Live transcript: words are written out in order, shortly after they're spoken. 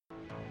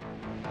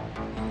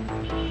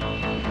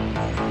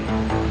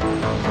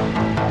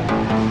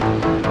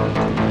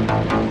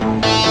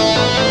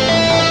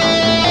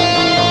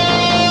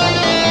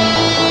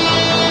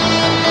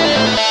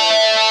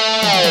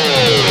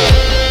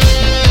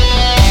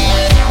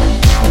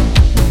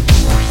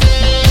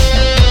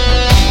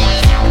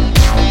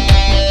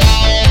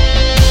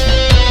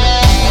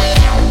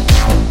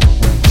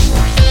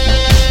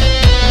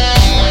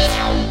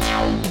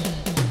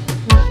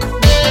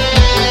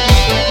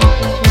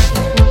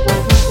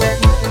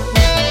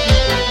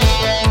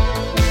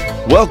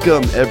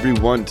Welcome,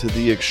 everyone, to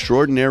the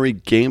Extraordinary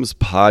Games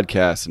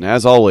Podcast. And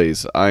as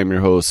always, I'm your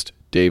host,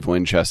 Dave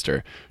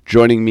Winchester.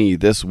 Joining me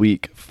this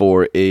week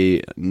for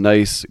a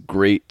nice,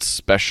 great,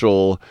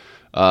 special,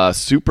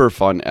 super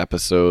fun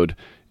episode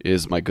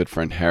is my good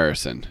friend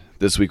Harrison.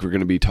 This week, we're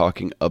going to be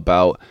talking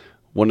about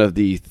one of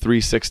the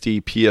 360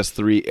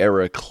 PS3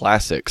 era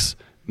classics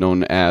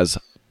known as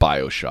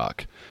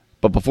Bioshock.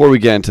 But before we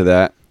get into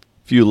that,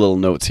 a few little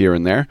notes here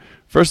and there.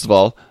 First of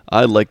all,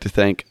 I'd like to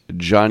thank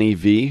Johnny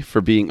V for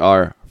being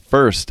our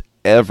first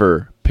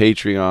ever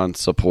Patreon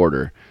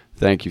supporter.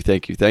 Thank you,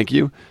 thank you, thank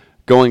you.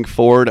 Going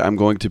forward, I'm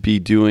going to be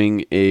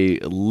doing a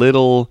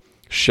little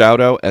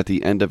shout out at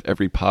the end of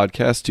every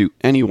podcast to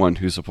anyone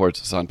who supports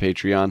us on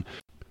Patreon,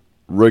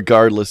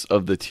 regardless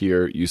of the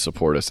tier you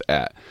support us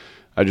at.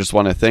 I just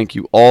want to thank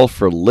you all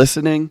for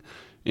listening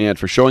and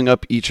for showing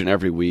up each and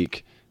every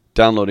week,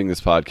 downloading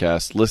this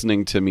podcast,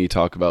 listening to me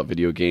talk about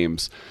video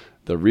games.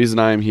 The reason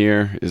I'm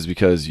here is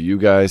because you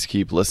guys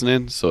keep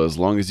listening, so as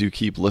long as you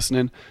keep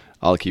listening,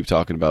 I'll keep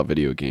talking about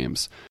video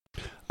games.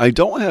 I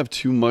don't have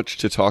too much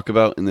to talk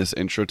about in this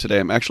intro today.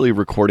 I'm actually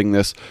recording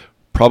this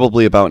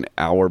probably about an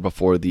hour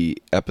before the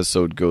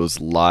episode goes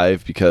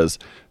live because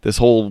this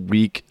whole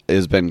week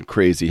has been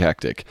crazy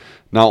hectic.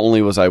 Not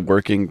only was I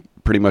working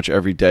pretty much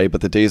every day,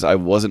 but the days I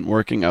wasn't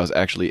working, I was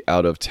actually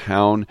out of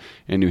town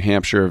in New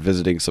Hampshire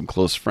visiting some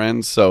close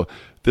friends. So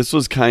this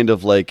was kind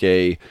of like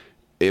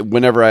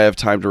whenever I have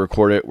time to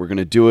record it, we're going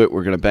to do it,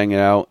 we're going to bang it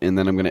out, and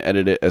then I'm going to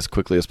edit it as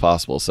quickly as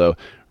possible. So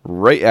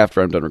right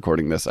after I'm done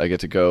recording this, I get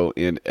to go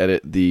and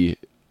edit the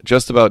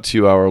just about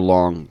 2-hour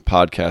long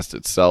podcast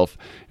itself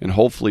and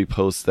hopefully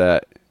post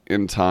that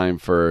in time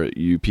for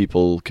you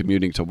people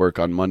commuting to work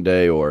on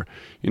Monday, or,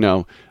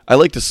 I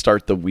like to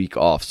start the week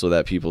off so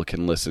that people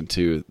can listen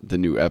to the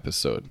new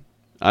episode.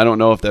 I don't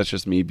know if that's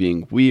just me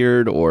being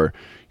weird or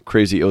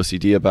crazy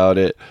OCD about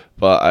it,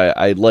 but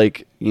I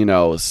like,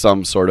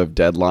 some sort of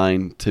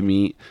deadline to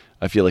meet.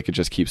 I feel like it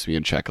just keeps me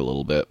in check a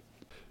little bit.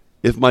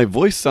 If my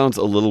voice sounds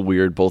a little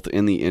weird both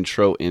in the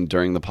intro and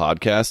during the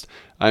podcast,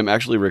 I'm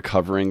actually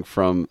recovering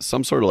from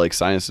some sort of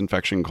sinus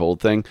infection cold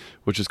thing,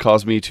 which has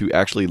caused me to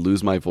actually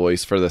lose my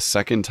voice for the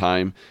second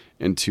time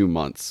in 2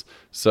 months.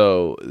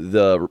 So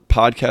the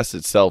podcast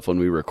itself, when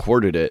we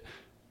recorded it,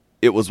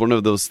 it was one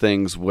of those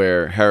things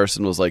where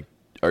Harrison was like,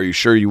 "Are you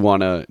sure you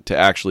want to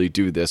actually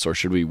do this, or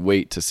should we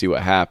wait to see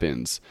what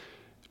happens?"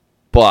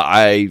 But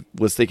I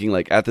was thinking,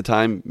 at the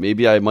time,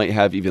 maybe I might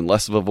have even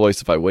less of a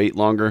voice if I wait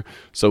longer.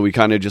 So we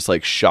kind of just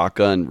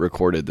shotgun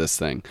recorded this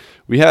thing.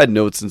 We had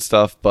notes and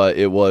stuff, but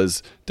it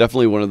was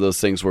definitely one of those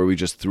things where we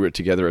just threw it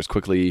together as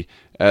quickly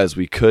as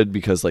we could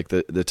because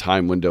the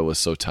time window was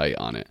so tight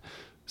on it.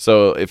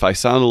 So if I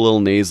sound a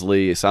little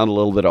nasally, sound a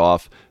little bit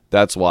off,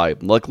 that's why.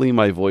 Luckily,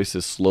 my voice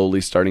is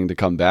slowly starting to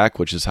come back,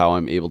 which is how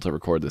I'm able to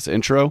record this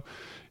intro.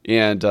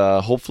 And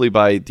hopefully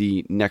by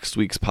the next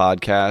week's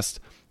podcast,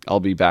 I'll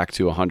be back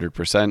to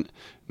 100%,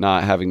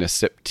 not having to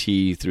sip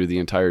tea through the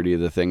entirety of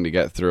the thing to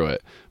get through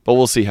it. But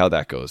we'll see how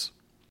that goes.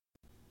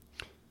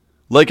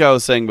 Like I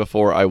was saying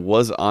before, I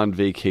was on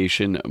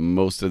vacation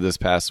most of this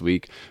past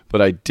week,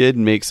 but I did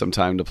make some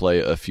time to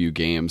play a few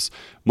games.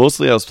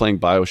 Mostly I was playing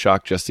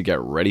Bioshock just to get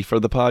ready for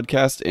the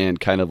podcast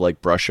and kind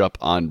of brush up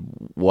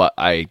on what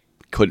I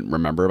couldn't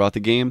remember about the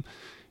game.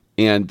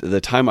 And the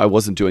time I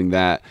wasn't doing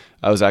that,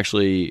 I was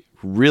actually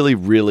really,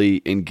 really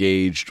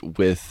engaged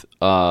with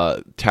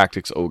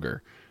Tactics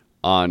Ogre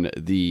on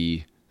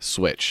the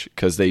Switch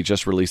because they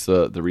just released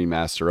the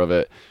remaster of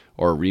it,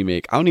 or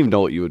remake. I don't even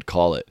know what you would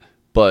call it,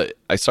 but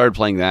I started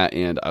playing that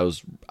and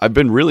I've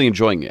been really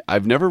enjoying it.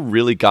 I've never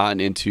really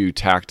gotten into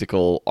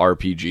tactical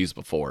RPGs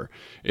before.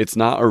 It's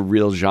not a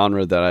real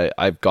genre that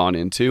I've gone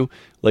into.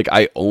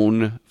 I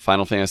own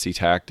Final Fantasy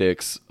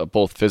Tactics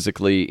both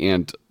physically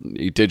and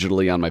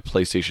digitally on my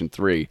PlayStation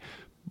 3,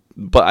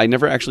 but I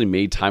never actually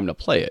made time to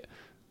play it.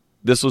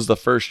 This was the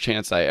first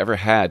chance I ever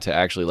had to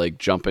actually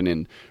jump in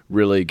and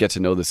really get to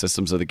know the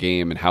systems of the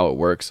game and how it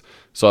works.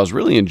 So I was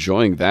really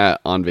enjoying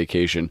that on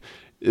vacation.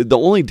 The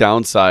only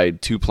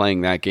downside to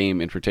playing that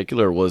game in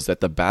particular was that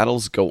the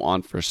battles go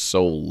on for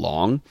so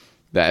long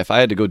that if I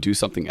had to go do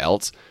something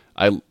else,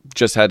 I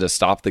just had to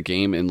stop the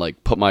game and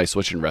put my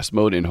Switch in rest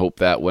mode and hope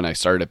that when I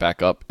started it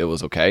back up, it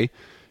was okay.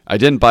 I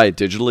didn't buy it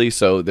digitally,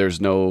 so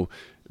there's no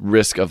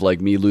risk of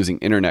me losing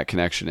internet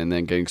connection and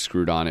then getting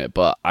screwed on it.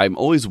 But I'm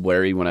always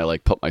wary when I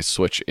put my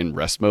Switch in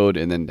rest mode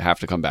and then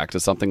have to come back to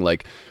something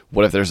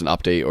what if there's an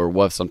update, or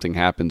what if something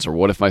happens, or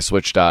what if my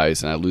Switch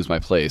dies and I lose my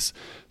place.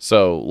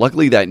 So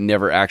luckily that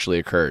never actually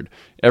occurred.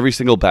 Every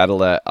single battle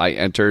that I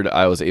entered,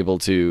 I was able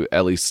to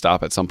at least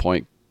stop at some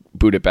point,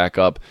 boot it back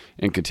up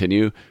and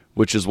continue,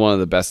 which is one of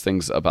the best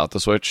things about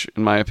the Switch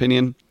in my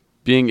opinion.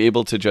 Being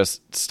able to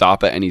just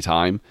stop at any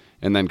time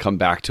and then come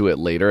back to it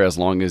later, as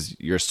long as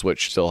your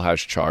Switch still has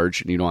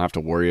charge and you don't have to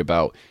worry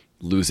about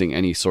losing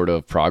any sort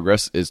of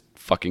progress, is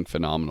fucking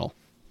phenomenal.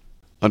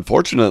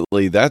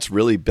 Unfortunately, that's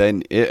really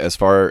been it as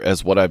far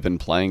as what I've been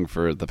playing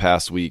for the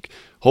past week.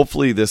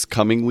 Hopefully this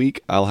coming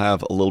week I'll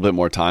have a little bit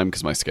more time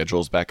because my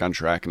schedule is back on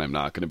track and I'm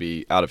not going to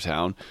be out of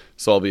town.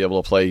 So I'll be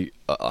able to play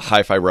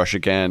Hi-Fi Rush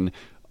again.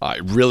 I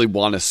really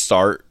want to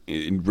start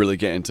and really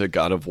get into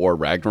God of War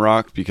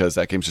Ragnarok because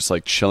that game's just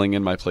like chilling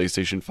in my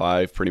PlayStation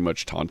 5, pretty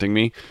much taunting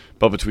me.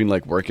 But between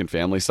like work and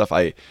family stuff,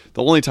 the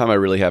only time I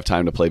really have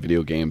time to play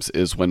video games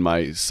is when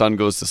my son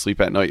goes to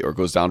sleep at night or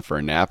goes down for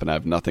a nap and I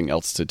have nothing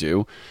else to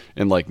do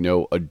and like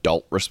no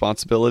adult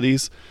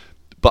responsibilities.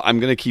 But I'm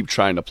going to keep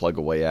trying to plug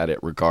away at it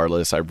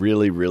regardless. I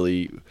really,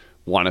 really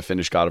want to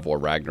finish God of War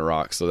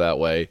Ragnarok so that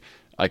way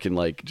I can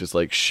like just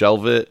like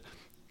shelve it,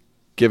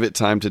 give it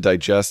time to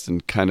digest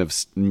and kind of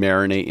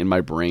marinate in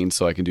my brain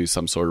so I can do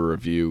some sort of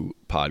review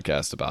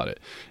podcast about it.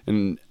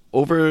 And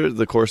over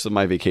the course of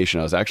my vacation,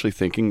 I was actually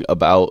thinking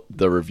about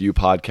the review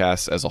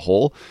podcast as a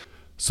whole.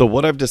 So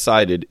what I've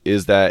decided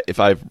is that if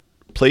I've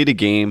played a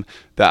game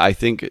that I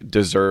think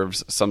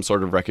deserves some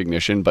sort of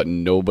recognition, but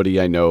nobody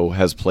I know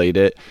has played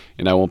it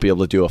and I won't be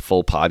able to do a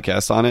full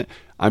podcast on it,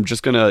 I'm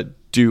just going to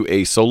do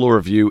a solo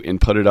review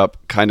and put it up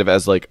kind of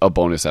as like a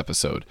bonus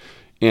episode.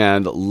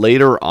 And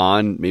later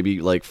on, maybe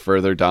like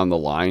further down the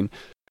line,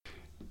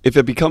 if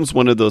it becomes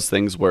one of those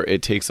things where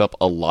it takes up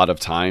a lot of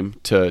time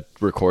to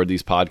record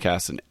these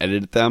podcasts and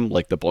edit them,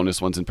 like the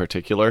bonus ones in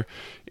particular,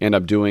 and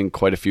I'm doing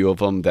quite a few of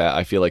them that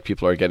I feel like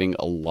people are getting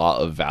a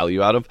lot of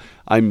value out of,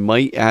 I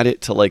might add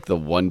it to like the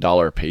 $1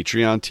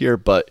 Patreon tier.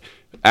 But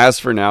as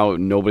for now,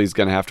 nobody's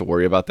going to have to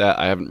worry about that.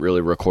 I haven't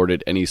really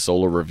recorded any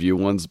solo review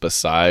ones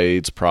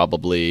besides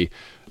probably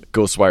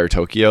Ghostwire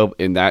Tokyo,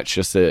 and that's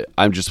just it.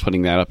 I'm just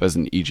putting that up as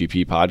an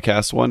EGP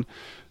podcast one,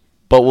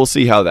 but we'll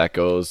see how that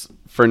goes.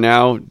 For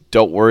now,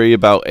 don't worry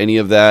about any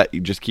of that.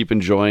 You just keep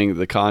enjoying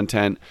the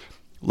content.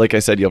 Like I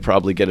said, you'll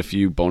probably get a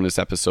few bonus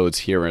episodes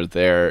here and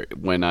there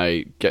when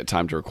I get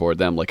time to record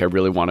them. Like I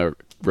really want to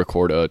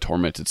record a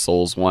Tormented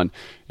Souls one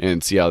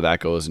and see how that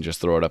goes and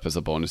just throw it up as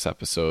a bonus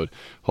episode.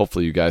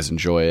 Hopefully you guys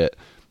enjoy it.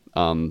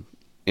 And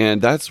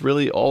that's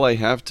really all I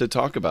have to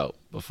talk about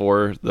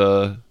before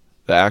the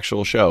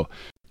actual show.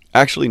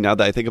 Actually, now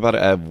that I think about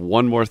it, I have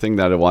one more thing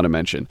that I want to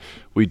mention.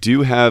 We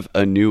do have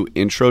a new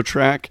intro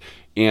track,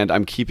 and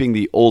I'm keeping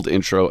the old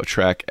intro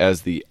track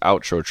as the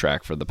outro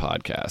track for the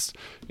podcast.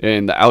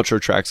 And the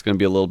outro track is going to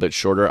be a little bit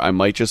shorter. I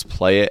might just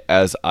play it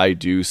as I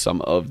do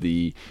some of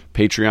the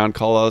Patreon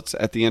callouts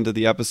at the end of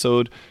the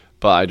episode,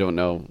 but I don't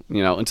know.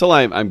 Until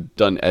I'm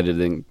done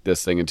editing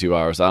this thing in 2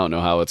 hours, I don't know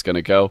how it's going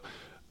to go.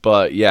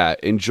 But yeah,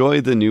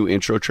 enjoy the new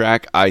intro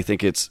track. I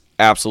think it's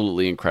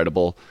absolutely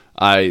incredible.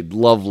 I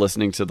love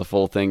listening to the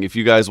full thing. If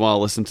you guys want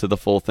to listen to the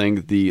full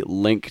thing, the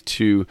link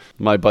to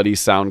my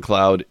buddy's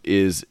SoundCloud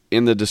is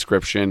in the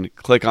description.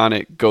 Click on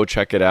it. Go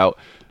check it out.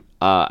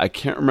 I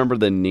can't remember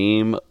the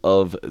name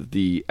of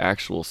the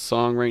actual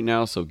song right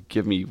now, so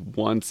give me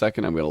 1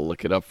 second. I'm going to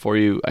look it up for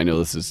you. I know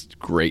this is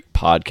great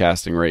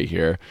podcasting right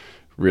here.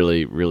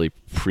 Really, really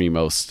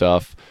primo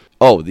stuff.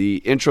 Oh, the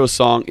intro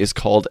song is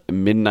called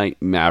Midnight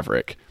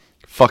Maverick.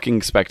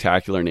 Fucking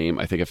spectacular name.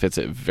 I think it fits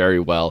it very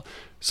well.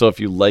 So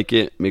if you like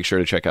it, make sure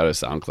to check out his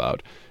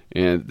SoundCloud.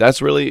 And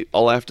that's really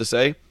all I have to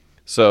say.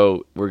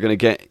 So we're going to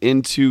get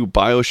into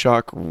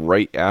Bioshock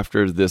right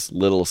after this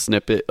little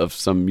snippet of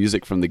some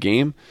music from the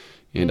game.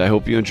 And I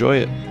hope you enjoy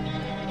it.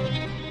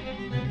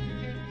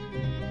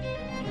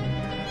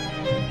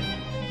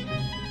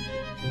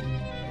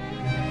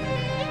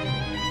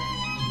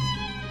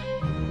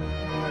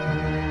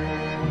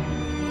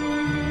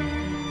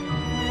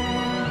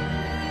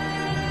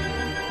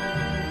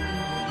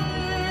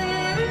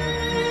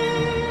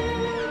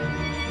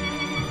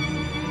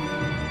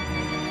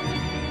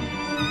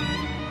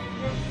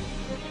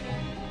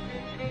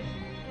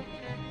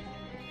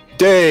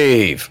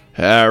 Dave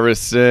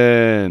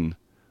Harrison,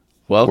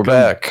 welcome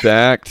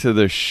back to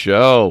the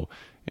show.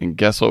 And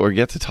guess what we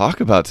get to talk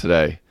about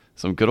today?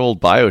 Some good old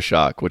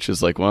Bioshock, which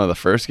is like one of the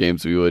first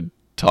games we would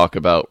talk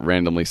about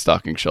randomly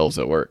stocking shelves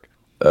at work.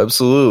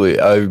 Absolutely.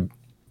 I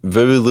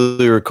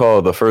vividly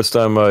recall the first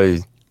time I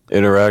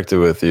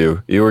interacted with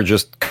you. You were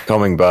just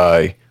coming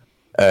by,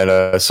 and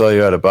I saw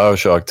you had a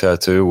Bioshock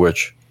tattoo,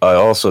 which I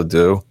also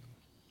do.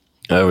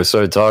 And we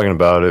started talking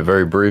about it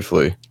very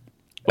briefly.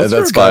 What's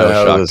your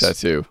Bioshock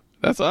tattoo?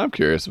 That's what I'm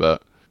curious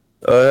about.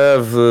 I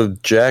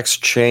have Jack's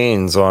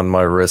chains on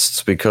my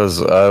wrists because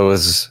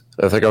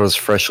I think I was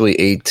freshly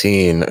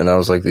 18, and I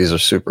was like, these are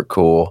super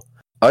cool.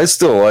 I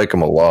still like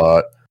them a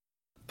lot,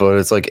 but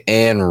it's like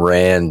Ayn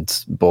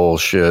Rand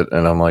bullshit,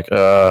 and I'm like,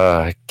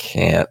 I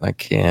can't.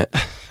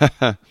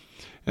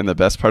 And the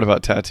best part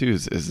about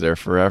tattoos is they're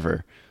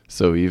forever.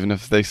 So even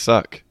if they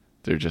suck,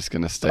 they're just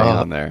going to stay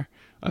on there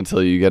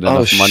until you get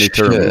enough money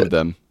to remove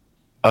them.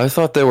 I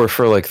thought they were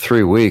for like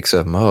 3 weeks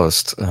at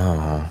most.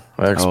 Oh,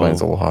 that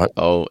explains a lot.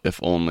 Oh, if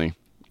only.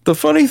 The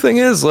funny thing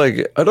is,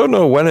 like, I don't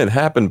know when it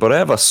happened, but I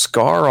have a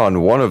scar on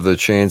one of the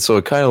chains, so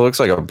it kind of looks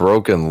like a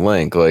broken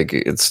link. Like,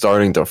 it's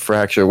starting to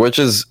fracture, which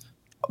is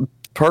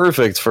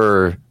perfect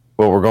for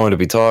what we're going to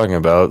be talking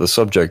about, the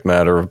subject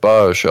matter of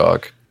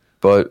Bioshock.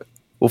 But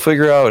we'll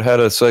figure out how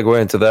to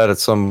segue into that at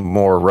some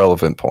more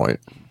relevant point.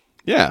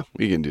 Yeah,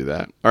 we can do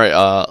that. All right,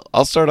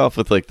 I'll start off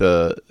with like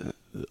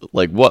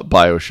what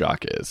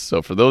Bioshock is.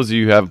 So for those of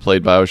you who haven't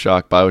played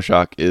Bioshock,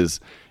 Bioshock is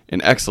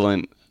an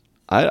excellent,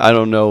 I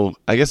don't know,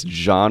 I guess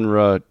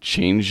genre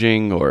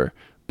changing or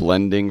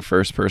blending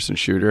first person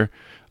shooter,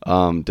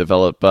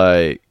 developed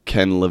by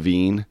Ken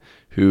Levine,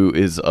 who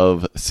is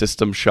of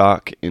System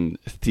Shock and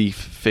Thief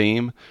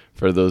fame,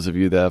 for those of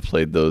you that have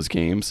played those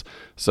games.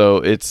 So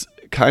it's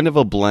kind of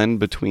a blend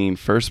between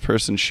first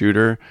person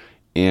shooter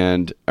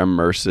and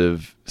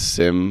immersive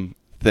sim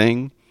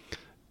thing.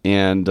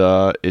 And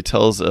it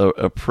tells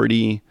a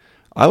pretty,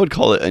 I would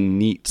call it a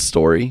neat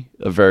story,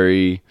 a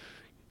very,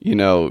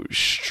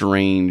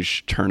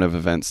 strange turn of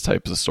events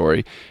type of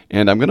story.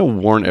 And I'm going to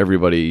warn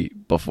everybody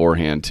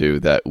beforehand, too,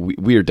 that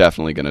we are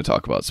definitely going to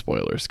talk about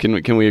spoilers.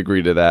 Can we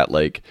agree to that?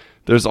 Like,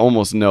 there's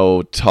almost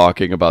no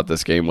talking about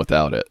this game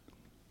without it.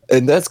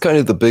 And that's kind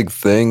of the big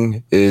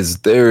thing, is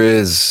there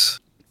is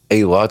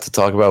a lot to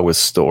talk about with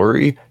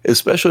story,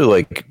 especially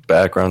like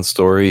background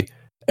story.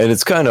 And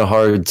it's kind of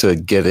hard to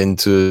get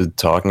into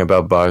talking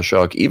about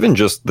Bioshock, even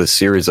just the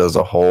series as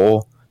a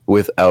whole,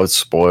 without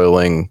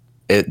spoiling,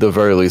 at the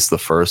very least, the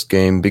first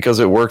game, because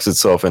it works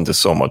itself into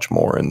so much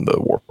more in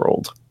the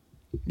world.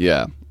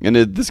 Yeah, and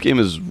this game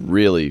is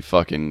really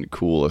fucking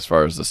cool as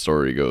far as the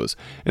story goes.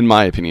 In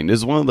my opinion, it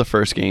is one of the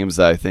first games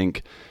that I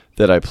think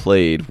that I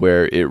played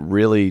where it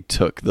really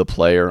took the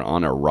player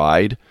on a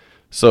ride.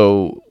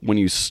 So when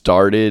you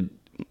started,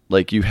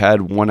 like, you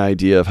had one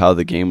idea of how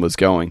the game was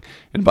going,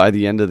 and by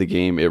the end of the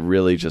game, it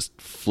really just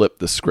flipped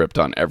the script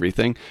on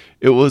everything.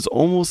 It was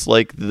almost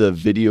like the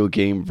video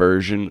game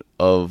version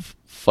of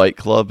Fight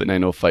Club, and I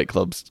know Fight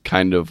Club's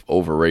kind of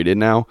overrated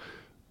now.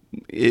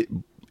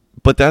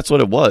 But that's what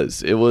it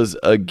was. It was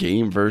a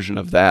game version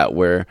of that,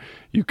 where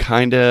you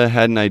kind of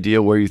had an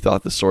idea where you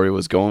thought the story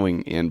was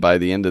going, and by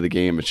the end of the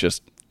game, it's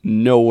just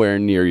nowhere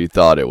near you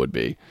thought it would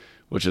be,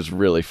 which is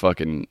really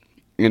fucking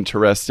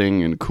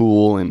interesting and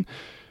cool. And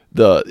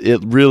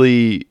it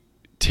really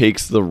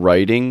takes the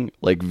writing,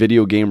 like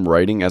video game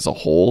writing as a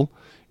whole,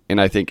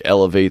 and I think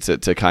elevates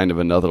it to kind of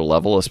another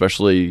level,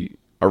 especially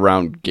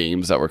around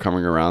games that were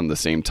coming around the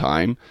same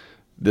time.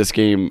 This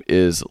game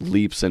is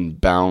leaps and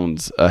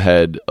bounds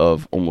ahead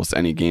of almost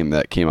any game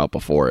that came out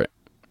before it.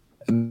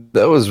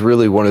 That was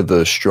really one of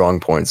the strong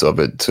points of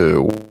it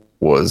too,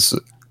 was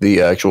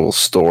the actual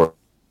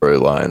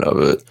storyline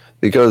of it,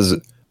 because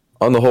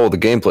on the whole the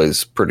gameplay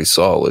is pretty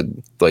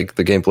solid. Like,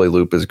 the gameplay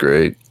loop is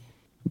great,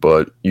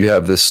 but you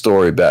have this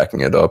story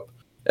backing it up,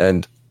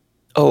 and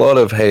a lot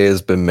of hay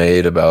has been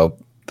made about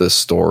the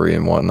story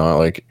and whatnot.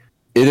 Like,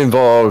 it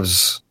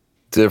involves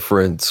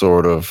different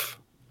sort of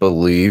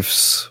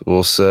beliefs,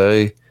 we'll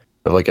say,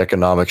 of like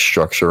economic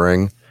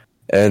structuring,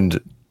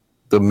 and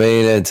the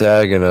main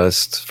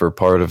antagonist for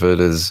part of it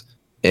is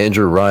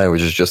Andrew Ryan,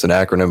 which is just an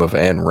acronym of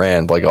Ayn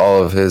Rand. Like,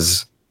 all of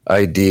his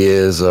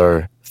ideas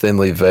are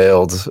thinly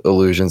veiled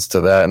allusions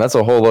to that, and that's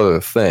a whole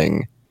other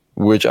thing,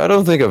 which I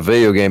don't think a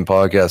video game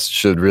podcast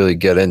should really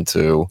get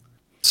into,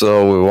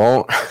 so we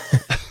won't.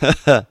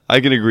 I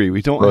can agree.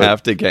 We don't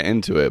have to get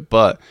into it,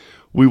 but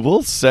we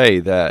will say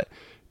that,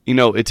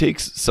 it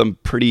takes some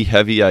pretty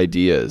heavy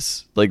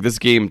ideas. Like, this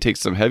game takes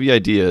some heavy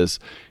ideas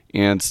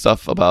and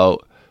stuff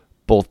about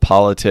both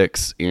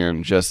politics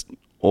and just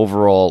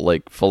overall,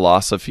 like,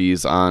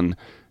 philosophies on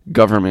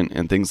government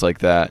and things like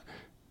that,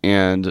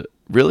 and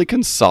really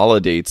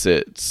consolidates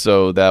it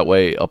so that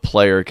way a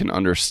player can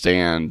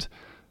understand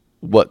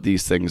what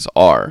these things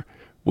are,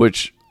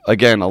 which,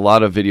 again, a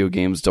lot of video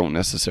games don't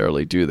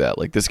necessarily do that.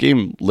 Like, this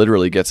game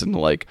literally gets into,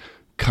 like,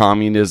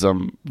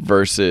 communism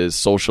versus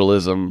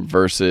socialism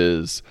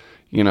versus,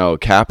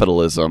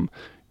 capitalism,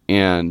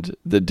 and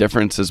the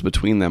differences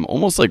between them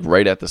almost like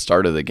right at the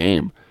start of the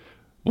game,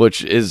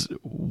 which is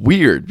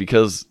weird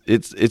because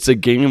it's a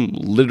game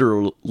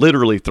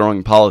literally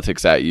throwing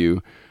politics at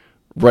you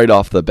right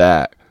off the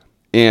bat.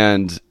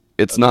 And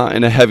it's not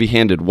in a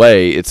heavy-handed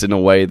way. It's in a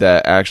way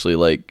that actually,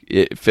 like,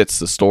 it fits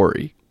the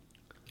story.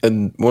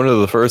 And one of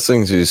the first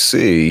things you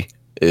see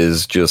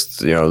is just,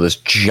 this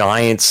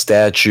giant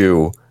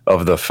statue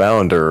of the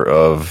founder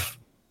of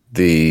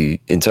the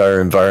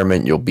entire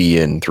environment you'll be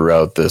in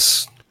throughout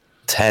this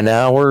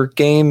 10-hour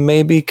game,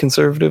 maybe,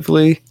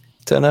 conservatively.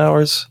 10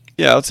 hours?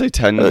 Yeah, I would say 8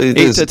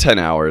 to 10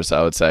 hours,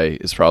 I would say,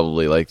 is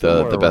probably, like,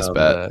 the best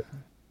bet.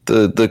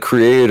 The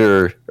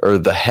creator, or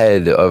the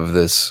head of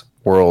this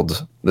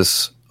world,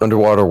 this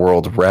underwater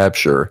world,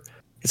 Rapture,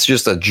 it's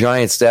just a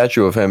giant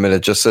statue of him, and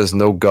it just says,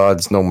 "No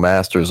gods, no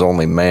masters,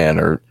 only man,"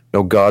 or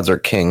 "No gods or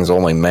kings,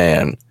 only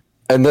man."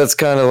 And that's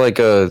kind of like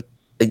a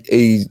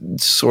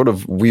sort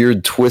of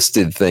weird,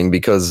 twisted thing,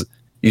 because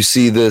you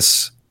see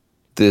this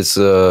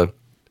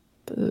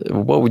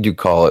what would you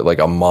call it, like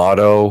a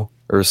motto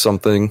or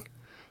something?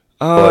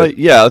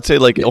 Yeah, I'd say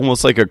like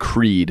almost like a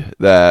creed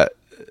that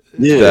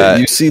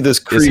you see this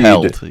creed is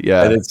held,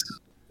 and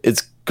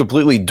it's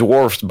completely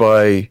dwarfed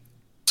by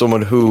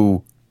someone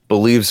who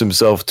believes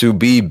himself to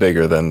be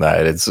bigger than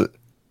that.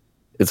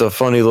 it's a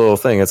funny little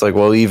thing. It's like,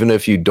 well, even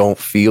if you don't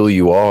feel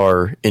you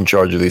are in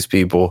charge of these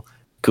people,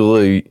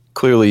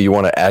 clearly you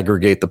want to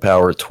aggregate the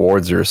power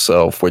towards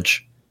yourself,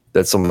 which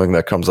that's something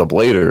that comes up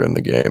later in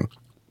the game.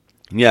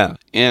 Yeah,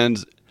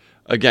 and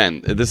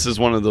again, this is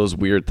one of those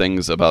weird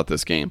things about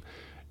this game.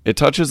 It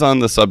touches on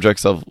the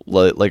subjects of,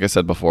 like I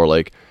said before,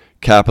 like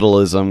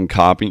capitalism,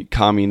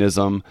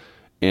 communism,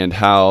 and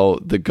how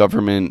the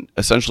government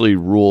essentially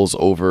rules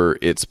over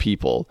its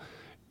people,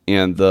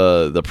 and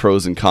the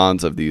pros and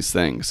cons of these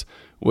things,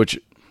 which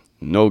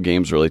no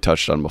games really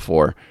touched on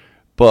before.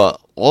 But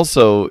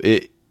also,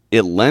 it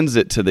lends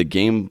it to the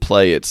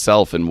gameplay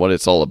itself and what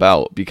it's all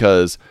about,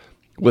 because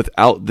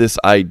without this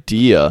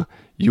idea,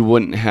 you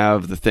wouldn't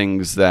have the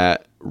things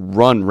that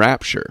run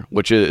Rapture,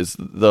 which is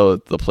the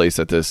place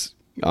that this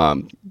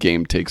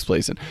game takes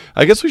place in.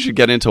 I guess we should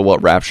get into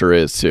what Rapture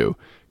is too,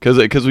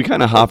 because we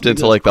kind of hopped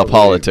into like the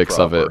politics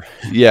of it.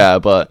 Yeah,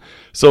 but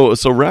so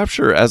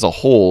Rapture as a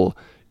whole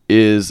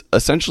is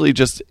essentially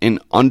just an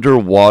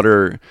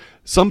underwater.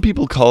 Some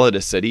people call it a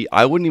city.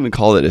 I wouldn't even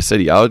call it a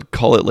city. I would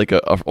call it like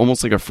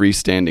almost like a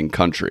freestanding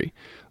country.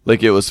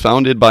 Like, it was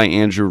founded by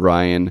Andrew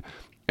Ryan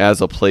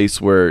as a place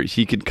where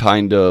he could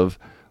kind of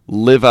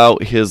live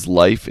out his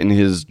life in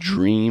his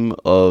dream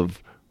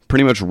of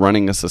pretty much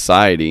running a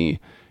society,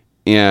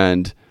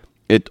 and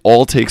it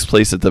all takes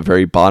place at the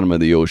very bottom of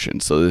the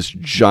ocean. So this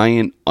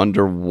giant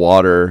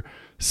underwater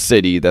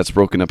city that's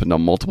broken up into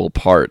multiple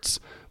parts,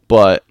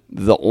 but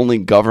the only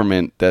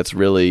government that's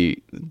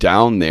really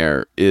down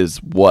there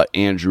is what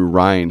Andrew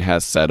Ryan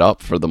has set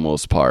up for the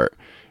most part,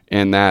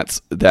 and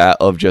that's that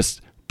of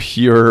just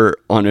pure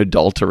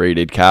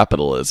unadulterated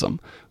capitalism.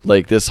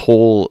 Like, this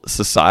whole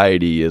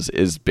society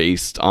is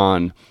based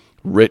on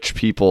rich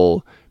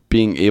people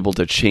being able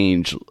to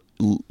change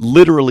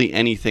literally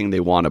anything they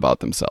want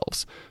about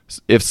themselves.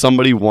 If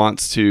somebody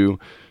wants to,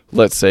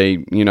 let's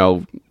say,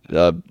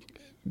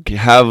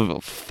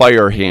 have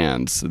fire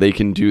hands, they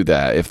can do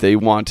that. If they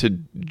want to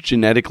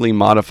genetically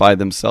modify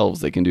themselves,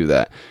 they can do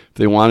that. If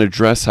they want to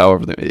dress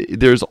however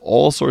there's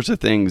all sorts of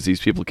things these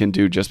people can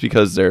do just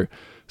because they're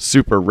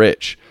super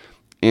rich.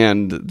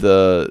 And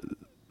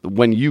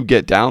when you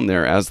get down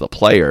there as the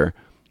player,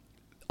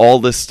 all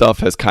this stuff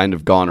has kind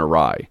of gone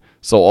awry.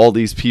 So all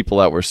these people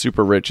that were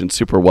super rich and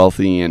super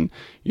wealthy and,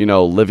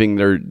 living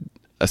their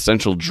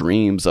essential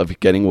dreams of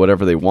getting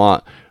whatever they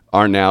want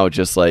are now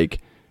just like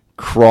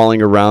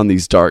crawling around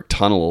these dark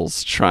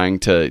tunnels trying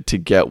to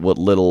get what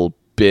little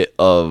bit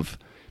of,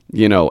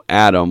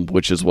 atom,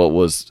 which is what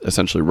was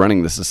essentially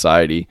running the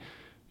society,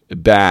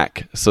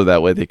 back so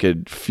that way they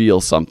could feel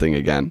something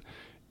again.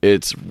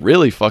 It's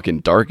really fucking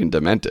dark and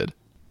demented.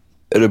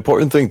 An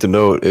important thing to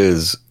note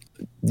is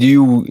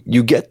you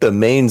get the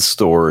main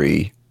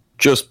story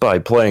just by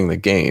playing the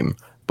game,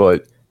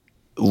 but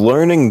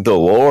learning the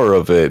lore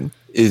of it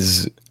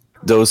is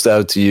dosed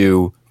out to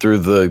you through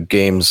the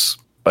game's,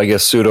 I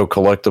guess, pseudo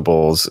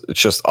collectibles. It's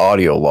just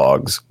audio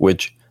logs,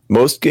 which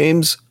most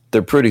games,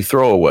 they're pretty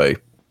throwaway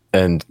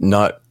and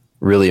not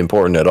really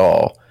important at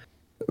all.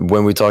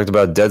 When we talked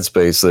about Dead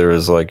Space, there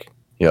is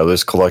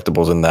there's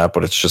collectibles in that,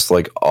 but it's just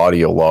like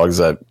audio logs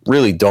that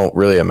don't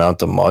really amount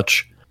to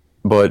much.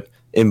 But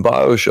in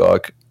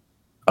Bioshock,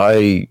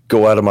 I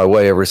go out of my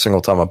way every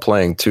single time I'm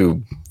playing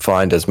to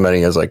find as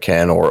many as I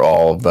can, or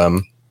all of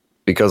them,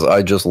 because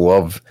I just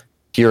love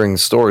hearing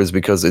stories,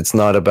 because it's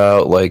not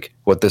about like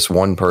what this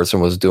one person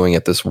was doing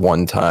at this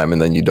one time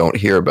and then you don't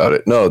hear about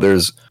it. No,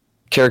 there's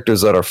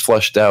characters that are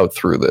fleshed out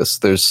through this.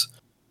 There's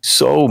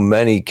so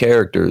many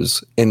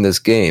characters in this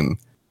game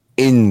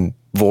in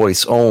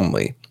voice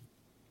only.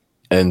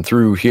 And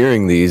through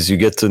hearing these, you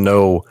get to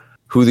know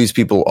who these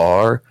people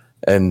are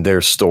and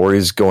their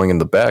stories going in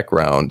the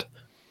background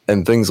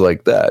and things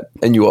like that.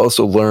 And you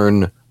also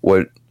learn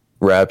what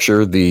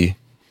Rapture, the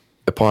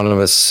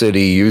eponymous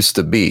city, used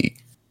to be,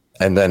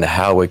 and then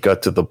how it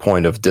got to the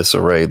point of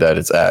disarray that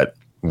it's at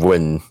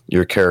when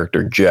your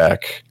character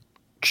Jack,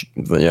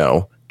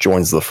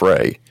 joins the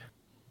fray,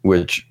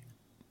 which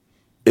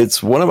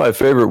it's one of my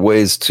favorite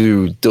ways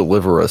to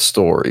deliver a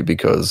story,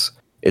 because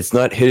it's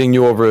not hitting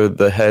you over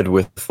the head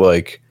with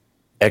like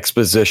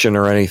exposition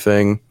or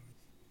anything.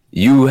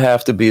 You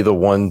have to be the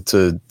one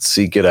to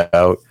seek it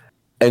out,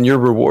 and you're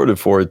rewarded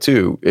for it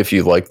too. If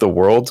you like the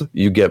world,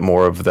 you get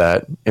more of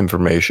that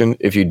information.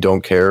 If you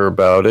don't care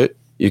about it,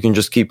 you can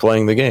just keep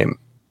playing the game.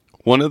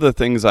 One of the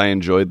things I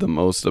enjoyed the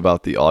most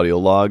about the audio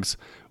logs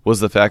was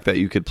the fact that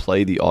you could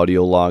play the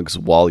audio logs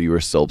while you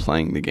were still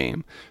playing the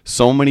game.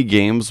 So many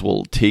games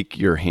will take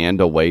your hand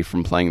away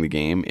from playing the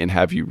game and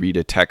have you read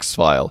a text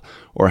file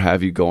or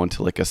have you go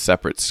into like a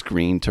separate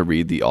screen to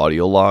read the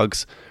audio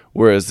logs.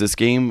 Whereas this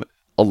game,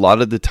 a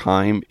lot of the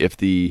time, if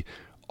the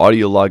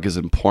audio log is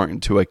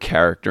important to a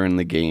character in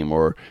the game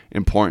or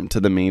important to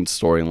the main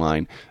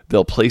storyline,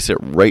 they'll place it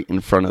right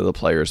in front of the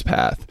player's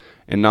path.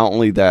 And not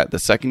only that, the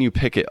second you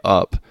pick it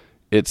up,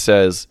 it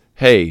says,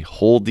 hey,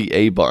 hold the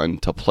A button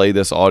to play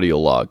this audio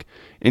log.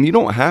 And you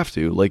don't have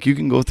to. Like, you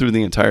can go through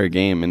the entire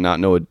game and not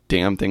know a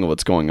damn thing of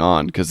what's going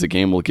on, because the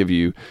game will give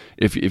you,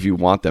 if you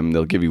want them,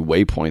 they'll give you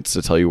waypoints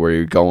to tell you where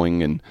you're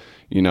going and,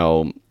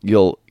 you'll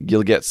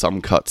get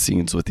some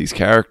cutscenes with these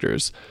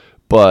characters.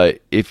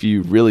 But if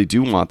you really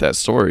do want that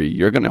story,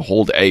 you're going to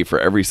hold A for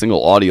every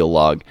single audio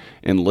log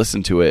and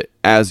listen to it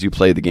as you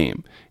play the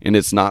game. And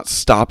it's not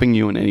stopping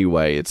you in any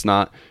way. It's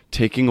not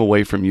taking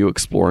away from you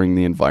exploring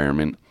the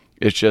environment.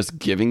 It's just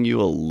giving you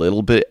a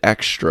little bit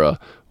extra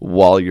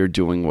while you're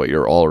doing what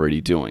you're already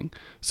doing.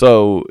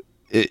 So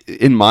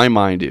in my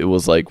mind, it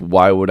was like,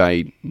 why would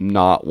I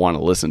not want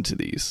to listen to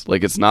these?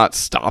 Like, it's not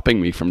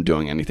stopping me from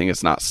doing anything.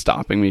 It's not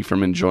stopping me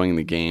from enjoying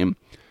the game.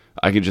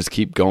 I can just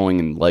keep going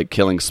and like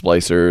killing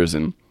splicers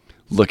and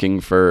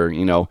looking for,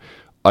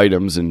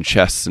 items and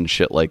chests and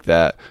shit like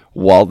that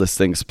while this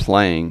thing's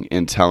playing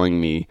and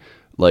telling me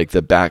like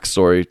the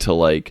backstory to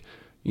like,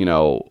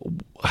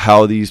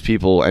 how these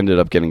people ended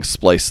up getting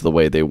spliced the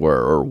way they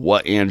were, or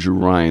what Andrew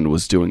Ryan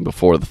was doing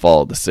before the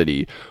fall of the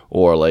city,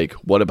 or like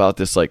what about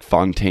this like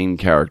Fontaine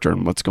character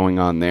and what's going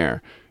on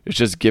there. It's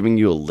just giving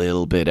you a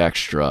little bit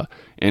extra,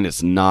 and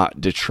it's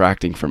not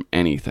detracting from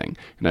anything.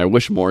 And I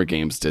wish more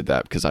games did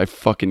that, because I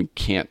fucking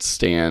can't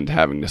stand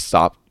having to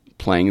stop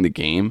playing the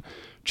game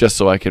just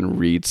so I can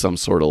read some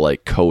sort of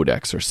like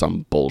codex or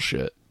some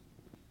bullshit.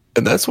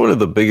 And that's one of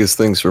the biggest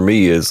things for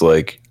me is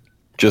like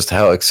just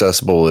how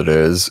accessible it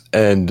is.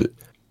 And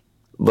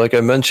like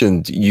I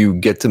mentioned, you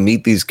get to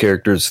meet these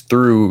characters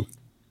through,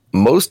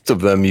 most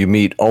of them you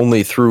meet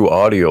only through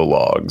audio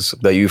logs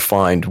that you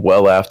find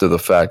well after the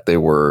fact they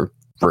were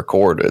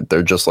recorded.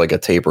 They're just like a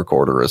tape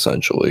recorder,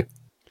 essentially.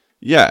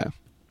 Yeah.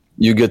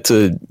 You get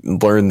to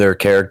learn their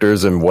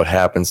characters and what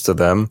happens to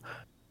them.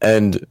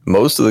 And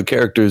most of the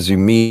characters you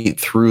meet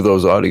through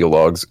those audio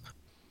logs,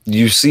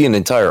 you see an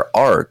entire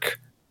arc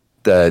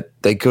that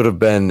they could have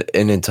been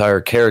an entire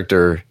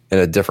character in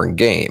a different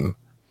game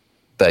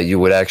that you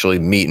would actually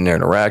meet and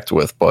interact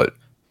with. But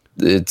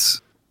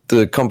it's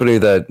the company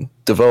that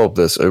developed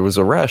this. It was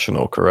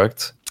Irrational,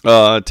 correct?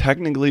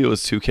 Technically it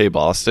was 2K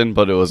Boston,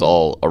 but it was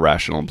all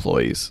Irrational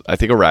employees. I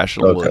think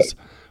Irrational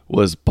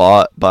was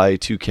bought by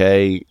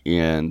 2K,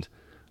 and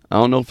I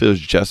don't know if it was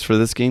just for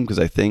this game, because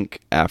I think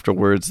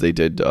afterwards they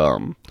did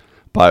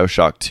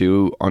Bioshock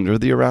 2 under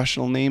the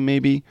Irrational name,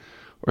 maybe,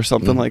 or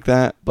something like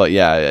that. But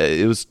yeah,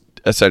 it was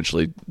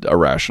essentially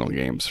Irrational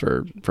games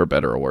for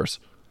better or worse.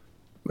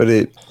 But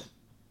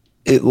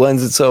it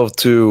lends itself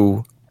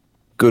to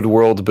good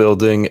world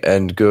building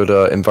and good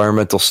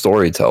environmental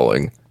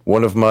storytelling.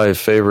 One of my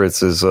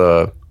favorites is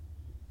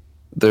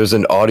there's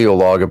an audio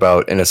log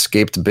about an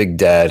escaped Big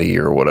Daddy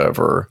or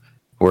whatever,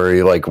 where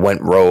he like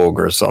went rogue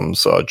or some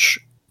such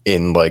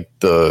in like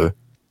one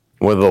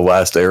of the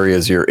last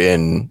areas you're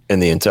in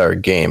the entire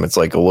game. It's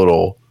like a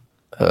little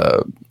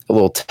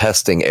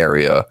testing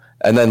area,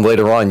 and then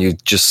later on you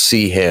just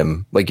see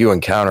him, like you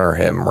encounter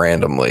him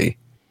randomly,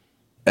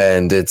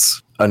 and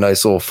it's a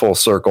nice little full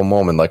circle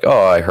moment. Like,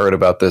 oh, I heard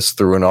about this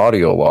through an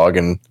audio log,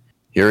 and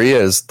here he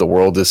is. The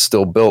world is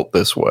still built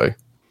this way.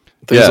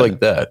 Things like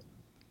that.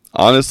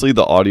 Honestly,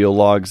 the audio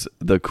logs,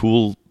 the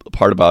cool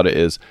part about it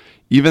is,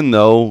 even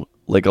though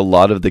like a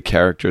lot of the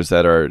characters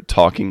that are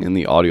talking in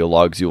the audio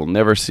logs you will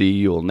never see,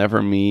 you will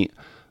never meet,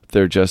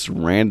 they're just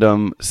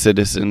random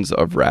citizens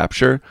of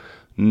Rapture,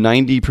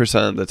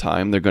 90% of the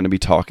time they're going to be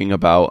talking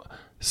about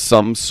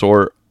some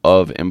sort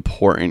of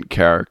important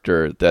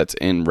character that's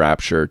in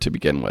Rapture to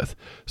begin with.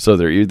 So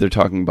they're either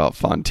talking about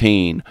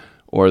Fontaine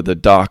or the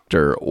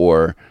Doctor,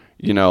 or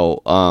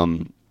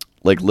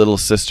like Little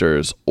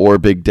Sisters or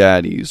Big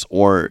Daddies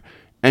or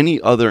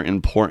any other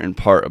important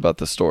part about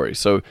the story.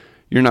 So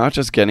you're not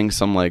just getting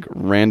some like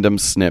random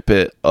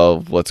snippet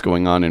of what's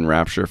going on in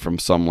Rapture from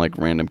some like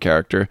random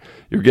character.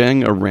 You're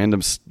getting a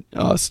random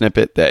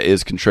snippet that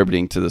is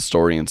contributing to the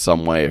story in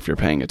some way if you're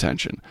paying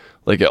attention.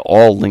 Like, it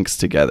all links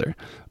together.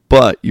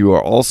 But you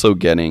are also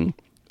getting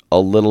a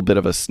little bit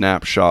of a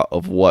snapshot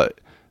of what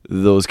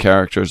those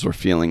characters were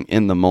feeling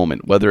in the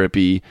moment, whether it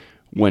be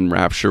when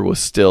Rapture was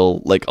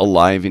still like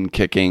alive and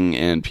kicking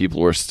and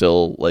people were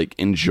still like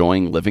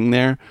enjoying living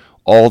there,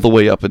 all the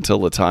way up until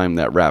the time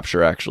that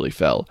Rapture actually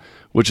fell,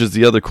 which is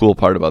the other cool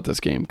part about this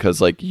game, because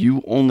like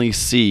you only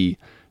see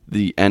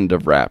the end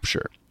of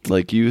Rapture.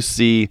 Like, you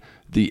see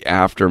the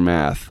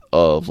aftermath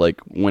of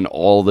like when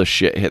all the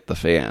shit hit the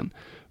fan.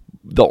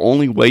 The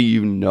only way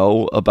you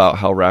know about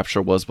how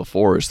Rapture was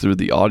before is through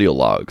the audio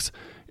logs.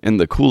 And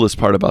the coolest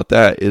part about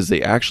that is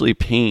they actually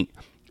paint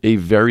a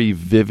very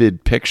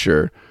vivid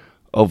picture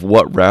of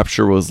what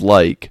Rapture was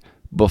like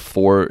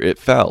before it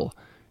fell.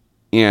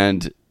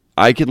 And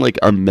I can like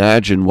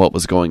imagine what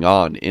was going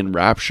on in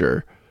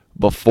Rapture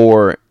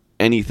before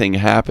anything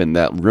happened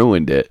that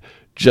ruined it,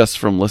 just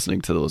from listening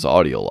to those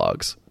audio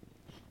logs.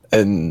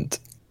 And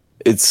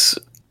it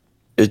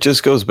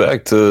just goes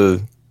back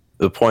to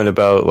the point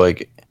about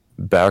like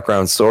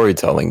background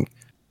storytelling.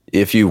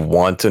 If you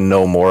want to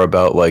know more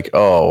about like,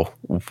 oh,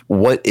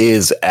 what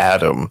is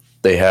Adam?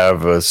 They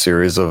have a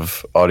series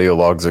of audio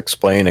logs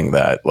explaining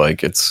that.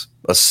 Like, it's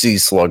a sea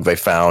slug they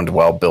found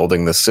while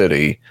building the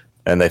city,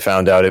 and they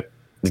found out it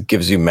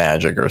gives you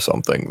magic or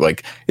something.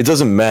 Like, it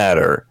doesn't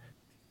matter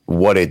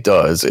what it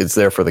does. It's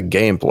there for the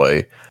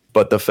gameplay.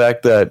 But the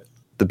fact that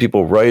the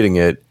people writing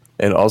it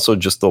and also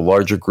just the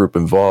larger group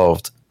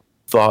involved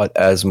thought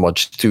as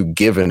much to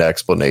give an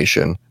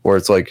explanation where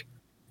it's like,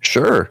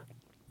 sure,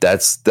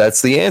 that's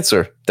the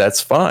answer. That's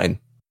fine.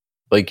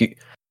 Like,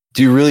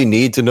 do you really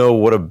need to know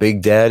what a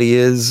Big Daddy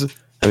is?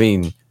 I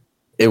mean,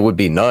 it would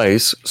be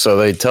nice, so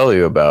they tell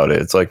you about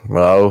it. It's like,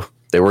 well,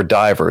 they were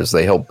divers.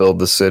 They helped build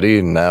the city,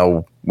 and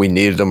now we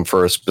needed them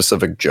for a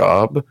specific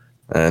job,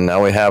 and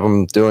now we have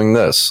them doing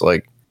this.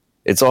 Like,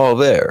 it's all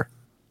there.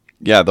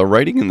 Yeah, the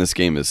writing in this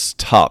game is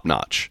top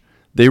notch.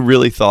 They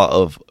really thought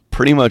of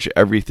pretty much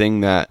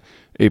everything that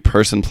a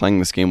person playing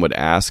this game would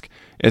ask.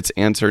 It's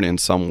answered in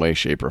some way,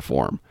 shape, or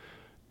form.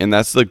 And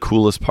that's the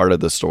coolest part of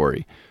the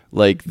story.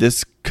 Like,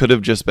 this could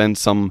have just been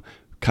some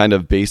kind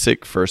of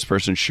basic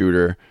first-person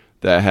shooter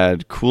that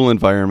had cool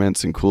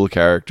environments and cool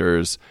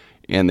characters,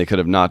 and they could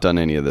have not done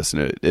any of this,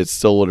 and it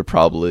still would have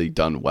probably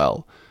done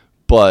well.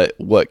 But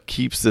what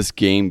keeps this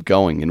game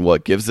going and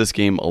what gives this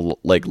game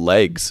like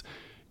legs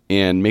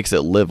and makes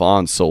it live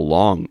on so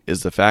long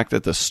is the fact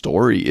that the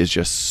story is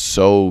just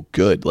so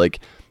good. Like,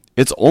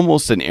 it's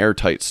almost an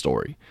airtight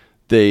story.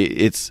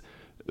 It's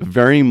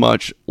very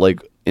much like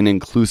an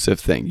inclusive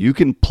thing. You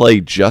can play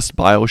just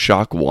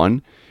Bioshock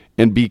 1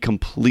 and be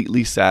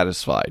completely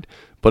satisfied.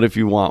 But if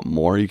you want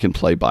more, you can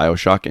play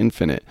Bioshock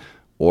Infinite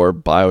or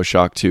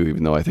Bioshock 2,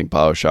 even though I think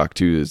Bioshock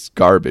 2 is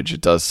garbage.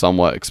 It does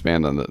somewhat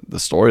expand on the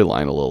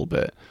storyline a little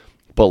bit.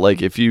 But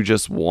like, if you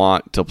just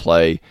want to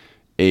play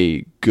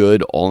a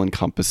good,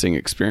 all-encompassing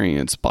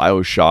experience,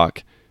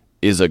 Bioshock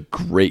is a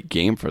great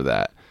game for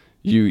that.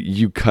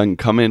 You can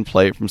come in,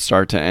 play it from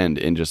start to end,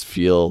 and just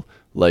feel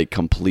like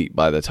complete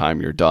by the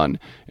time you're done,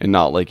 and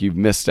not like you've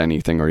missed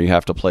anything or you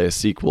have to play a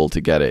sequel to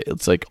get it.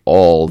 It's like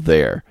all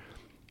there.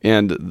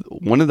 And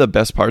one of the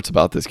best parts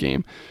about this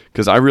game,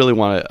 because I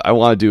want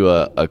to do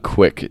a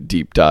quick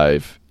deep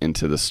dive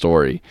into the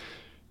story.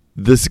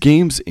 This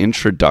game's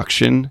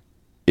introduction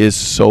is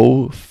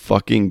so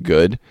fucking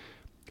good.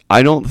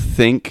 I don't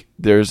think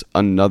there's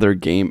another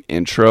game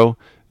intro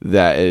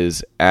that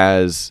is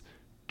as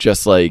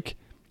just like,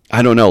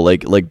 I don't know,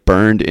 like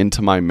burned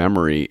into my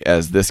memory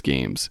as this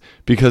game's,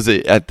 because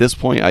at this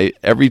point,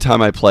 every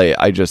time I play,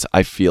 I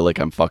feel like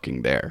I'm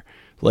fucking there.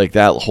 Like,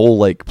 that whole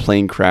like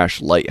plane crash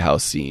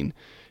lighthouse scene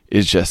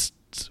is just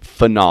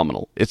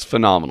phenomenal. It's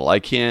phenomenal. I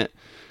can't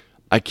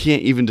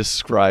even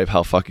describe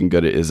how fucking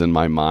good it is in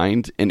my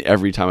mind. And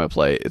every time I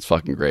play it, it's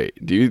fucking great.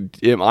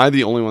 Am I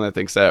the only one that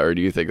thinks that, or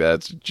do you think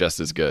that's just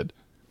as good?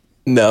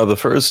 No, the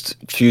first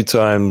few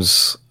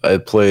times I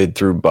played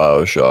through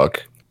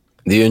Bioshock,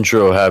 the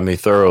intro had me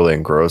thoroughly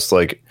engrossed.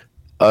 Like,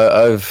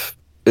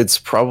 it's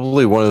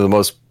probably one of the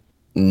most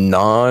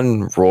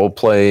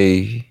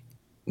non-role-playing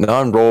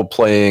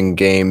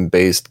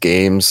game-based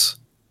games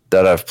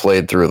that I've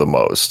played through the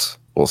most,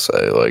 we'll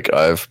say. Like,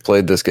 I've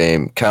played this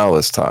game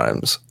countless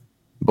times,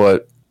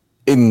 but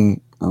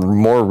in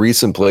more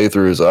recent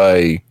playthroughs,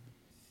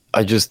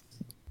 I just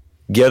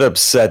get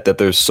upset that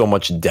there's so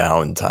much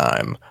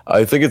downtime.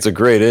 I think it's a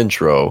great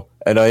intro,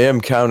 and I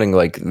am counting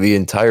like the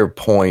entire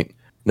point,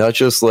 not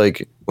just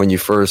like when you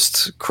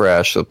first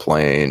crash the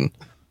plane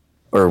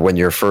or when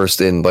you're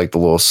first in like the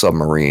little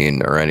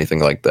submarine or anything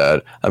like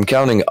that. I'm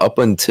counting up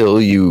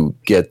until you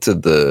get to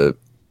the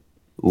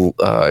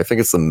I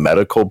think it's the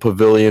medical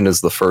pavilion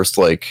is the first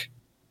like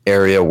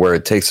area where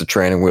it takes the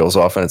training wheels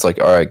off and it's like,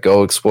 all right,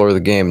 go explore the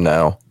game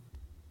now.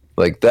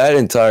 Like, that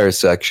entire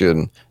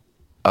section,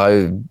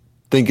 I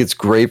think it's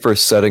great for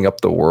setting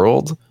up the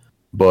world,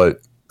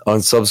 but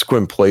on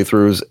subsequent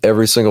playthroughs,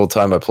 every single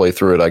time I play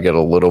through it, I get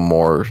a little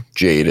more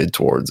jaded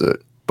towards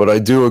it. But I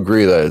do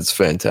agree that it's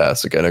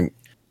fantastic, and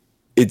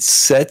it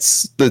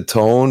sets the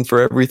tone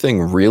for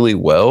everything really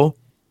well.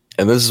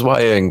 And this is why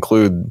I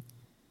include,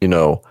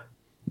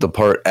 the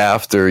part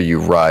after you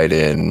ride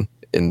in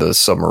the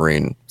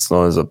submarine. It's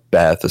known as a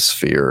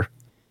bathysphere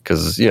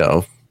because,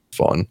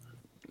 fun.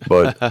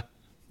 But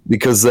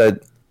because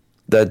that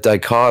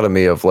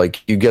dichotomy of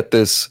like, you get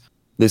this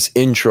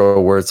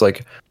intro where it's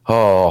like,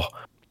 oh,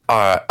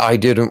 I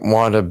didn't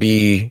want to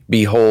be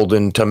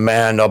beholden to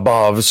man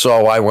above,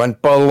 so I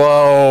went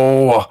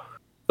below.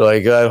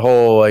 Like, that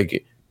whole,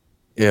 like,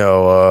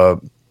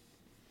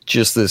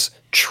 just this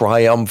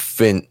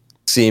triumphant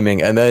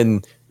seeming. And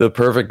then the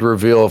perfect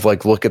reveal of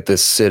like, look at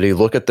this city,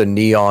 look at the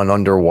neon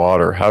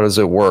underwater. How does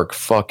it work?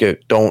 Fuck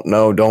it. Don't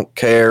know. Don't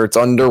care. It's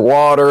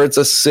underwater. It's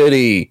a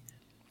city.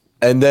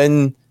 And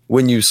then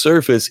when you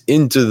surface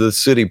into the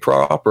city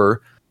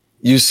proper,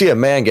 you see a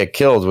man get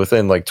killed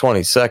within like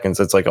 20 seconds.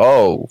 It's like,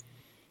 oh,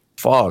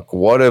 fuck,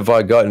 what have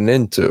I gotten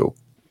into?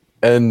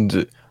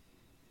 And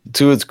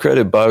to its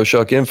credit,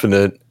 Bioshock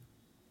Infinite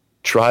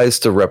tries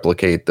to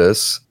replicate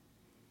this,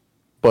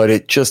 but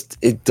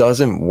it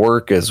doesn't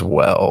work as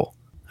well.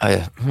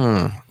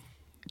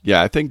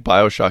 Yeah, I think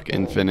Bioshock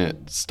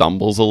Infinite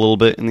stumbles a little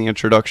bit in the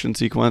introduction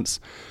sequence.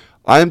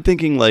 I'm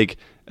thinking, like,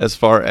 as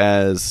far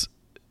as,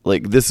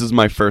 like, this is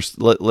my first,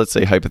 let's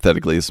say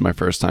hypothetically, this is my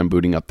first time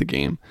booting up the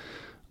game.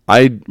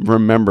 I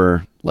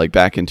remember, like,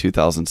 back in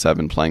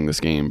 2007 playing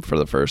this game for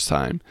the first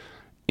time,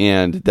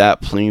 And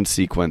that plane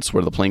sequence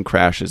where the plane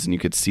crashes and you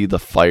could see the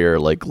fire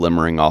like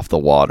glimmering off the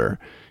water,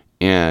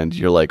 and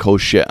you're like, oh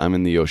shit, I'm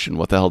in the ocean,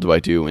 what the hell do I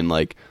do? And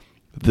like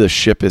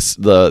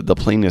the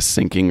plane is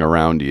sinking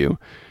around you,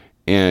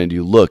 and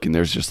you look and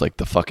there's just like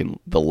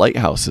the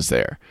lighthouse is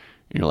there,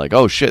 and you're like,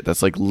 oh shit,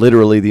 that's like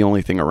literally the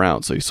only thing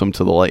around. So you swim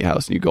to the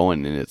lighthouse and you go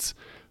in, and it's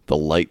the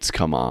lights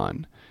come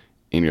on,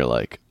 and you're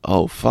like,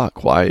 oh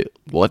fuck,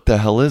 what the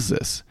hell is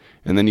this?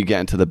 And then you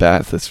get into the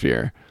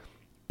bathysphere,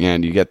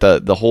 and you get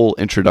the whole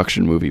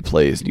introduction movie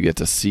plays, and you get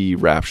to see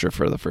Rapture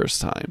for the first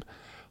time.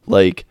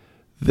 Like,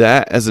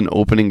 that as an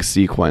opening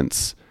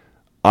sequence,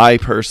 I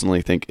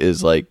personally think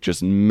is like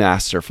just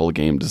masterful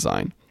game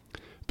design.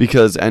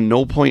 Because at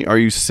no point are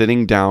you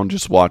sitting down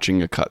just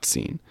watching a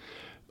cutscene.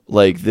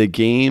 Like, the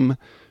game,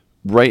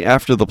 right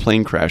after the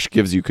plane crash,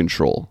 gives you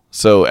control.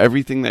 So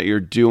everything that you're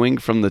doing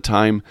from the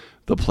time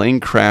the plane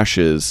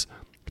crashes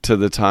to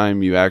the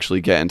time you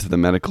actually get into the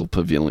medical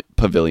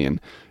pavilion,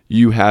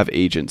 you have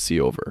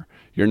agency over.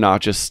 You're not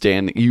just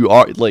standing. You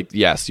are like,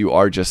 yes, you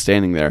are just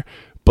standing there,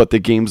 but the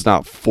game's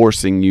not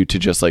forcing you to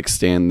just like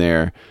stand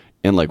there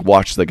and like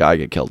watch the guy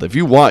get killed. If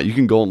you want, you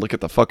can go and look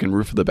at the fucking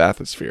roof of the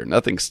bathysphere.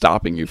 Nothing's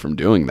stopping you from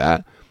doing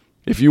that.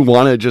 If you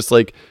want to just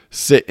like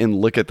sit and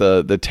look at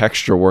the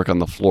texture work on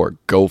the floor,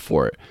 go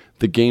for it.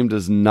 The game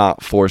does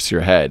not force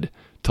your head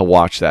to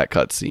watch that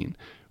cutscene,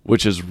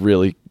 which is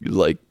really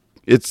like,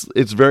 it's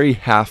very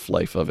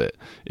Half-Life of it,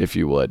 if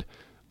you would.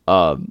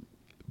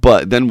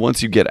 But then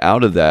once you get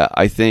out of that,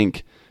 I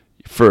think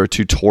for a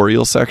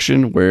tutorial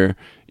section where,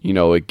 you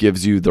know, it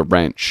gives you the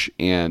wrench,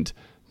 and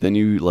then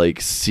you like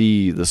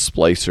see the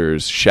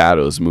splicers,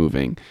 shadows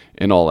moving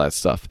and all that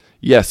stuff.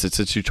 Yes, it's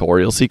a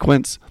tutorial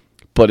sequence,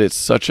 but it's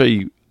such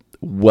a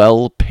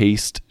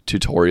well-paced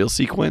tutorial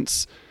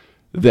sequence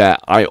that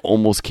I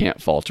almost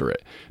can't falter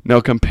it.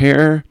 Now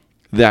compare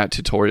that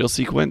tutorial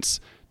sequence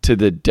to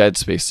the Dead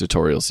Space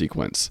tutorial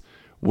sequence,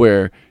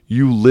 where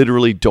you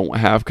literally don't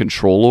have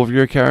control over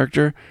your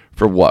character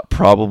for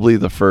probably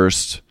the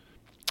first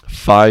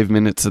 5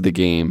 minutes of the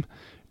game,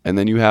 and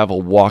then you have a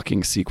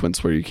walking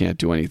sequence where you can't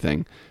do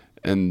anything,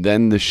 and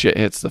then the shit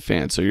hits the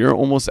fan. So you're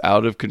almost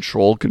out of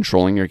control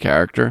controlling your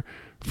character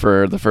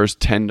for the first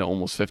 10 to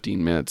almost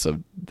 15 minutes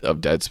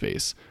of Dead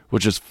Space,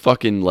 which is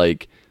fucking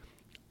like,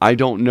 I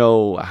don't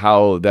know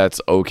how that's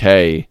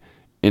okay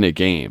in a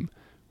game,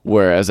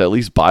 whereas at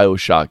least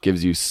Bioshock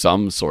gives you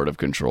some sort of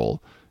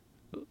control.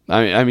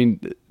 I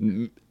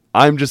mean,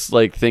 I'm just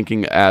like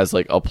thinking as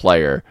like a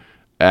player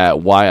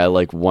at why I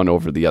like one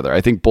over the other. I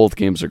think both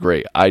games are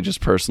great. I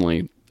just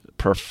personally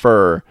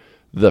prefer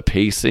the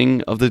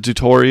pacing of the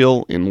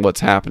tutorial and what's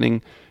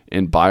happening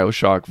in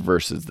Bioshock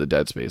versus the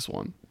Dead Space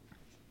one.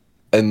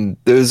 And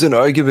there's an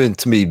argument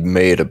to be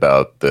made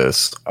about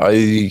this.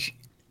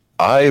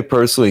 I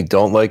personally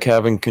don't like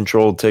having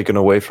control taken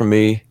away from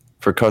me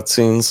for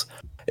cutscenes.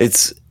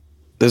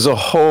 There's a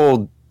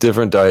whole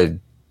different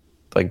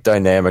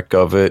dynamic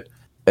of it,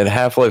 and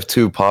Half-Life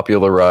 2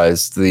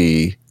 popularized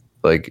the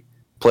like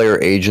player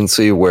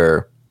agency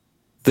where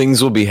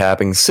things will be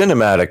happening,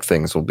 cinematic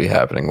things will be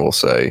happening, we'll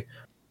say,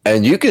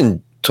 and you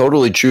can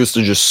totally choose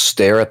to just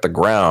stare at the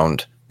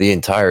ground the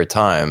entire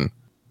time,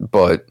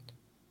 but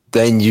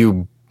then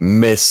you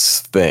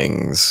miss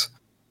things,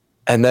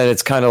 and then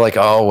it's kind of like,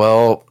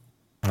 oh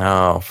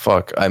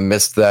fuck, I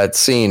missed that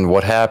scene,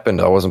 what happened,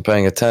 I wasn't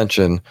paying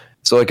attention.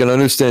 So I can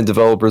understand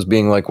developers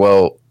being like,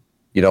 well,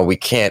 you know, we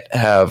can't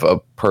have a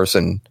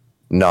person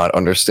not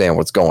understand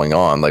what's going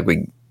on. Like,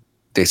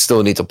 they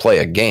still need to play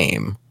a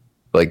game.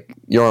 Like,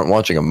 you aren't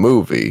watching a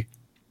movie.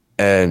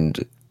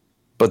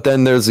 But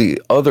then there's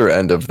the other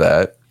end of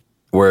that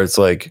where it's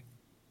like,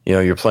 you know,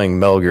 you're playing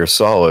Metal Gear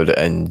Solid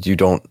and you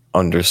don't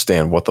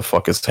understand what the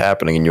fuck is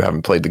happening, and you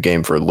haven't played the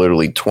game for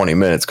literally 20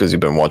 minutes because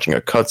you've been watching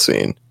a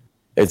cutscene.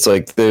 It's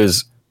like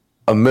there's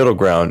a middle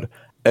ground.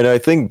 And I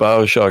think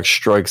Bioshock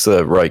strikes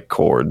that right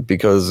chord,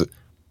 because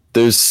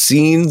there's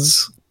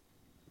scenes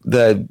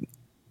that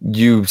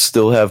you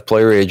still have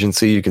player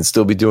agency. You can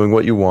still be doing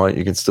what you want.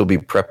 You can still be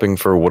prepping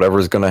for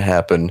whatever's going to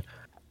happen.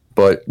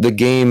 But the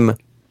game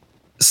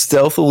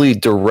stealthily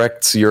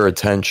directs your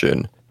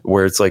attention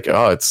where it's like,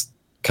 oh, it's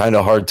kind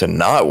of hard to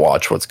not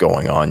watch what's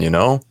going on, you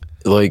know?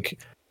 Like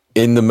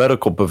in the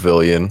medical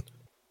pavilion,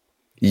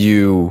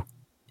 your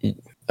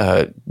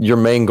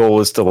main goal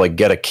is to like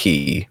get a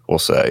key, we'll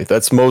say.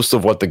 That's most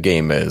of what the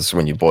game is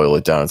when you boil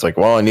it down. It's like,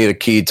 well, I need a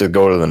key to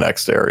go to the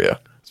next area.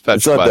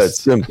 It's not that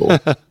simple.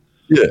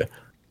 Yeah.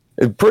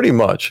 Pretty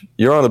much.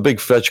 You're on a big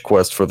fetch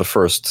quest for the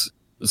first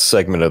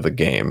segment of the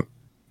game.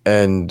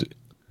 And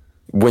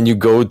when you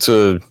go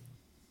to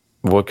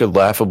what could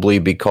laughably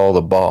be called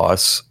a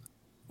boss,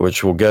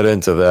 which we'll get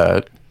into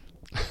that,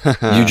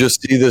 you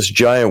just see this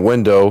giant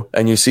window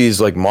and you see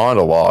he's like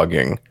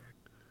monologuing.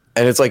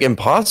 And it's like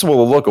impossible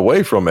to look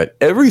away from it.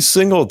 Every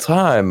single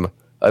time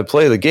I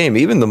play the game,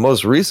 even the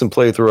most recent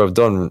playthrough I've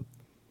done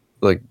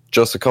like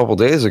just a couple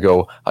days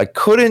ago, I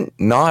couldn't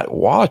not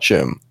watch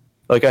him.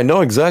 Like, I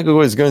know exactly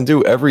what he's going to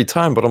do every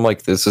time, but I'm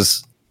like, this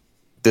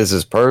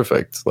is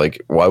perfect.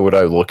 Like, why would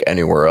I look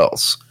anywhere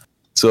else?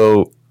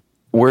 So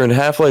Where in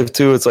Half-Life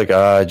 2, it's like,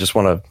 I just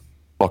want to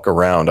fuck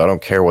around. I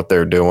don't care what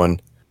they're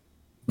doing.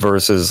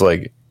 Versus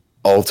like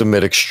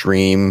Ultimate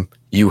Extreme,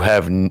 you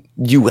have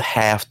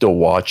to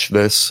watch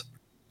this.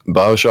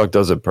 Bioshock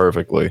does it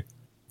perfectly,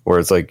 where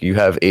it's like you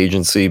have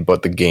agency,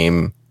 but the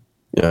game,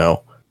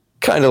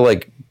 kind of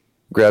like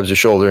grabs your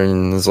shoulder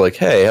and is like,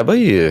 "Hey, how about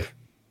you?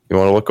 You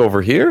want to look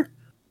over here?"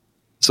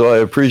 So I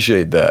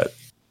appreciate that.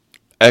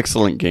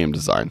 Excellent game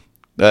design.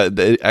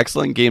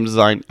 Excellent game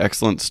design.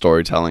 Excellent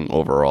storytelling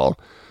overall.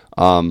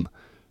 The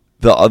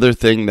other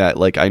thing that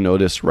like I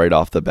noticed right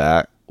off the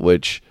bat,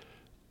 which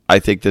I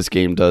think this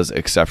game does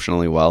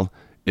exceptionally well,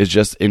 is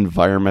just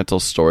environmental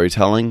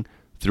storytelling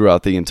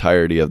throughout the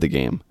entirety of the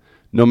game.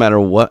 No matter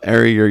what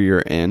area you're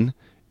in,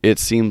 it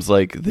seems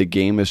like the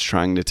game is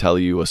trying to tell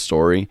you a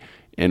story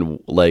and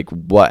like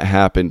what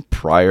happened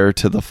prior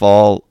to the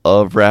fall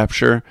of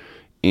Rapture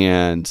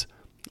and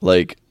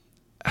like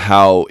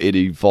how it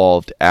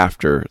evolved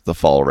after the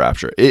fall of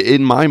Rapture.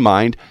 In my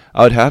mind,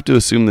 I would have to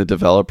assume the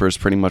developers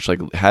pretty much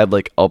like had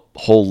like a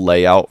whole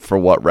layout for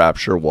what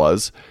Rapture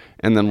was,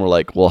 and then we're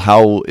like, well,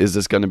 how is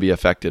this going to be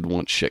affected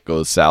once shit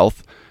goes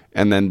south?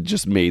 And then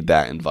just made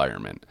that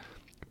environment.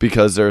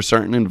 Because there are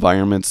certain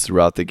environments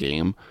throughout the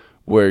game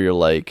where you're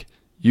like,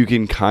 you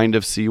can kind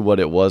of see what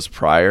it was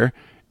prior,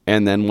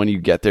 and then when you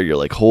get there, you're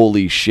like,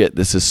 holy shit,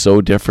 this is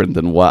so different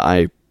than what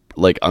I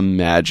like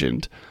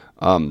imagined.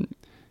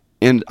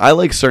 And I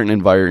like certain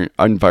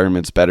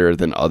environments better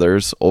than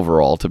others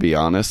overall, to be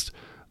honest.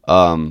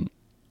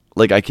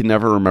 Like I can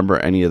never remember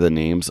any of the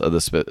names of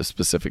the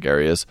specific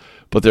areas,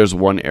 but there's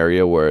one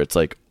area where it's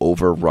like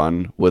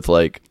overrun with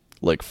like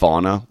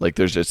fauna. Like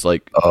there's just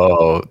like,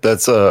 oh,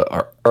 that's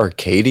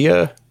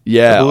Arcadia.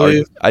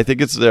 Yeah, I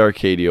think it's the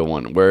Arcadia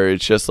one where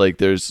it's just like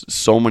there's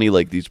so many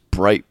like these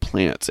bright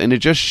plants, and it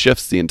just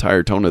shifts the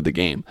entire tone of the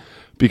game,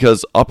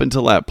 because up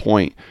until that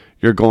point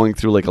you're going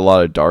through like a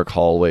lot of dark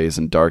hallways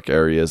and dark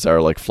areas that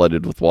are like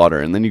flooded with water,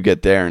 and then you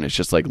get there and it's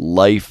just like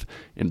life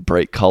and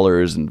bright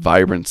colors and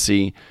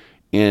vibrancy,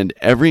 and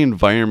every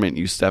environment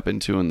you step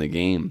into in the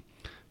game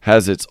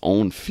has its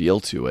own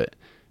feel to it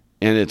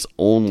and its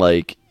own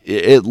like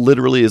it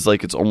literally is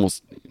like it's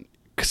almost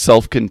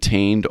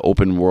self-contained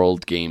open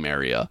world game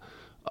area,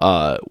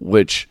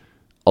 which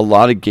a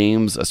lot of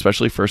games,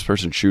 especially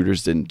first-person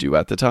shooters, didn't do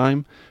at the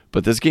time.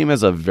 But this game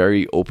has a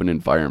very open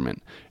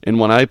environment. And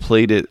when I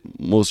played it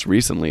most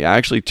recently, I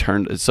actually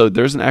so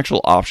there's an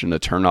actual option to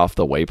turn off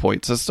the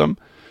waypoint system.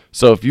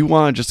 So if you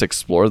want to just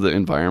explore the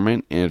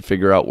environment and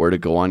figure out where to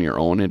go on your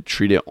own and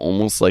treat it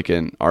almost like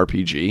an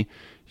RPG,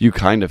 you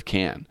kind of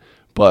can.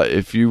 But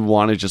if you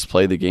want to just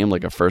play the game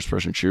like a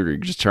first-person shooter, you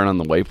just turn on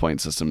the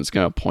waypoint system. It's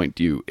going to point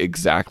you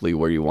exactly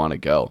where you want to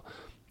go.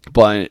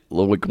 But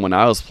like when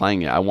I was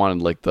playing it, I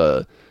wanted like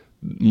the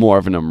more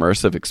of an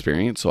immersive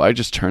experience, so I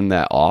just turned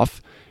that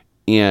off.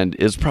 And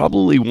it's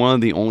probably one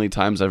of the only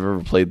times I've ever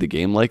played the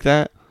game like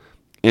that.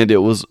 And it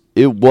was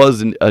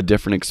a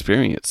different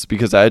experience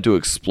because I had to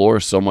explore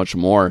so much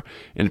more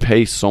and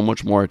pay so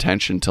much more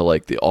attention to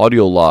like the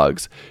audio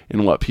logs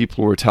and what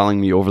people were telling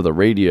me over the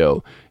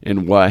radio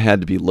and what I had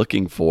to be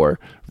looking for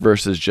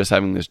versus just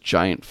having this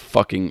giant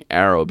fucking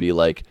arrow be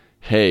like,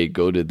 hey,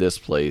 go to this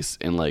place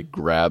and like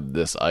grab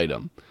this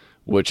item,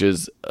 which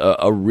is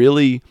a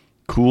really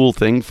cool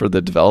thing for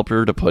the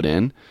developer to put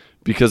in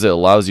because it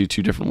allows you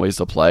two different ways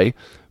to play.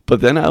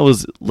 But then I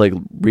was like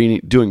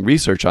doing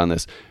research on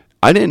this.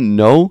 I didn't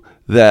know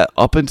that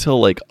up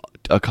until like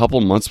a couple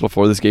months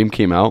before this game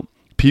came out,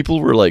 people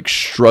were like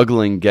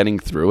struggling getting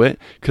through it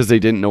because they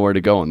didn't know where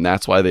to go, and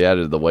that's why they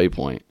added the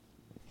waypoint.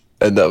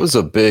 And that was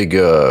a big,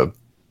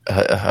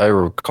 I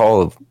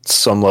recall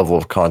some level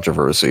of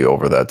controversy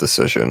over that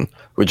decision,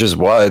 which is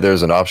why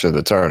there's an option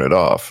to turn it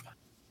off.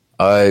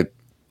 I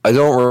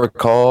don't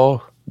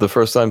recall the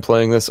first time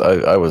playing this.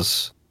 I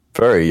was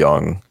very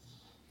young,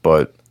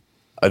 but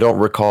I don't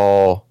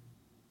recall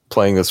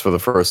playing this for the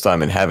first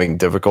time and having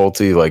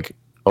difficulty like,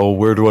 oh,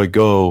 where do I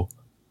go?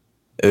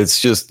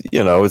 It's just,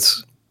 you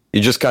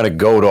just kind of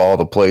go to all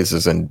the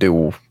places and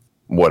do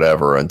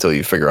whatever until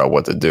you figure out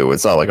what to do.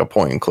 It's not like a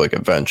point and click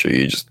adventure.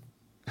 You just,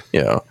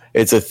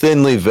 it's a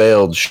thinly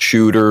veiled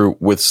shooter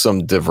with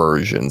some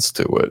diversions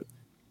to it,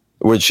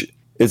 which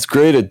it's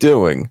great at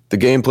doing. The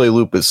gameplay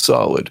loop is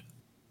solid,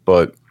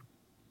 but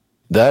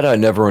that I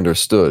never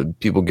understood.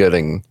 People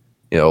getting,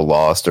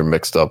 lost or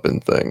mixed up in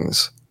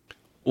things.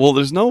 Well,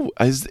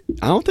 I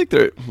don't think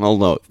there, well,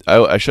 no,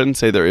 I shouldn't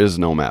say there is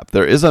no map.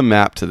 There is a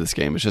map to this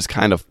game. It's just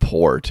kind of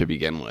poor to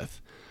begin with.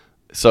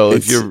 So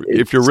if you're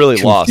really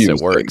confusing. Lost, it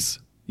works.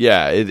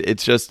 Yeah,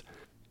 it's just,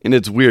 and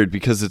it's weird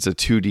because it's a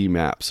 2D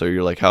map. So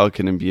you're like, how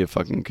can it be a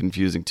fucking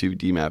confusing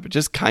 2D map? It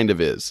just kind of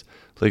is.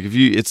 Like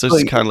it's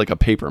just kind of like a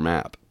paper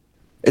map.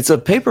 It's a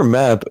paper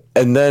map,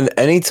 and then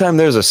anytime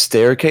there's a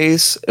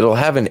staircase, it'll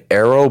have an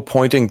arrow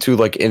pointing to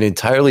like an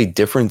entirely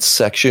different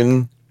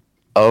section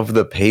of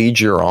the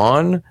page you're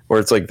on, where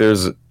it's like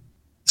there's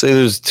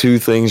two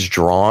things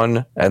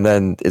drawn, and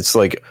then it's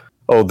like,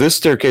 oh, this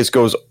staircase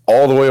goes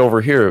all the way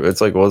over here.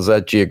 It's like, well, is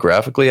that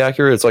geographically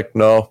accurate? It's like,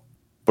 no,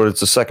 but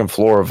it's the second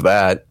floor of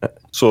that,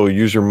 so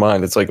use your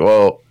mind. It's like,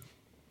 well,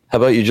 How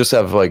about you just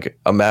have like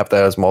a map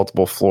that has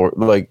multiple floors?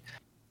 Like,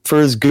 for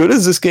as good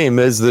as this game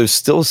is, there's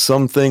still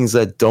some things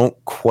that don't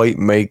quite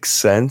make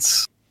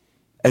sense,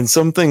 and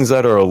some things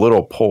that are a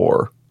little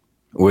poor.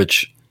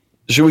 Which,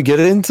 should we get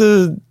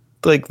into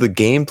like the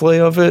gameplay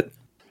of it?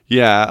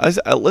 Yeah,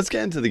 let's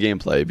get into the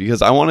gameplay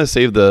because I want to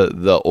save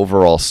the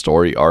overall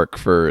story arc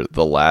for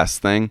the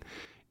last thing.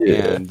 Yeah.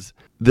 And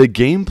the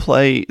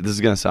gameplay, this is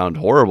going to sound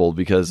horrible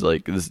because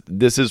like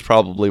this is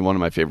probably one of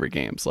my favorite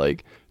games.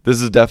 Like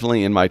this is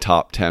definitely in my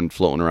top 10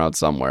 floating around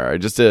somewhere. I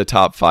just did a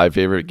top 5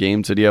 favorite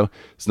games video.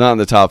 It's not in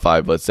the top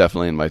 5, but it's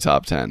definitely in my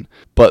top 10.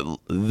 But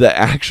the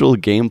actual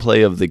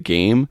gameplay of the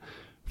game,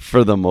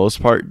 for the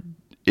most part,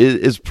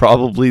 is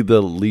probably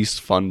the least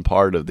fun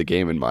part of the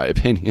game in my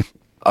opinion.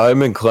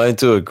 I'm inclined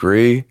to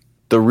agree.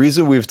 The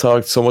reason we've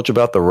talked so much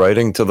about the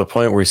writing to the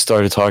point where we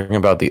started talking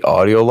about the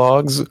audio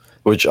logs,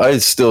 which I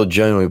still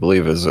genuinely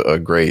believe is a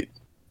great,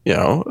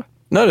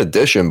 not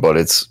addition, but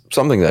it's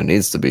something that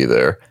needs to be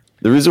there.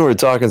 The reason we're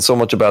talking so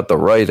much about the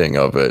writing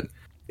of it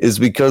is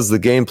because the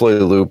gameplay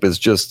loop is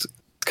just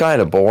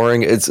kind of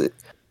boring. It's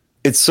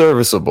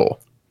serviceable.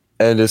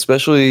 And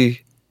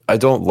especially, I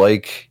don't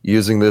like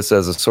using this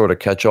as a sort of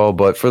catch-all,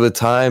 but for the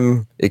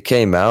time it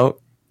came out,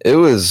 it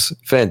was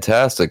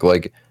fantastic.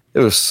 Like, it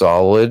was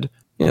solid,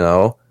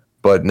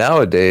 but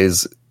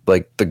nowadays,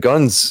 like, the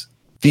guns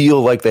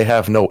feel like they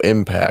have no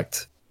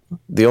impact.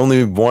 The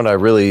only one I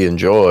really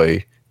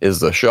enjoy is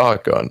the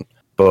shotgun,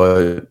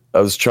 but I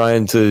was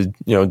trying to,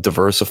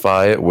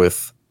 diversify it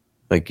with,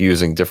 like,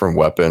 using different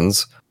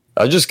weapons.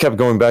 I just kept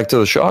going back to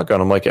the shotgun.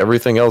 I'm like,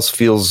 everything else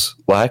feels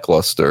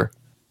lackluster.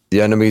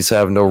 The enemies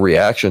have no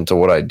reaction to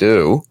what I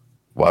do.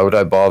 Why would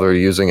I bother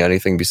using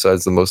anything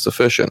besides the most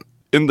efficient?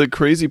 And the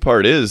crazy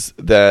part is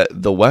that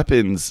the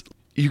weapons,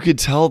 you could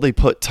tell they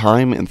put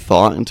time and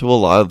thought into a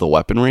lot of the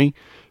weaponry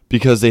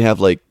because they have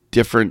like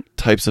different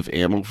types of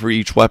ammo for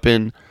each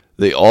weapon.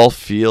 They all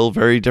feel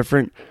very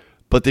different,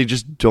 but they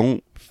just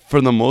don't,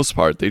 for the most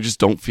part, they just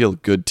don't feel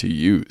good to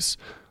use.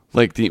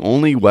 Like the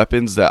only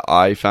weapons that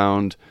I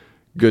found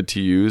good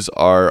to use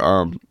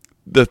are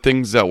the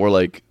things that were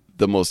like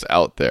the most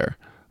out there.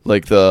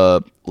 Like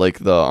the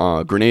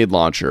grenade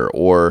launcher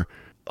or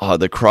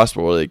the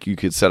crossbow, where like you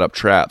could set up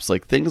traps,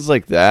 like things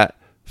like that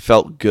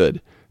felt good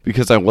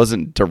because I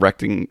wasn't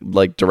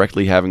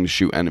directly having to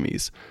shoot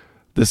enemies.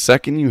 The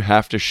second you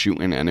have to shoot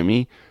an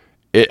enemy,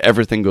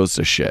 everything goes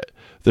to shit.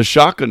 The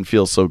shotgun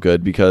feels so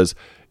good because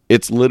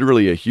it's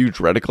literally a huge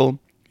reticle.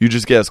 You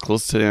just get as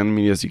close to the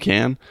enemy as you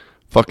can,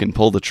 fucking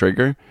pull the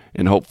trigger,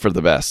 and hope for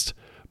the best.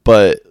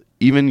 But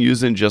even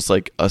using just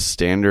like a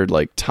standard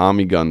like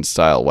Tommy gun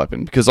style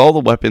weapon, because all the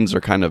weapons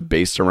are kind of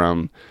based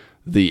around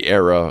the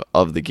era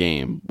of the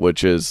game,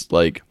 which is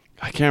like,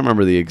 I can't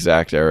remember the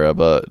exact era,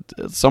 but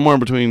somewhere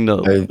between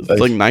like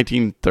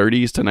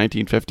 1930s to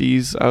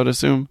 1950s, I would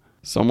assume,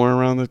 somewhere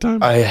around the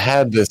time. I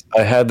had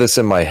this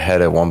in my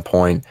head at one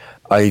point.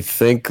 I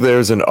think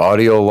there's an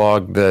audio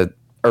log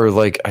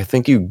I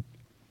think you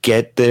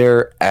get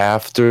there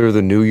after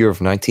the new year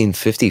of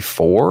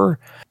 1954.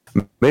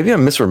 Maybe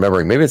I'm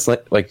misremembering. Maybe it's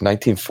like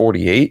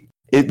 1948.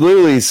 It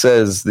literally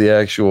says the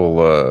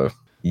actual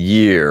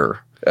year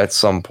at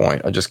some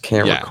point. I just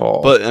can't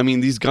recall. But I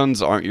mean, these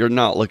guns you're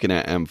not looking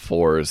at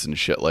M4s and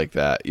shit like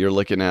that. You're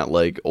looking at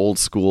like old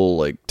school,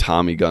 like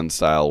Tommy gun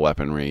style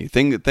weaponry,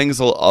 things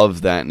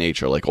of that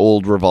nature, like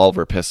old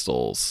revolver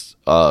pistols,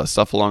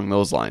 stuff along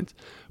those lines.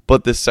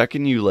 But the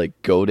second you like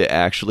go to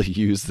actually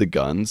use the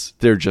guns,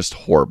 they're just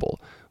horrible.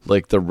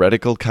 Like the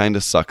reticle kind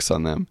of sucks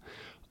on them.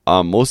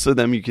 Most of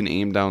them you can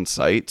aim down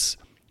sights,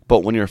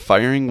 but when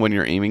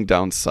you're aiming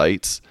down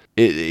sights,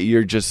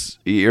 you're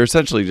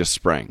essentially just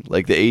spraying.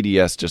 Like the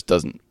ADS just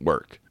doesn't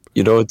work.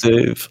 You know what,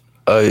 Dave?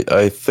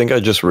 I think I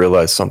just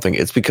realized something.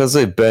 It's because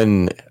they've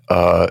been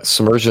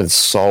submerged in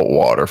salt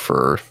water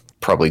for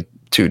probably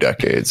 2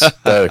 decades.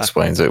 That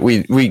explains it.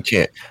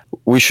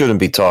 We shouldn't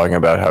be talking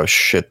about how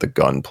shit the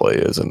gunplay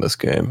is in this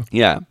game.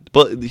 Yeah,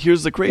 but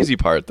here's the crazy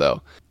part,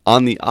 though.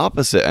 On the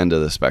opposite end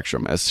of the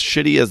spectrum, as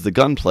shitty as the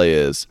gunplay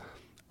is,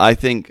 I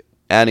think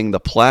adding the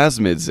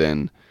plasmids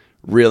in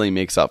really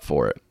makes up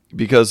for it.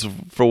 Because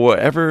for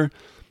whatever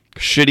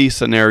shitty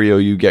scenario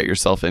you get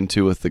yourself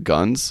into with the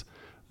guns,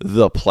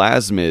 the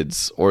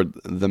plasmids or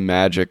the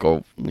magic,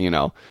 or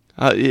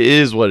it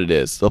is what it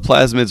is. The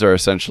plasmids are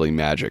essentially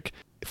magic.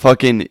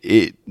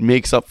 It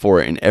makes up for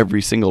it in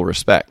every single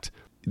respect.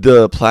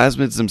 The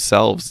plasmids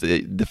themselves,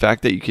 the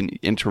fact that you can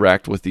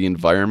interact with the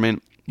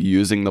environment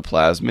using the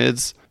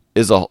plasmids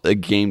is a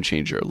game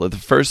changer. Like the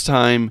first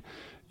time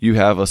you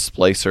have a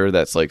splicer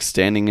that's like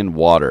standing in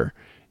water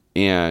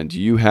and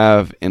you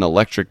have an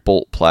electric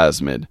bolt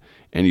plasmid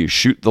and you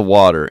shoot the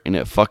water and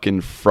it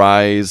fucking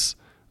fries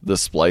the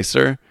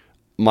splicer,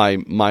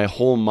 my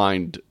whole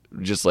mind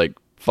just like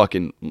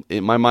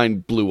my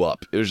mind blew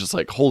up. It was just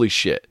like, holy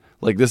shit.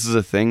 Like, this is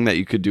a thing that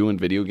you could do in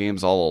video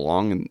games all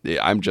along, and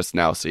I'm just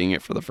now seeing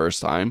it for the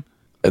first time.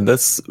 And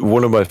that's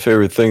one of my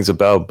favorite things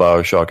about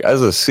Bioshock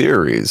as a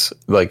series.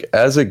 Like,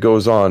 as it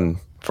goes on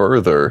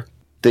further,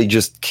 they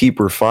just keep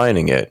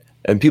refining it.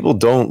 And people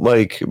don't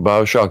like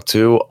Bioshock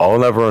 2. I'll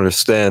never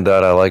understand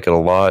that. I like it a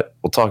lot.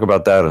 We'll talk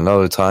about that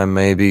another time,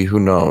 maybe. Who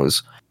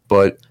knows?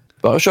 But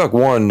Bioshock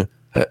 1,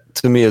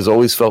 to me, has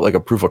always felt like a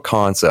proof of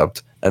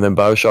concept. And then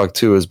Bioshock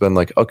 2 has been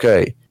like,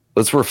 okay,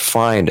 let's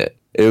refine it.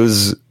 It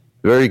was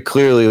very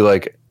clearly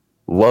like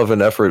love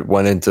and effort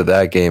went into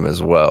that game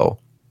as well.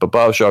 But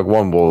Bioshock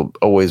 1 will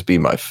always be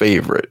my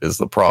favorite, is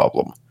the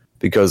problem.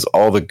 Because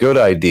all the good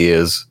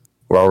ideas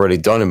were already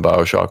done in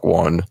Bioshock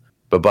 1,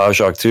 but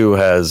Bioshock 2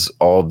 has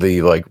all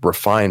the like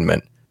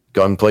refinement.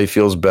 Gunplay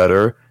feels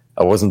better.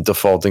 I wasn't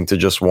defaulting to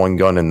just one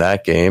gun in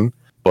that game,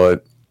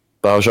 but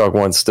Bioshock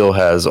 1 still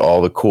has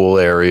all the cool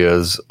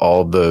areas,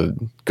 all the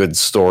good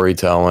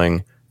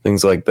storytelling,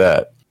 things like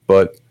that.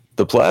 But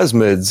the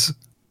plasmids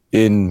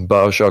in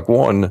Bioshock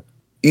 1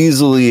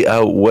 easily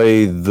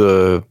outweigh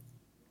the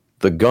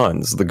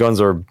guns. The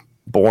guns are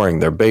boring,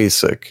 they're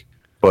basic.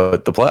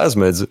 But the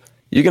plasmids,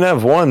 you can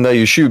have one that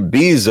you shoot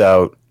bees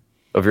out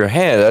of your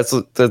hand.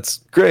 That's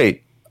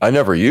great. I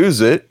never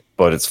use it,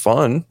 but it's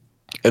fun.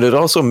 And it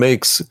also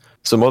makes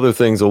some other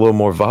things a little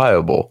more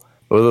viable.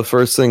 One of the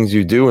first things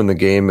you do in the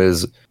game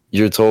is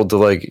you're told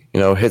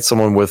to hit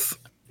someone with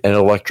an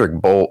electric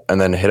bolt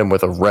and then hit him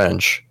with a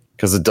wrench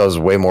because it does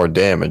way more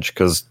damage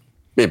because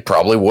it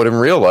probably would in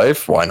real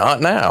life. Why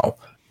not now?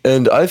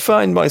 And I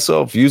find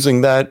myself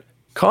using that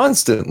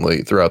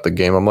constantly throughout the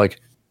game. I'm like,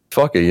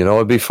 fuck it,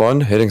 it'd be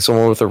fun hitting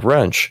someone with a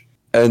wrench.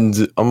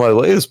 And on my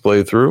latest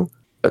playthrough,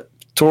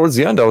 towards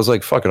the end, I was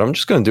like, fuck it, I'm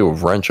just going to do a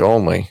wrench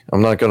only.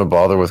 I'm not going to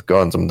bother with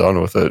guns. I'm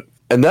done with it.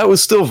 And that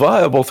was still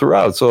viable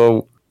throughout.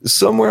 So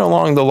somewhere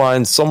along the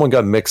line, someone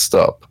got mixed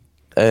up.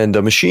 And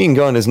a machine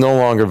gun is no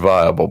longer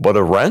viable. But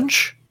a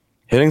wrench?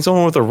 Hitting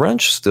someone with a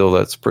wrench, still,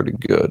 that's pretty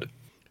good.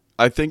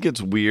 I think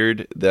it's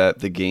weird that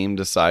the game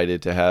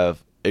decided to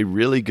have a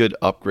really good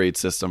upgrade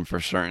system for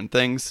certain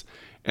things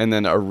and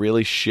then a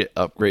really shit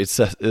upgrade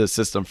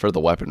system for the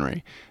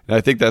weaponry. And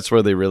I think that's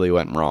where they really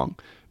went wrong.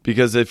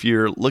 Because if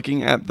you're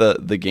looking at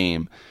the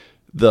game,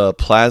 the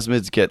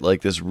plasmids get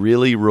like this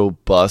really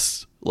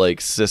robust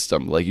like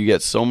system. Like you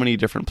get so many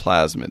different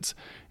plasmids,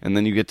 and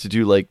then you get to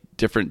do like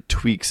different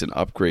tweaks and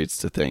upgrades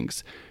to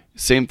things.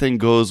 Same thing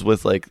goes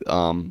with like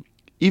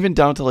even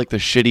down to like the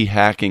shitty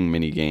hacking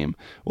minigame.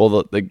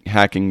 Well, the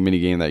hacking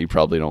minigame that you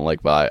probably don't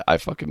like, but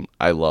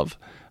I love.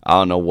 I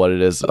don't know what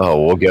it is.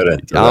 Oh, we'll get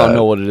it. I don't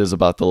know what it is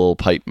about the little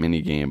pipe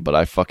minigame, but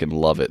I fucking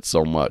love it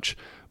so much.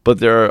 But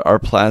there are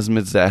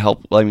plasmids that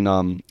help, like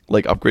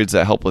upgrades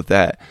that help with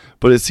that.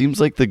 But it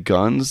seems like the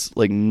guns,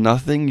 like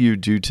nothing you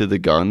do to the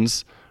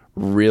guns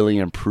really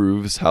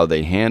improves how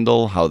they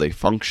handle, how they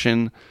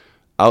function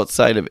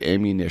outside of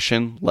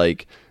ammunition.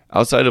 Like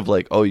outside of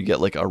like, oh, you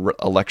get like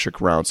electric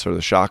rounds for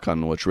the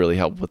shotgun, which really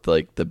help with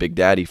like the Big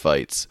Daddy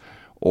fights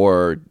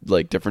or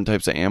like different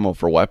types of ammo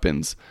for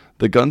weapons.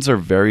 The guns are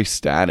very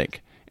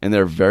static and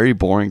they're very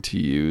boring to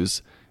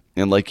use.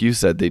 And like you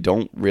said, they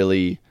don't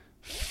really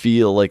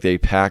feel like they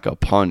pack a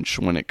punch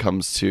when it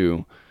comes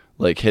to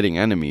like hitting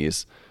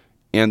enemies.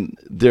 And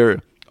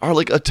there are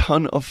like a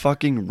ton of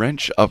fucking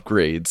wrench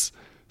upgrades,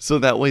 so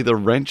that way the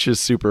wrench is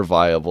super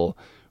viable,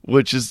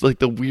 which is like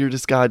the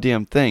weirdest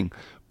goddamn thing.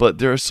 But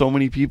there are so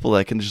many people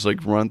that can just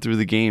like run through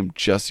the game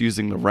just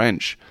using the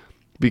wrench,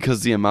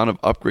 because the amount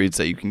of upgrades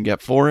that you can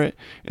get for it,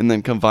 and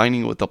then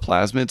combining it with the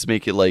plasmids,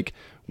 make it like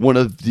one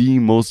of the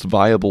most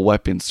viable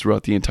weapons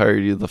throughout the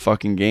entirety of the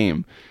fucking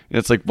game. And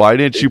it's like, why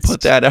didn't you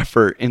put that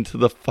effort into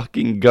the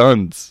fucking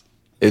guns?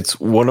 It's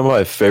one of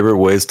my favorite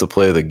ways to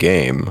play the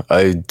game.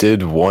 I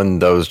did one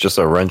that was just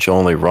a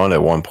wrench-only run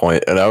at one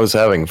point, and I was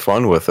having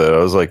fun with it. I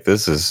was like,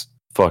 this is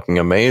fucking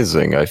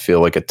amazing. I feel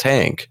like a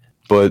tank.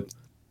 But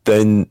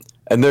then,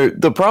 and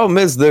the problem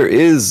is there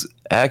is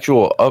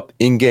actual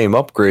in-game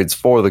upgrades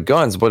for the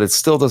guns, but it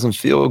still doesn't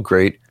feel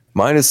great,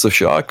 minus the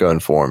shotgun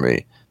for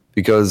me.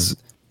 Because,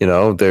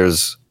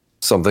 there's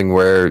something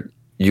where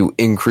you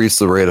increase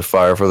the rate of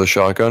fire for the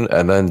shotgun,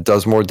 and then it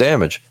does more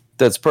damage.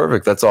 That's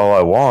perfect. That's all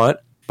I want.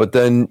 But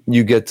then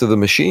you get to the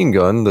machine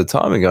gun, the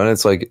Tommy gun,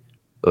 it's like,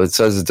 it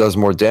says it does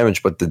more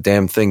damage, but the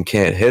damn thing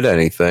can't hit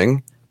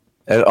anything.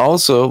 And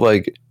also,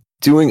 like,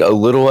 doing a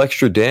little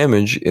extra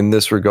damage in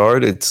this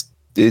regard,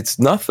 it's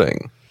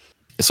nothing.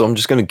 So I'm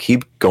just going to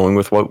keep going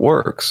with what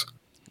works.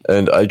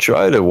 And I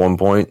tried at one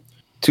point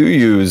to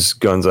use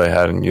guns I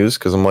hadn't used,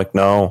 because I'm like,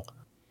 no,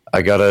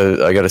 I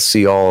gotta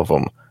see all of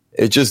them.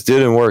 It just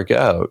didn't work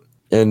out.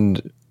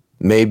 And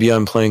maybe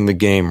I'm playing the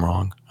game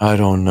wrong. I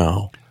don't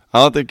know. I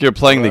don't think you're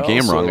playing the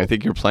game wrong. I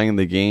think you're playing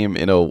the game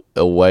in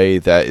a way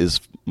that is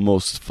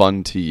most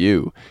fun to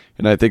you.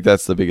 And I think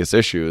that's the biggest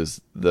issue,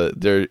 is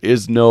there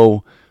is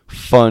no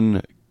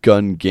fun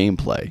gun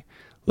gameplay.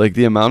 Like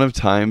the amount of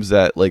times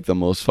that like the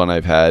most fun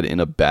I've had in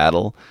a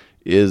battle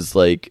is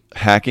like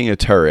hacking a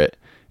turret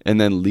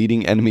and then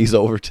leading enemies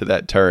over to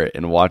that turret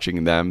and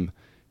watching them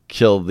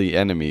kill the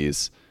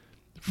enemies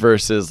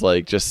versus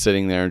like just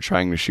sitting there and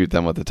trying to shoot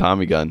them with a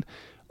Tommy gun.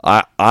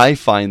 I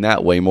find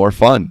that way more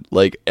fun,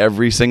 like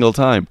every single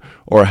time.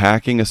 Or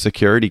hacking a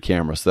security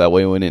camera, so that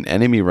way when an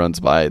enemy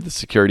runs by, the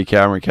security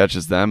camera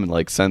catches them and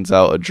like sends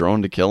out a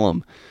drone to kill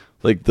them.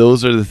 Like,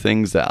 those are the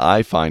things that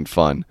I find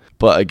fun.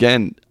 But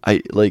again,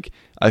 I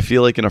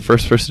feel like in a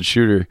first-person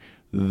shooter,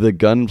 the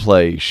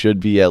gunplay should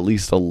be at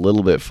least a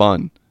little bit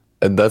fun.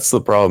 And that's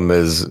the problem,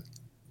 is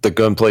the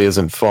gunplay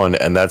isn't fun,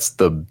 and that's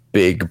the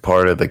big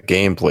part of the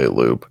gameplay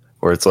loop,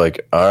 where it's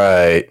like, all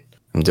right,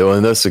 I'm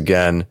doing this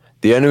again.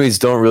 The enemies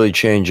don't really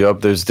change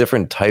up. There's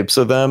different types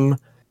of them,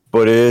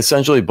 but it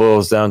essentially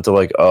boils down to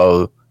like,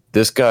 oh,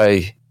 this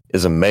guy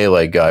is a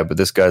melee guy, but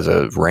this guy's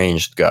a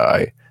ranged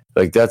guy.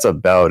 Like, that's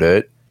about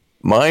it.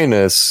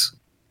 Minus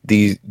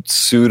the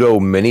pseudo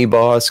mini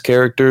boss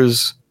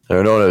characters that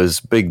are known as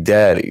Big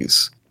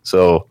Daddies.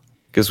 So,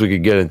 I guess we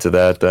could get into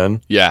that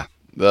then. Yeah.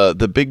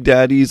 The Big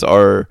Daddies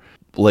are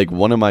like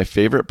one of my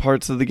favorite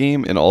parts of the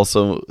game, and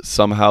also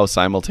somehow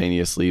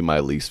simultaneously my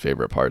least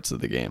favorite parts of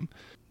the game.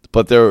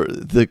 But they're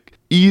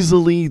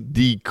easily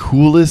the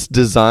coolest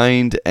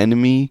designed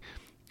enemy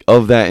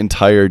of that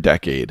entire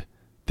decade.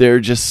 They're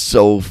just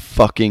so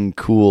fucking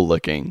cool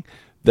looking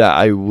that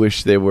I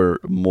wish they were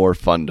more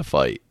fun to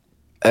fight.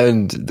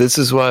 And this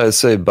is why I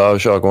say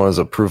Bioshock 1 is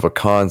a proof of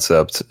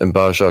concept and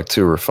Bioshock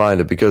 2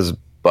 refined it, because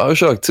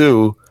Bioshock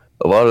 2,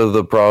 a lot of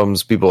the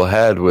problems people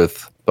had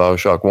with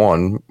Bioshock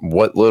 1,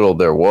 what little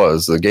there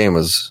was, the game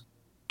was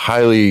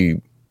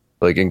highly,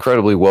 like,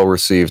 incredibly well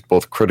received,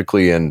 both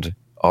critically and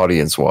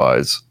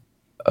audience-wise.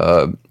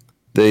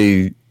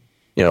 They,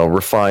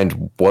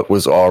 refined what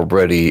was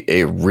already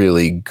a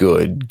really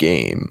good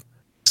game.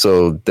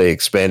 So they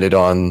expanded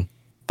on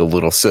the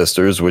Little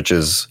Sisters, which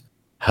is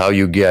how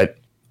you get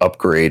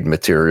upgrade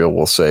material,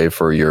 we'll say,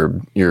 for your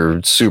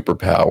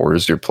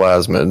superpowers, your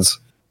plasmids,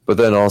 but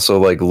then also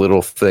like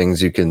little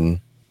things you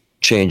can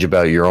change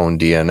about your own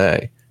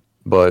DNA.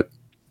 But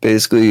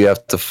basically you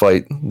have to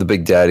fight the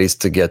Big Daddies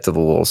to get to the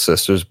Little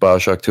Sisters.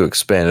 Bioshock 2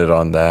 expanded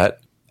on that,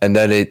 and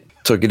then it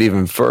took it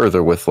even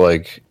further with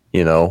like,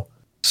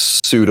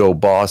 pseudo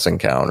boss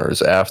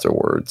encounters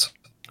afterwards,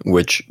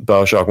 which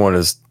Bioshock 1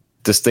 is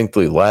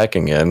distinctly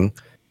lacking in,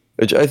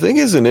 which I think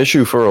is an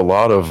issue for a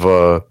lot of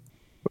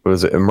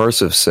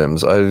immersive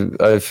sims.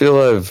 I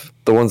feel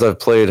the ones I've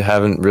played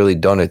haven't really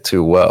done it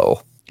too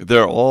well.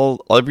 They're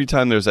all, every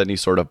time there's any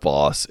sort of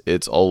boss,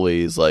 it's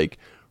always like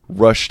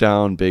rush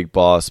down, big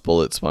boss,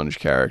 bullet sponge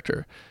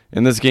character.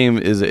 And this game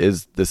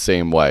is the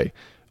same way.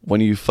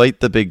 When you fight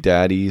the Big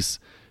Daddies,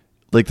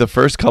 like the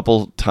first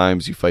couple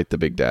times you fight the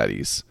Big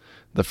Daddies,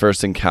 the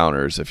first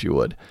encounters, if you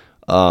would,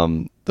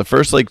 the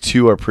first like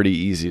two are pretty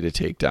easy to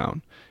take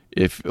down.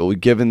 If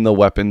given the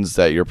weapons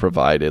that you're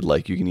provided,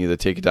 like you can either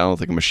take it down with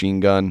like a machine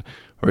gun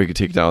or you can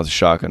take it down with a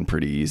shotgun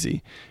pretty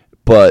easy.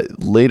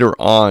 But later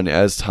on,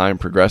 as time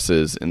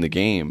progresses in the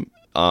game,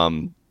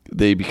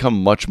 they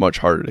become much, much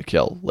harder to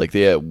kill. Like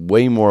they have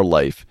way more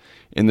life,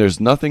 and there's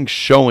nothing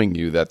showing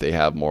you that they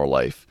have more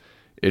life.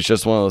 It's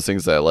just one of those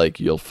things that like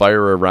you'll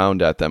fire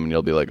around at them and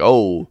you'll be like,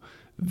 oh,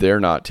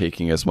 they're not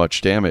taking as much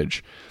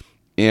damage.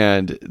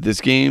 And this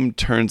game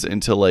turns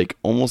into like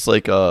almost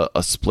like a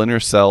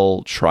Splinter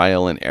Cell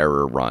trial and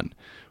error run,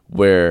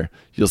 where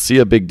you'll see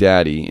a Big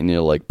Daddy and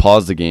you'll like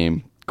pause the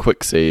game,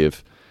 quick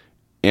save,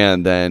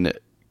 and then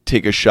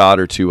take a shot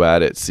or two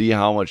at it, see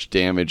how much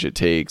damage it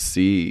takes,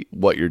 see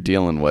what you're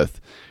dealing with,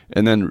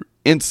 and then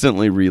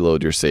instantly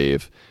reload your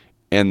save.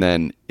 And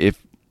then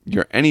if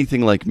you're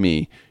anything like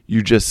me,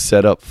 you just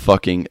set up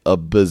fucking a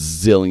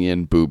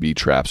bazillion booby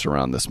traps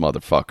around this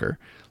motherfucker.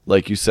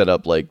 Like you set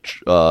up like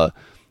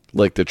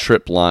the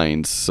trip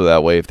lines, so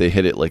that way if they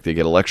hit it, like they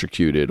get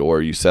electrocuted,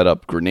 or you set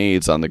up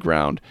grenades on the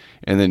ground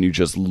and then you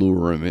just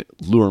lure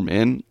them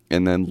in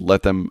and then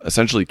let them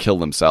essentially kill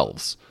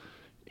themselves.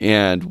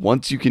 And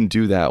once you can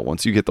do that,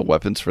 once you get the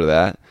weapons for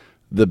that,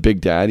 the Big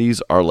Daddies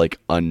are like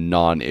a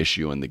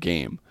non-issue in the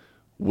game,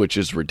 which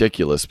is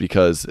ridiculous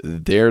because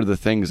they're the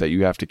things that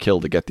you have to kill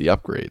to get the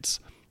upgrades.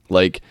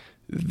 Like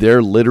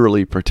they're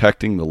literally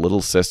protecting the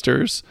Little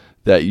Sisters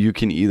that you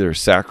can either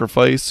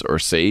sacrifice or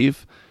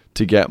save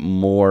to get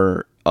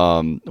more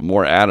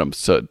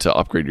atoms to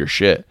upgrade your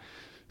shit.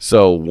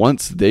 So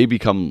once they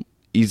become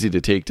easy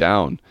to take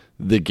down,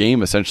 the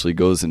game essentially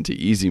goes into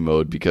easy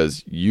mode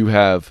because you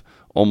have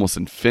almost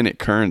infinite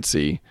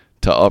currency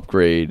to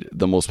upgrade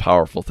the most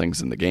powerful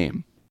things in the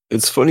game.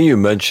 It's funny you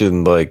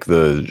mentioned like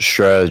the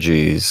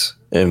strategies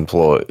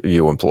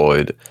you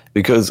employed,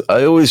 because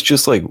I always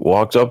just like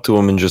walked up to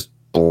them and just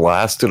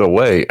blasted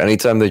away.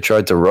 Anytime they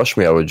tried to rush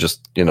me, I would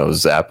just,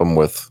 zap them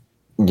with,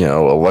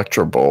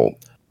 Electro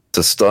Bolt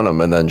to stun them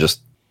and then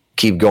just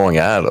keep going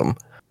at them.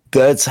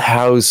 That's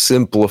how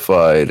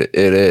simplified it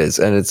is.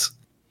 And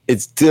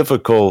it's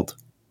difficult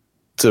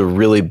to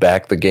really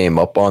back the game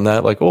up on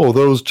that. Like, oh,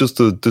 that was just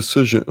a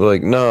decision.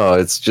 Like, no,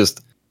 it's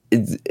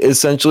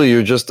essentially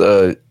you're just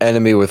an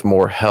enemy with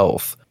more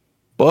health.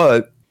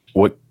 But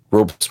what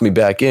ropes me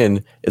back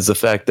in is the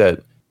fact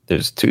that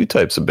there's two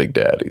types of Big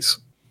Daddies,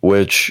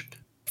 which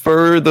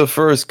for the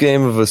first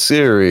game of a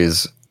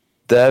series,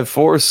 that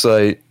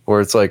foresight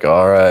where it's like,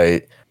 all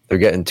right, they're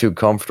getting too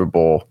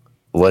comfortable,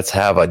 let's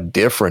have a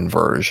different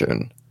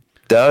version.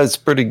 That is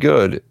pretty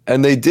good.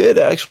 And they did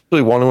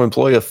actually want to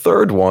employ a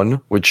third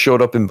one, which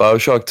showed up in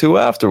Bioshock 2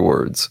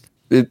 afterwards.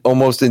 It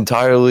almost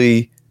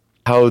entirely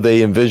how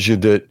they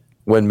envisioned it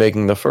when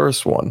making the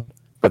first one,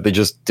 but they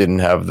just didn't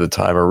have the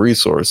time or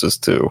resources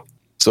to.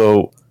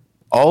 So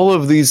all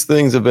of these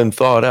things have been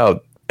thought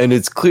out, and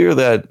it's clear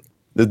that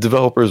the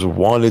developers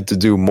wanted to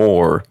do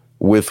more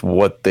with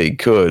what they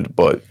could,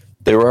 but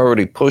they were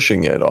already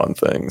pushing it on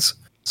things.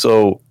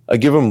 So I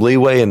give them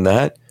leeway in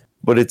that,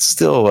 but it's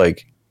still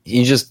like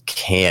you just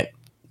can't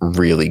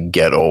really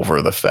get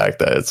over the fact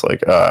that it's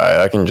like, all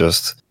right, I can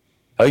just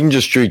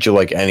treat you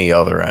like any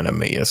other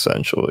enemy,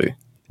 essentially.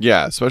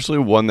 Yeah, especially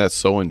one that's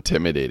so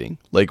intimidating.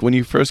 Like when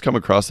you first come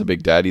across the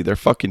Big Daddy, they're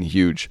fucking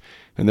huge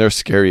and they're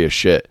scary as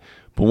shit.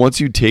 But once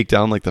you take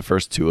down like the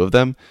first two of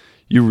them,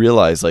 you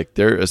realize like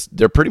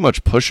they're pretty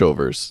much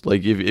pushovers.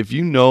 Like if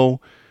you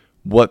know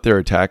what their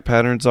attack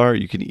patterns are,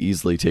 you can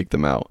easily take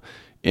them out.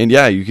 And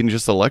yeah, you can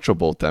just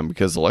Electrobolt them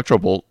because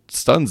Electrobolt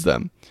stuns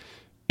them.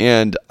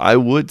 And I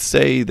would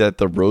say that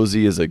the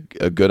Rosie is a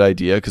good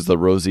idea because the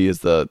Rosie is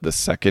the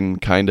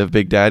second kind of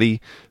Big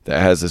Daddy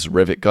that has this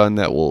rivet gun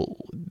that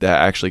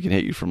actually can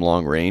hit you from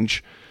long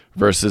range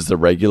versus the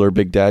regular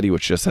Big Daddy,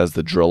 which just has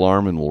the drill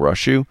arm and will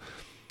rush you.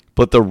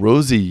 But the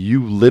Rosie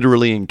you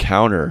literally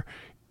encounter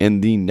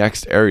in the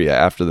next area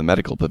after the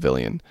medical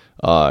pavilion.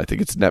 I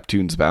think it's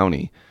Neptune's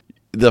Bounty.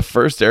 The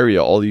first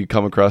area, all you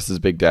come across is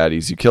Big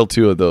Daddies. You kill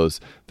two of those.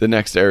 The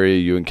next area,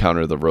 you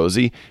encounter the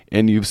Rosie,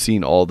 and you've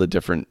seen all the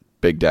different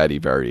Big Daddy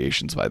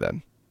variations by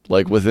then.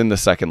 Like within the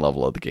second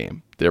level of the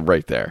game. They're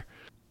right there.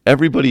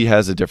 Everybody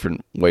has a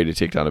different way to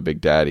take down a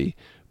Big Daddy.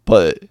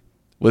 But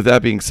with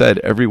that being said,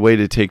 every way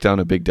to take down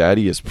a Big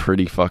Daddy is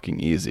pretty fucking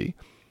easy.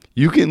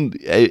 You can,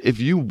 if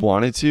you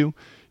wanted to,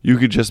 you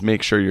could just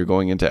make sure you're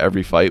going into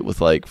every fight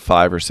with like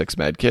 5 or 6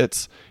 med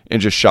kits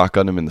and just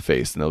shotgun them in the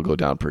face and they'll go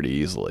down pretty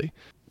easily.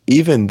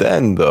 Even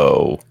then,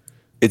 though,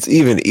 it's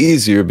even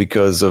easier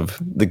because of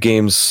the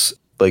game's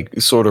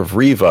like sort of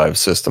revive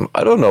system.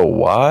 I don't know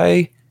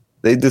why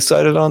they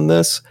decided on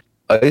this.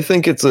 I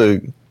think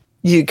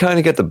you kind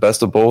of get the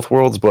best of both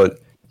worlds, but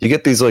you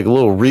get these like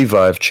little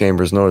revive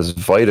chambers known as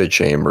Vita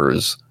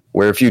chambers,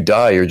 where if you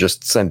die, you're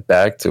just sent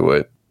back to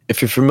it.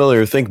 If you're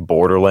familiar, think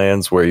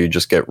Borderlands, where you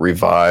just get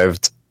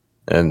revived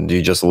and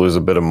you just lose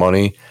a bit of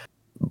money.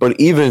 But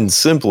even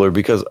simpler,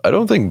 because I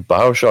don't think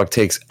Bioshock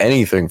takes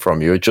anything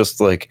from you. It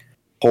just like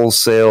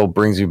wholesale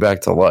brings you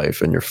back to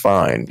life and you're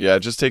fine. Yeah,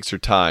 it just takes your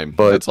time.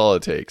 But that's all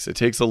it takes. It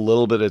takes a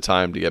little bit of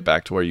time to get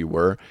back to where you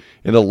were.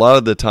 And a lot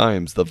of the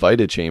times, the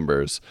Vita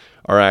chambers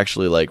are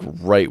actually like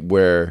right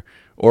where,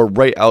 or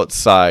right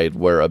outside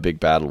where a big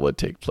battle would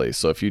take place.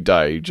 So if you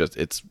die,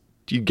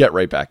 you get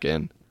right back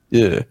in.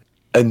 Yeah.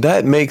 And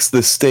that makes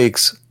the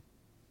stakes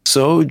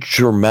so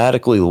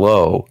dramatically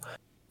low.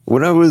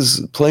 When I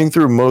was playing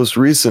through most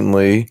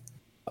recently,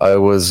 I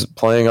was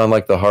playing on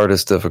like the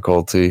hardest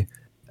difficulty.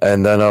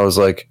 And then I was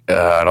like,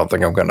 I don't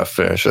think I'm going to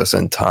finish this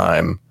in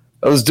time.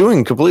 I was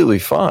doing completely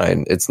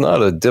fine. It's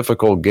not a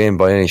difficult game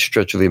by any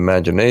stretch of the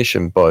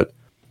imagination, but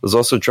I was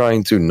also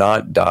trying to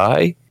not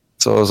die.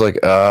 So I was like,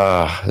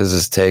 this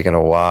is taking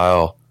a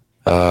while.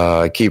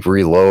 I keep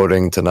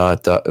reloading to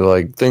not die,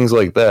 like things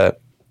like that.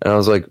 And I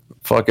was like,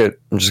 fuck it.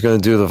 I'm just going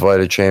to do the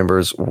Vita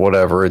chambers,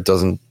 whatever. It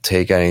doesn't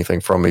take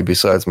anything from me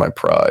besides my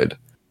pride.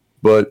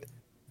 But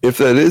if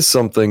that is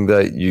something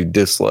that you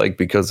dislike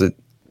because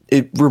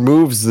it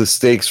removes the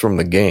stakes from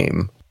the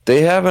game,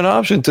 they have an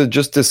option to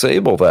just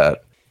disable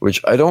that, which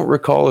I don't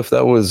recall if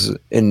that was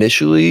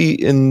initially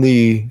in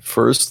the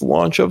first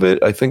launch of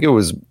it. I think it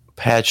was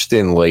patched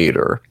in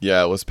later.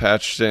 Yeah, it was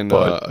patched in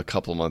a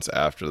couple months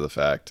after the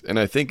fact. And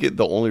I think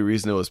the only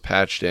reason it was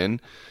patched in,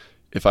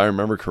 if I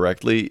remember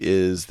correctly,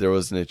 is there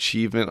was an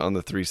achievement on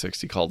the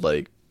 360 called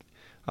like,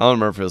 I don't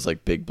remember if it was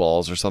like Big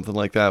Balls or something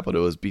like that, but it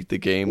was beat the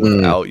game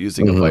without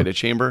using a Vita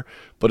chamber,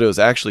 but it was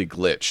actually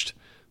glitched.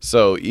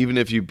 So even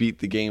if you beat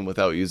the game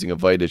without using a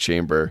Vita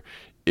chamber,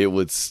 it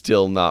would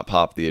still not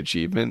pop the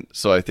achievement.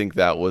 So I think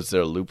that was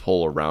their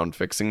loophole around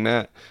fixing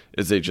that,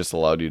 is they just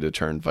allowed you to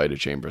turn Vita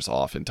chambers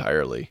off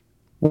entirely.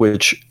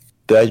 Which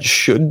that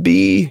should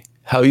be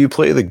how you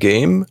play the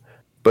game,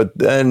 but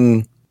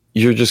then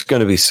you're just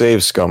going to be save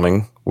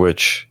scumming,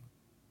 which,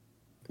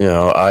 you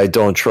know, I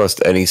don't trust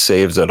any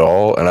saves at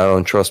all, and I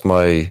don't trust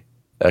my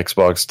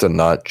Xbox to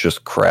not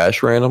just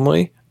crash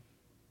randomly.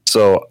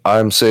 So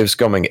I'm save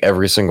scumming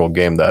every single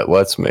game that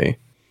lets me,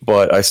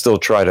 but I still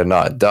try to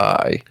not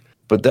die.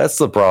 But that's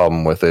the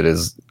problem with it,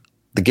 is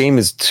the game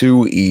is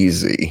too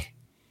easy,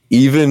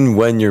 even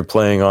when you're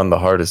playing on the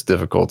hardest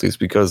difficulties,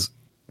 because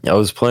I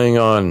was playing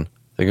on,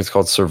 I think it's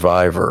called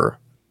Survivor.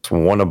 It's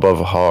one above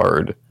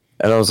hard.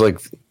 And I was like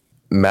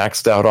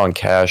maxed out on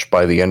cash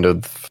by the end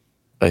of,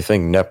 I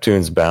think,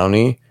 Neptune's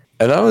Bounty.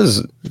 And I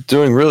was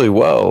doing really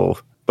well,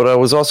 but I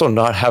was also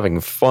not having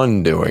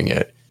fun doing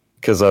it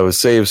because I was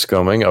save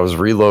scumming. I was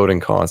reloading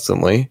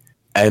constantly.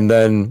 And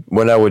then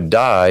when I would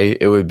die,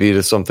 it would be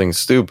to something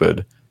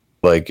stupid.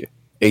 Like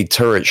a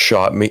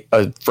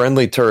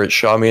friendly turret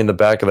shot me in the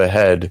back of the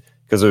head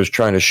because I was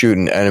trying to shoot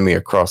an enemy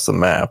across the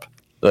map.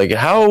 Like,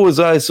 how was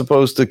I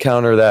supposed to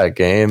counter that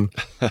game?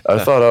 I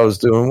thought I was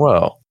doing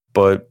well.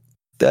 But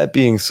that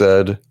being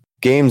said,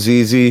 game's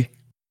easy,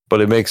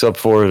 but it makes up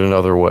for it in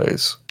other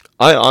ways.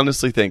 I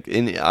honestly think,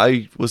 and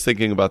I was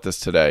thinking about this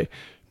today,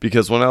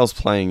 because when I was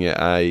playing it,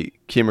 I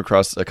came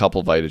across a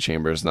couple Vita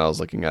Chambers and I was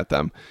looking at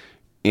them.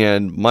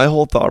 And my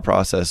whole thought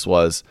process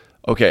was,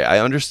 okay, I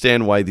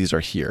understand why these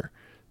are here.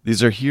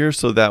 These are here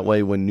so that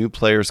way when new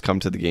players come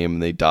to the game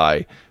and they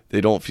die, they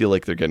don't feel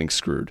like they're getting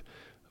screwed.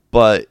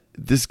 But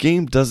this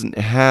game doesn't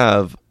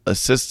have a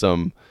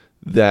system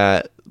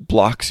that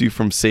blocks you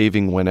from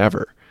saving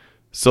whenever.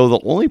 So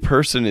the only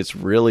person it's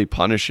really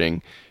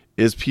punishing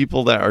is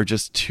people that are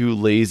just too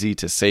lazy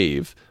to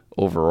save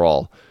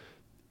overall.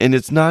 And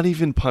it's not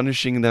even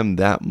punishing them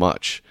that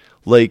much.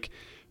 Like,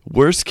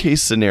 worst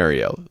case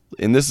scenario,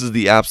 and this is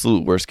the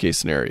absolute worst case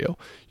scenario,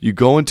 you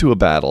go into a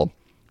battle,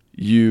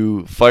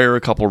 you fire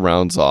a couple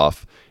rounds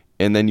off,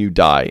 and then you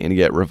die and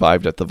get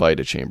revived at the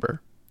Vita Chamber.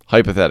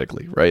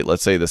 Hypothetically, right?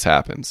 Let's say this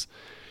happens.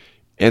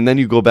 And then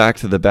you go back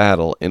to the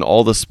battle, and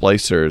all the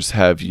splicers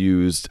have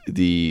used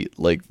the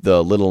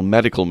little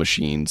medical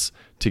machines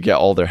to get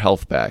all their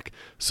health back.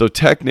 So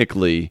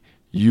technically,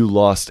 you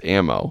lost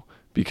ammo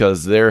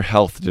because their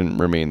health didn't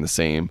remain the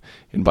same.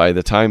 And by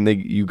the time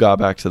you got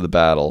back to the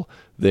battle,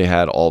 they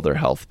had all their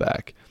health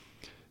back.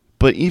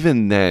 But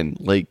even then,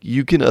 like,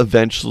 you can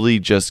eventually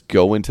just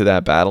go into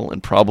that battle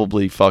and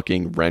probably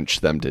fucking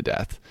wrench them to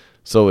death.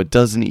 So it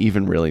doesn't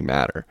even really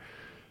matter.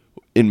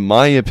 In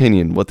my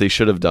opinion, what they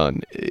should have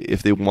done,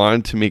 if they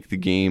wanted to make the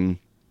game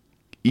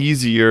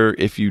easier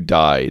if you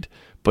died,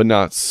 but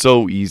not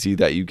so easy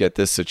that you get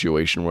this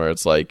situation where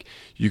it's like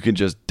you can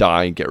just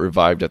die and get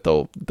revived at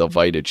the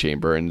Vita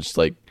Chamber and just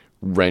like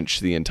wrench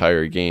the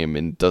entire game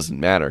and it doesn't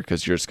matter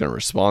because you're just going to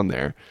respawn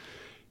there.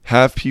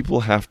 Have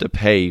people have to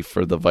pay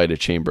for the Vita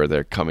Chamber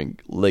they're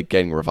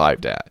getting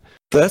revived at.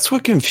 That's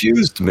what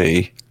confused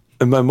me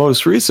in my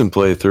most recent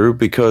playthrough,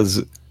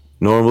 because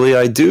normally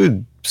I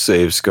do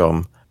save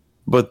scum.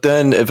 But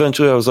then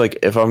eventually I was like,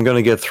 if I'm going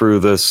to get through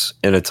this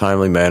in a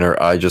timely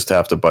manner, I just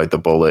have to bite the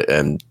bullet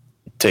and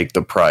take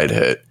the pride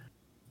hit.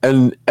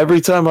 And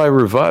every time I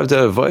revived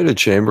at a Vita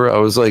Chamber, I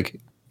was like,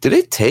 did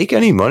it take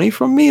any money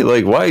from me?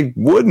 Like, why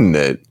wouldn't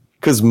it?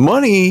 Because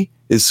money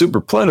is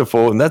super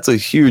plentiful, and that's a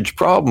huge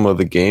problem of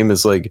the game,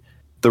 is like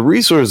the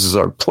resources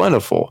are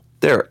plentiful.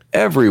 They're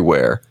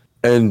everywhere.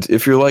 And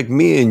if you're like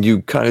me and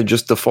you kind of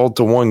just default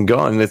to one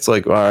gun, it's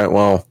like, all right,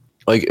 well,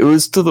 like it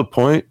was to the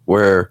point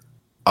where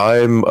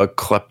I'm a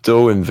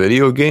klepto in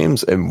video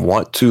games and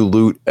want to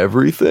loot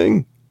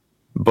everything,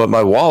 but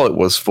my wallet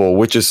was full,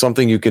 which is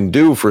something you can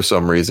do for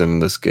some reason in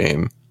this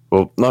game.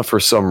 Well, not for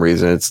some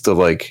reason. It's to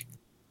like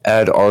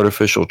add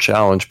artificial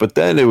challenge. But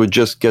then it would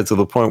just get to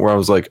the point where I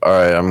was like, all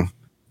right, I'm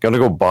going to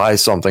go buy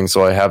something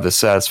so I have the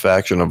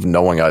satisfaction of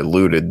knowing I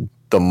looted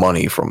the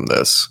money from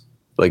this.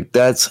 Like,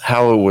 that's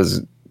how it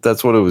was.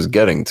 That's what it was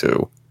getting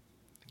to.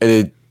 And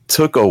it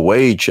took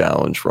away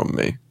challenge from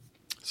me.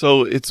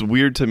 So it's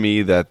weird to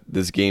me that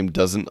this game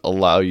doesn't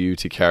allow you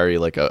to carry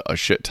like a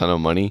shit ton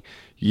of money,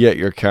 yet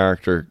your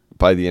character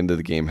by the end of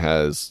the game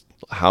has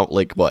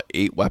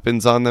 8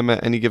 weapons on them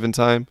at any given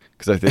time?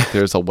 Because I think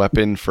there's a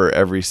weapon for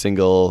every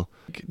single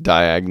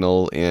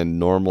diagonal and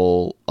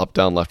normal up,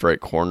 down, left, right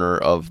corner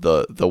of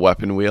the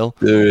weapon wheel.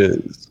 There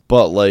is.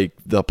 But like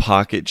the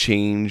pocket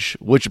change,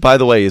 which by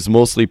the way is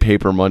mostly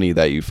paper money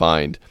that you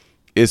find,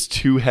 is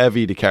too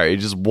heavy to carry.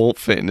 It just won't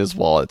fit in his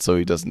wallet, so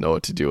he doesn't know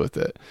what to do with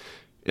it.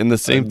 And the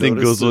same thing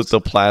goes with the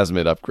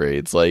plasmid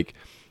upgrades. Like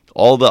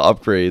all the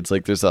upgrades,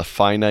 like there's a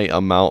finite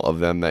amount of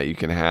them that you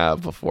can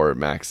have before it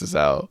maxes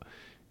out.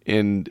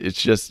 And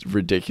it's just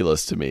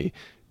ridiculous to me.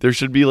 There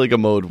should be like a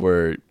mode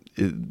where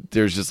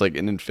there's just like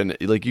an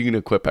infinite, like you can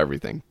equip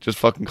everything. Just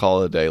fucking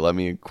call it a day. Let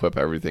me equip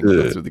everything,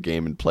 go through the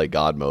game and play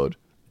God mode.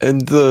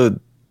 And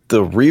the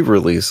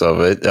re-release of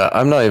it,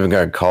 I'm not even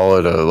going to call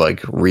it a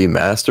like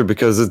remaster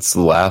because it's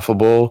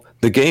laughable.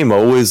 The game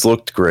always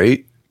looked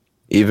great,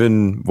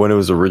 even when it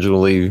was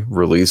originally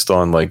released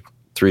on like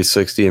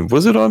 360. And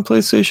was it on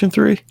PlayStation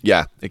 3?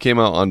 Yeah, it came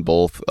out on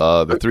both.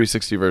 The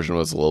 360 version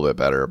was a little bit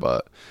better,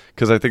 but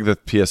because I think the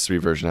PS3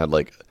 version had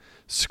like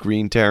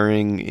screen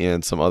tearing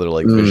and some other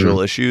like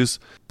visual issues,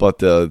 but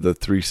the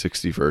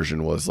 360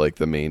 version was like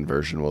the main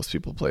version most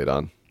people played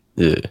on.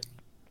 Yeah.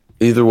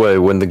 Either way,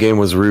 when the game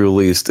was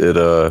re-released, it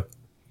edit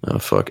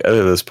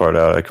this part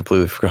out. I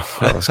completely forgot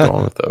where I was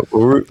going with that.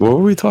 What were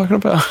we talking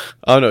about?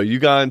 Oh no, you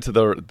got into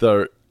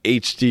the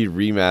HD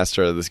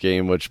remaster of this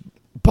game, which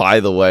by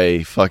the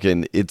way,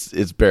 fucking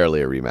it's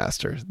barely a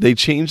remaster. They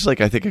changed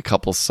like I think a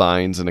couple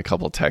signs and a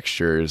couple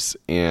textures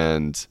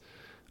and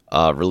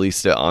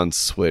released it on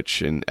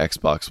Switch and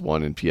Xbox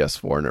One and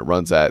PS4, and it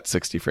runs at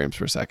 60 frames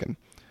per second.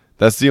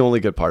 That's the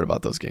only good part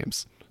about those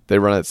games. They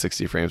run at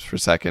 60 frames per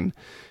second,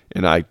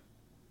 and I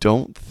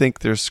don't think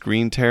they're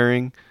screen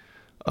tearing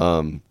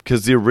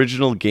because the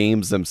original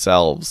games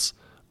themselves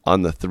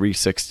on the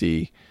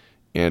 360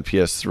 and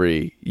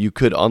PS3, you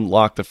could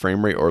unlock the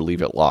frame rate or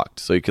leave it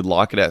locked. So you could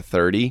lock it at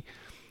 30,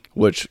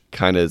 which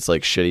kind of is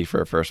like shitty for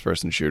a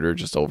first-person shooter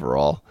just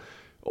overall.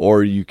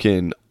 Or you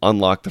can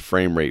unlock the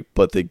frame rate,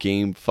 but the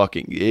game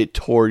it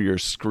tore your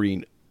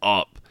screen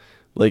up.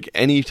 Like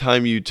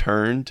anytime you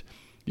turned,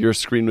 your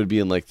screen would be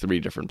in like 3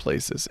 different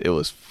places. It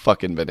was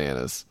fucking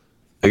bananas.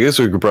 I guess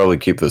we could probably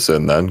keep this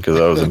in then because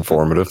that was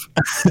informative.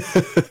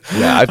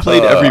 Yeah, I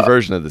played every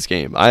version of this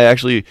game. I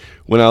actually,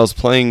 when I was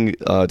playing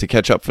to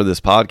catch up for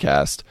this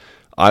podcast,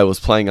 I was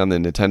playing on the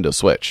Nintendo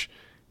Switch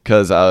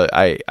because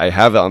I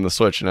have it on the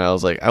Switch, and I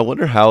was like, I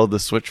wonder how the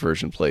Switch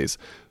version plays.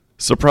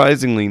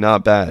 Surprisingly,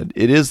 not bad.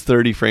 It is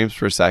 30 frames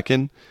per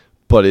second,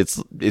 but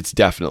it's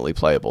definitely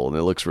playable, and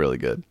it looks really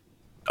good.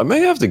 I may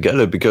have to get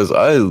it because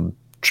I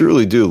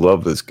truly do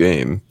love this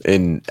game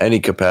in any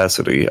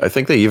capacity. I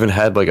think they even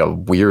had like a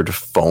weird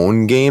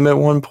phone game at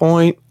one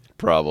point.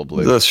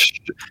 Probably.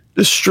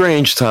 The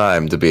strange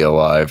time to be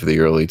alive, the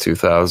early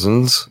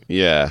 2000s.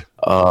 Yeah.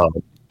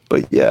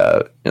 But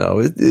yeah,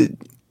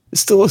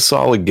 it's still a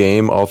solid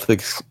game,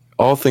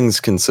 all things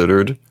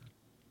considered.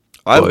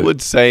 I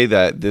would say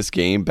that this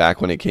game,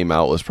 back when it came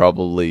out, was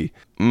probably,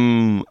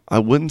 I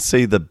wouldn't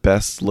say the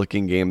best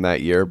looking game that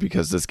year,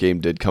 because this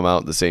game did come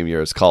out the same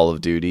year as Call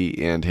of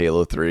Duty and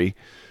Halo 3,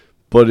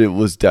 but it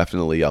was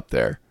definitely up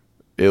there.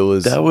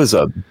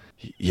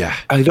 Yeah.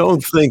 I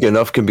don't think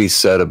enough can be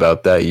said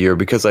about that year,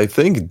 because I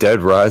think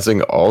Dead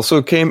Rising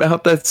also came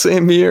out that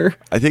same year.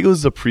 I think it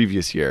was the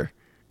previous year,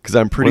 because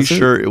I'm pretty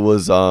sure it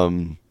was,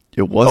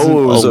 it wasn't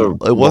a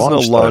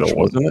launch title,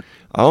 wasn't it?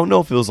 I don't know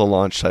if it was a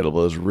launch title,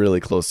 but it was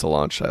really close to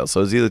launch title. So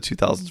it was either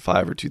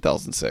 2005 or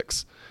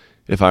 2006,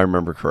 if I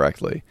remember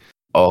correctly.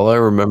 All I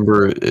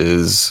remember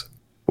is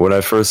when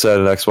I first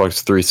had an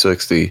Xbox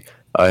 360,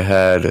 I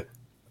had,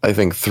 I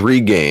think,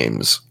 3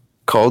 games: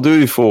 Call of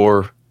Duty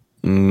 4,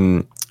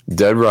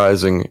 Dead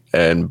Rising,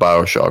 and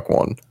Bioshock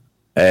 1.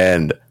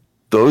 And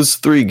those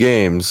 3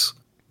 games,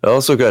 I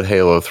also got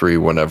Halo 3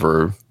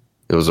 whenever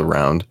it was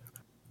around.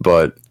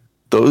 But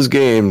those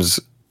games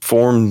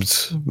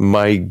formed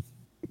my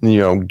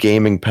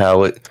gaming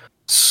palette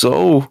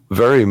so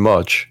very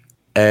much,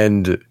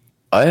 and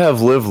I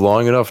have lived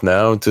long enough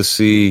now to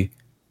see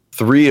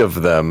 3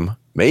 of them,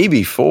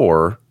 maybe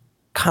 4,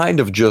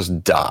 kind of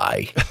just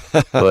die.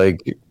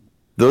 Like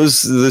the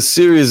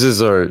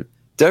series are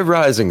Dead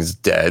Rising's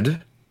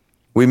dead.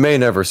 We may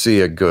never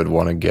see a good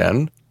one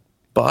again.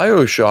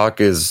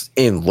 Bioshock is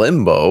in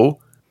limbo,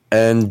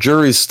 and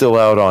jury's still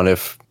out on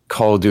if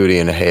Call of Duty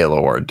and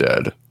Halo are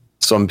dead.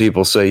 Some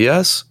people say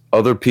yes,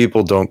 other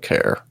people don't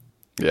care.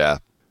 Yeah.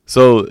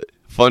 So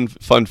fun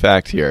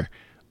fact here.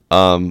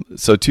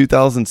 So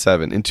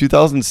 2007. In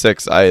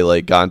 2006,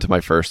 I got into my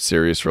first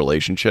serious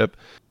relationship.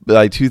 But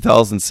by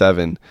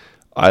 2007,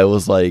 I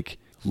was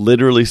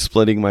literally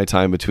splitting my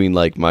time between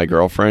my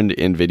girlfriend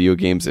and video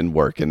games and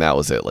work, and that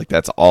was it.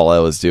 That's all I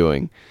was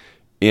doing.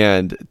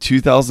 And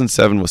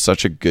 2007 was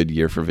such a good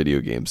year for video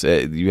games.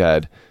 You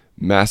had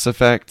Mass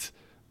Effect,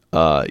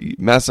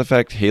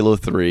 Halo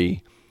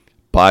 3,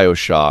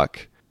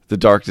 Bioshock. The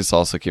Darkness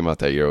also came out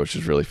that year, which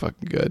is really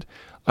fucking good.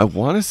 I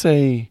want to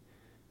say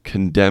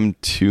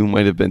Condemned 2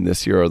 might have been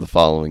this year or the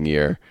following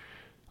year.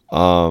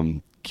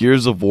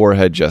 Gears of War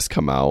had just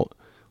come out.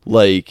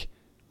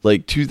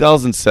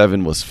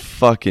 2007 was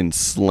fucking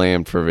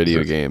slammed for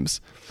video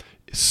games.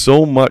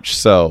 So much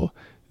so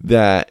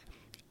that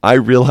I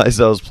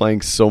realized I was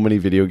playing so many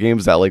video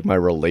games that my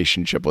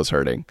relationship was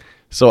hurting.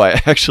 So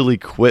I actually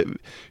quit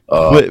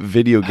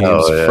video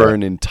games for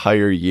an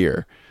entire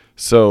year.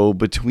 So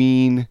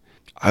between,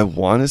 I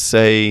want to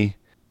say,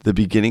 the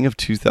beginning of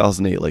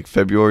 2008,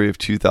 February of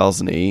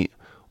 2008,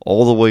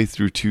 all the way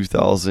through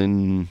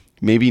 2000,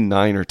 maybe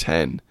 9 or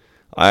 10,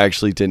 I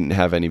actually didn't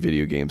have any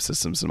video game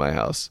systems in my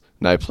house.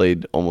 And I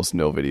played almost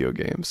no video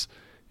games.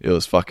 It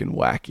was fucking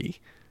wacky.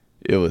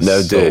 It was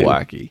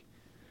wacky.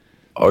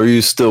 Are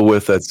you still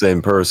with that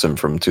same person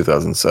from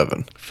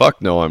 2007? Fuck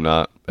no, I'm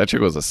not. That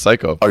chick was a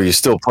psycho. Are you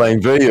still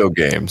playing video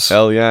games?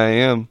 Hell yeah, I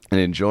am. And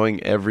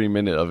enjoying every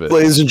minute of it.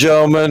 Ladies and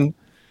gentlemen,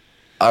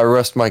 I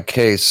rest my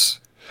case.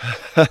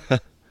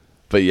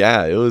 But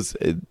yeah, it was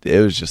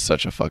just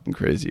such a fucking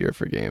crazy year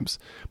for games.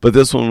 But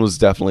this one was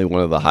definitely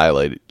one of the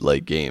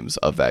highlight games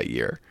of that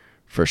year,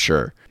 for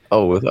sure.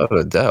 Oh, without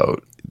a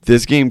doubt.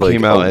 This game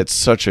came out at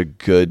such a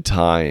good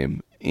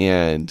time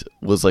and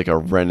was a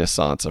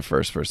renaissance of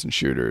first-person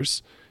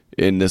shooters.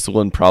 And this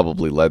one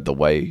probably led the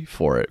way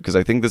for it, because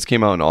I think this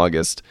came out in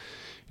August,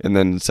 and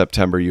then in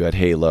September you had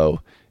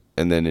Halo,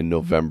 and then in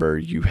November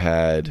you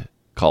had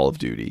Call of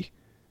Duty.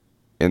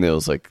 And it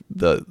was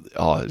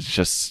it's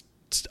just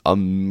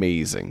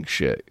amazing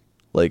shit.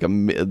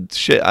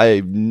 Shit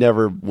I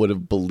never would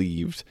have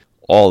believed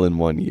all in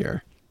one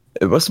year.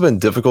 It must have been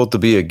difficult to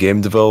be a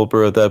game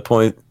developer at that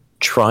point,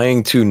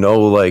 trying to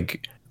know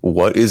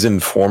what is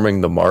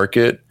informing the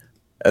market.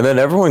 And then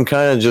everyone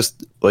kind of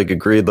just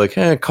agreed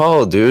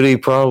Call of Duty,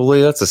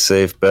 probably that's a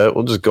safe bet,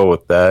 we'll just go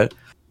with that.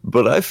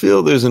 But I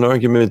feel there's an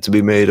argument to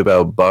be made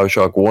about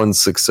Bioshock 1's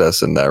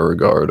success in that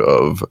regard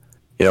of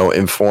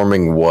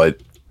informing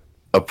what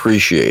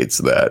appreciates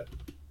that.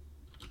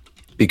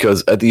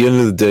 Because at the end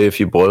of the day, if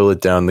you boil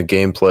it down, the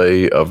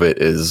gameplay of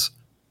it is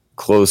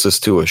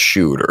closest to a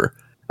shooter.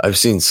 I've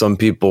seen some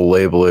people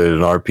label it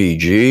an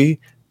RPG.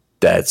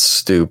 That's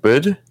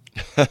stupid.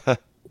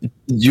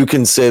 You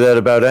can say that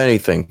about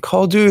anything.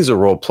 Call of Duty is a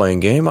role-playing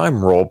game.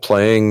 I'm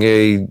role-playing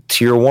a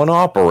tier 1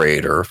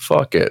 operator.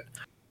 Fuck it.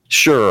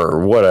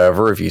 Sure,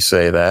 whatever if you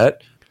say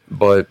that,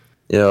 but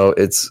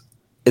it's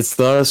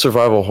not a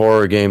survival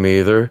horror game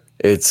either.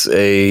 It's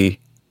a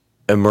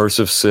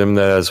immersive sim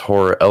that has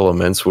horror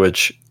elements,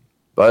 which,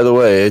 by the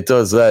way, it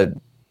does that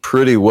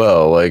pretty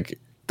well. Like,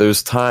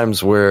 there's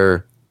times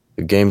where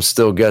the game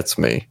still gets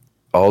me.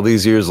 All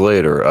these years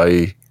later,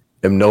 I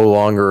am no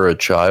longer a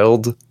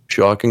child,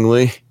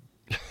 shockingly.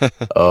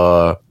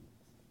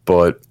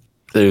 But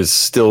there's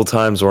still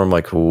times where I'm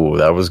like, ooh,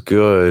 that was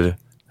good.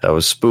 That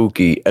was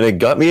spooky. And it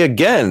got me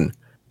again.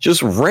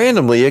 Just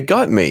randomly, it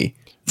got me.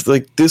 It's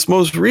like this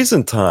most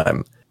recent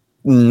time.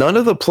 None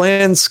of the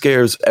planned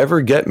scares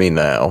ever get me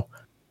now.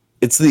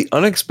 It's the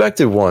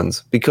unexpected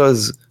ones,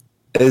 because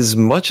as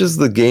much as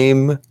the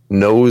game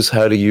knows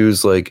how to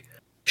use like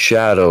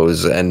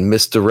shadows and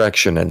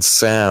misdirection and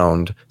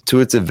sound to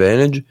its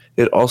advantage,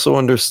 it also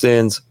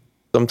understands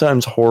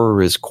sometimes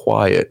horror is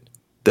quiet.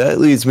 That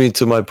leads me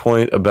to my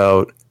point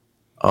about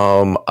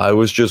I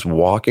was just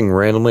walking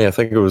randomly. I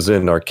think it was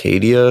in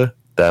Arcadia,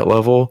 that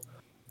level,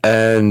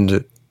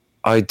 and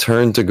I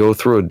turned to go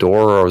through a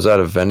door, or I was at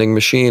a vending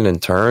machine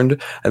and turned,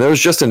 and there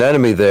was just an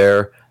enemy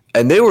there,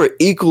 and they were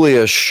equally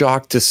as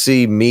shocked to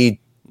see me,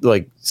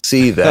 like,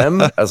 see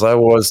them as I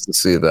was to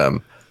see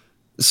them.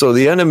 So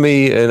the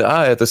enemy and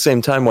I at the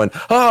same time went,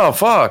 oh,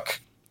 fuck.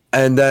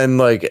 And then,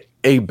 like,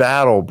 a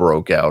battle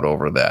broke out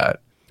over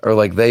that. Or,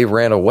 like, they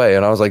ran away.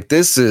 And I was like,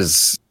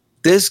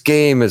 this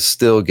game is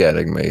still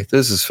getting me.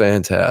 This is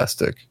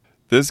fantastic.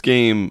 This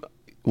game,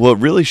 what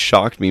really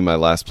shocked me my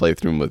last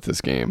playthrough with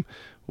this game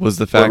was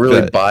the fact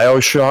that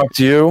Bioshocked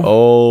you?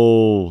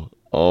 Oh.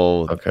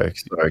 Okay,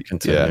 sorry,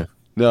 continue. Yeah.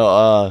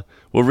 No,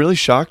 what really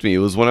shocked me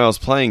was when I was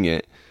playing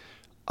it,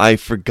 I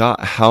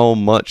forgot how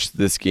much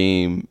this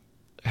game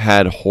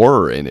had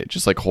horror in it,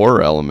 just like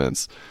horror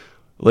elements.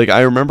 Like,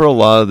 I remember a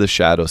lot of the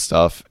shadow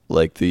stuff,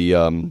 like the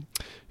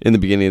in the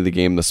beginning of the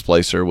game, the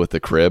splicer with the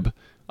crib.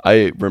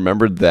 I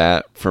remembered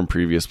that from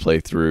previous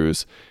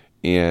playthroughs,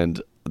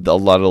 and a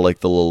lot of like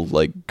the little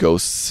like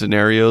ghost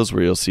scenarios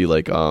where you'll see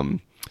like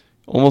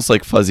almost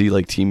like fuzzy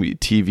like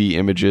TV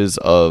images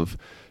of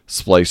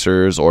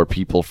splicers or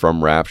people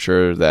from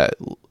Rapture that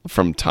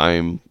from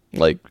time,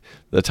 like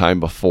the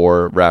time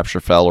before Rapture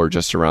fell or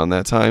just around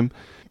that time.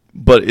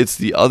 But it's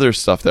the other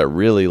stuff that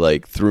really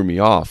like threw me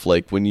off.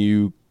 Like when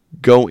you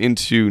go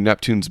into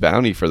Neptune's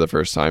Bounty for the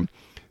first time,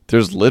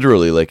 there's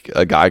literally like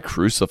a guy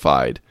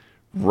crucified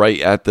right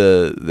at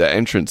the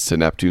entrance to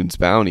Neptune's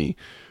Bounty.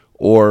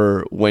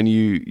 Or when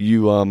you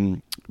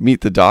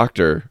meet the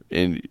doctor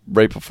in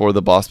right before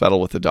the boss battle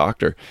with the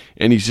doctor,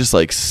 and he's just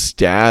like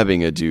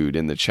stabbing a dude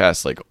in the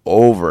chest like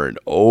over and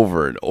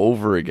over and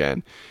over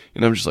again,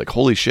 and I'm just like,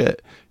 holy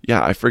shit!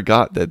 Yeah, I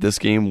forgot that this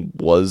game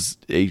was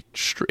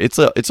it's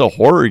a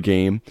horror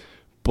game,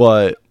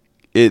 but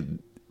it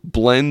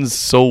blends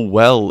so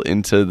well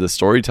into the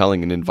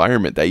storytelling and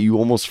environment that you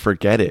almost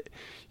forget it.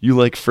 You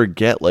like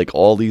forget like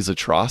all these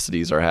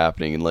atrocities are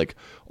happening and like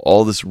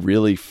all this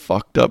really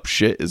fucked up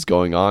shit is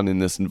going on in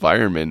this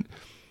environment,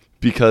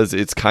 because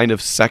it's kind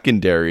of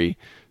secondary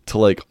to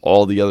like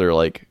all the other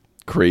like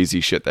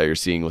crazy shit that you're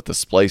seeing with the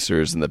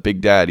splicers and the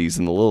big daddies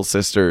and the little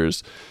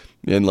sisters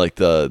and like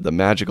the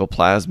magical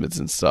plasmids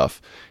and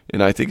stuff.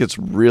 And I think it's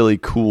really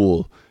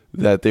cool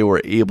that they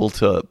were able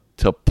to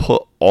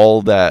put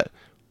all that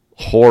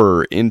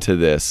horror into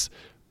this,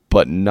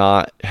 but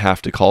not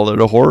have to call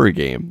it a horror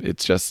game.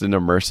 It's just an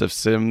immersive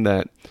sim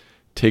that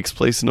takes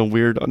place in a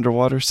weird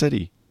underwater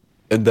city.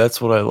 And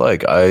that's what I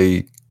like.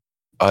 I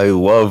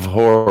love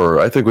horror.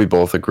 I think we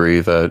both agree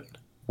that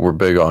we're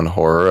big on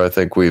horror. I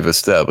think we've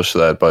established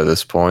that by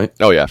this point.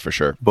 Oh yeah, for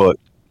sure. But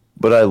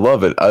I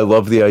love it. I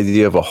love the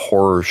idea of a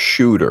horror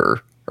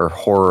shooter or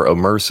horror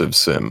immersive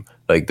sim.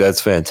 Like,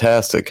 that's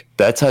fantastic.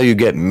 That's how you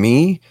get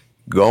me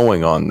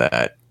going on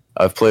that.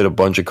 I've played a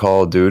bunch of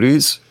Call of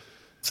Duties.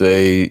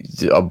 A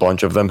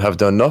bunch of them have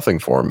done nothing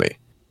for me.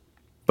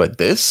 But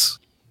this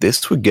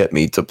would get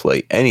me to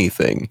play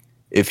anything.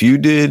 If you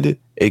did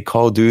a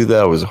Call of Duty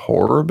that was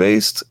horror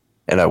based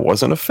and I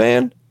wasn't a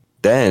fan,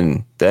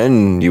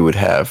 then you would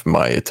have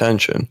my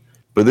attention.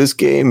 But this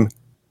game,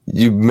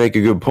 you make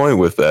a good point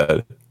with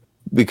that,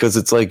 because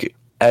it's like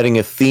adding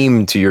a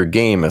theme to your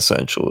game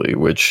essentially,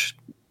 which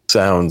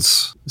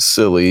sounds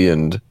silly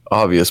and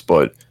obvious,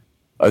 but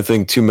I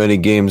think too many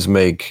games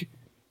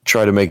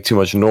try to make too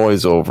much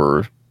noise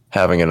over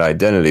having an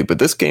identity. But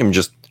this game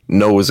just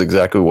knows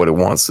exactly what it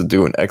wants to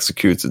do and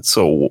executes it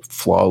so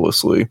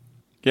flawlessly.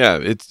 Yeah,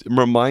 it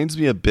reminds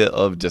me a bit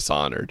of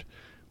Dishonored,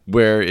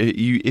 where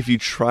if you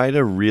try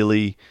to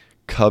really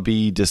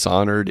cubby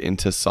Dishonored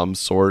into some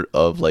sort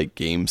of like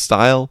game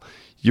style,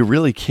 you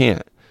really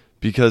can't,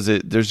 because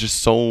there's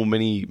just so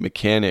many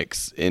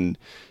mechanics and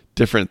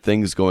different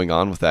things going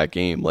on with that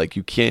game. Like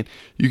you can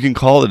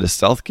call it a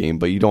stealth game,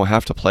 but you don't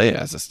have to play it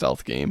as a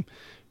stealth game.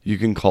 You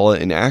can call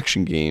it an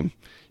action game.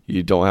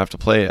 You don't have to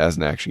play it as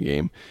an action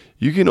game.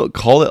 You can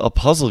call it a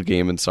puzzle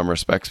game in some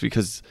respects,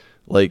 because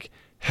like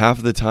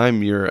half the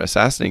time you're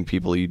assassinating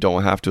people, you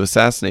don't have to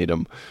assassinate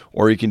them,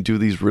 or you can do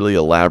these really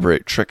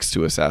elaborate tricks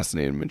to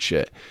assassinate them and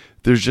shit.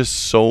 There's just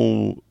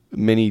so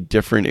many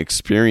different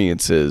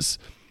experiences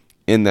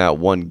in that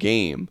one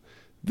game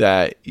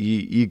that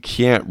you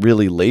can't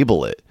really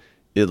label it.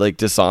 It like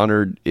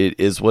Dishonored, it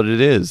is what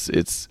it is.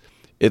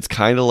 It's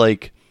kind of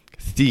like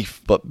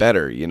Thief but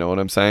better, you know what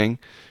I'm saying?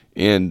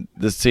 And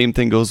the same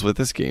thing goes with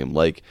this game.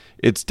 Like,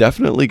 it's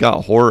definitely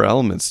got horror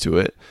elements to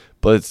it,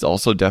 but it's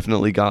also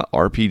definitely got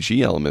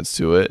RPG elements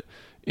to it,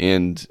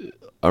 and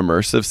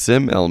immersive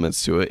sim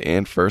elements to it,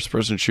 and first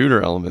person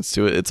shooter elements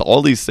to it. It's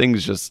all these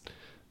things just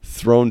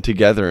thrown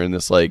together in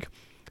this like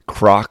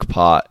crock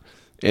pot,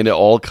 and it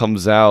all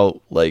comes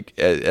out like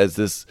as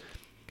this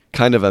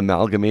kind of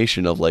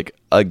amalgamation of like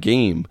a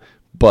game,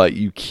 but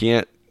you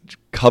can't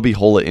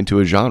cubbyhole it into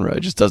a genre.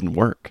 It just doesn't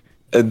work.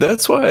 And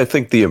that's why I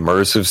think the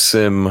immersive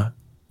sim,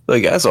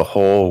 like as a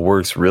whole,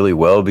 works really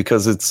well,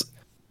 because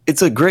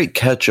it's a great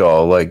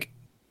catch-all. Like,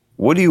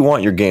 what do you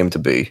want your game to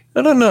be?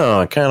 I don't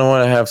know. I kind of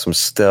want to have some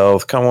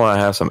stealth, kind of want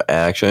to have some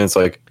action. It's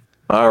like,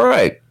 all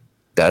right,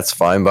 that's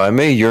fine by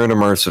me. You're an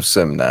immersive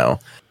sim now.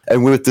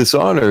 And with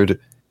Dishonored,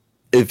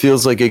 it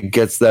feels like it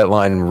gets that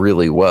line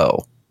really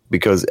well,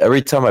 because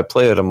every time I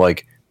play it, I'm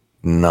like,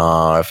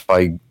 nah,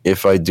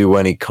 if I do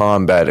any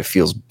combat, it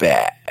feels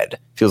bad. It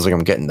feels like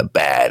I'm getting the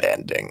bad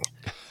ending.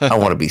 I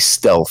want to be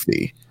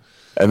stealthy.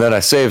 And then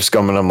I save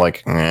scum and I'm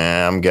like,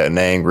 I'm getting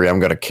angry. I'm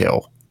going to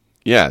kill.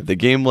 Yeah, the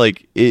game,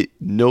 like, it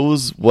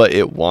knows what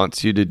it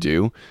wants you to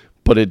do,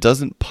 but it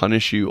doesn't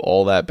punish you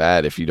all that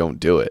bad if you don't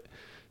do it.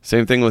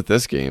 Same thing with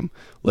this game.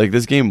 Like,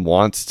 this game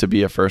wants to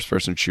be a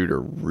first-person shooter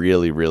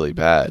really, really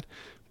bad,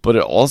 but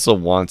it also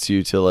wants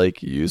you to,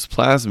 like, use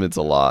plasmids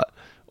a lot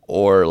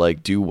or,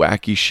 like, do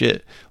wacky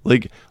shit.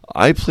 Like,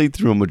 I played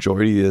through a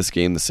majority of this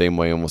game the same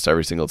way almost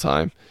every single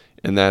time,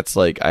 and that's,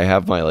 like, I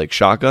have my, like,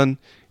 shotgun,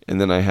 and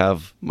then I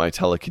have my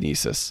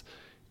telekinesis.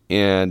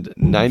 And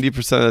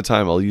 90% of the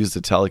time, I'll use the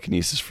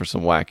telekinesis for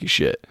some wacky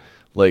shit,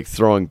 like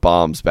throwing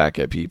bombs back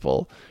at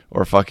people,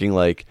 or fucking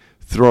like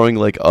throwing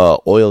like a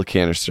oil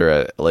canister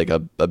at like a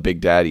Big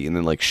Daddy and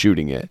then like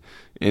shooting it.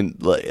 And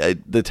like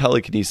the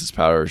telekinesis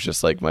power is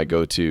just like my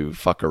go-to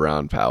fuck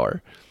around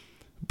power.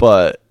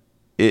 But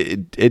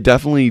it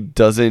definitely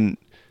doesn't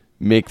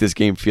make this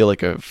game feel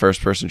like a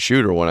first-person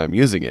shooter when I'm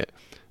using it.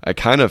 I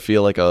kind of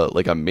feel like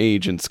a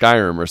mage in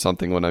Skyrim or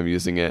something when I'm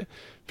using it,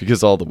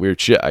 because of all the weird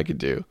shit I could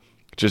do.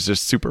 Just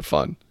super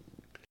fun.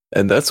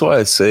 And that's why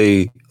I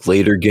say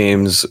later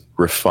games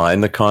refine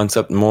the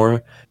concept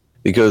more,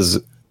 because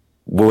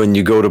when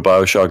you go to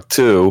Bioshock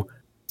 2,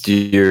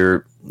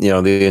 the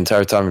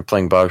entire time you're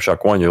playing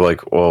Bioshock 1, you're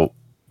like, well,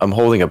 I'm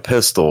holding a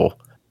pistol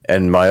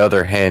and my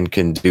other hand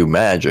can do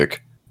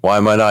magic. Why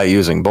am I not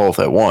using both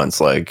at once?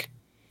 Like,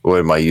 what,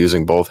 am I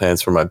using both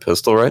hands for my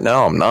pistol right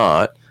now? I'm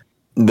not.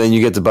 And then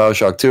you get to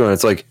Bioshock 2 and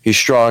it's like, he's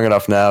strong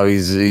enough now.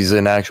 He's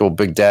an actual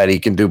Big Daddy. He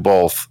can do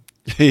both.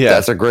 Yeah,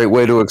 that's a great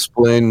way to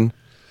explain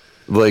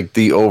like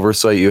the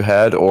oversight you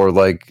had, or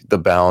like the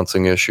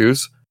balancing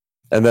issues.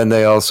 And then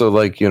they also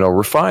like,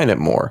 refine it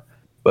more.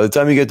 By the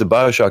time you get to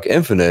Bioshock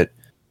Infinite,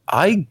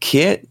 I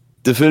can't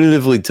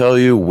definitively tell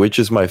you which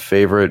is my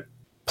favorite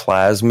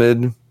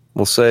plasmid.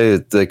 We'll say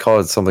they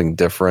call it something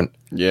different.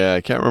 Yeah,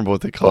 I can't remember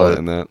what they call it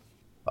in that.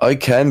 I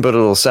can, but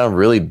it'll sound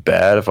really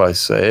bad if I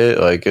say it.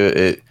 Like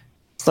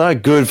it's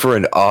not good for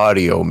an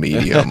audio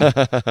medium.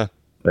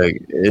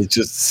 Like, it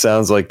just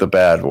sounds like the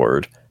bad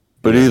word.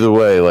 But either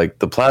way, like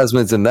the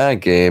plasmids in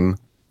that game,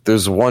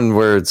 there's one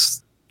where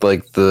it's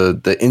like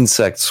the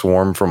insect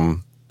swarm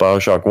from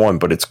Bioshock 1,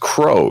 but it's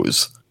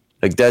crows.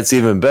 Like, that's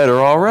even better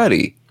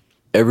already.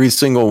 Every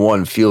single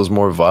one feels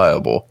more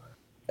viable.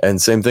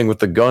 And same thing with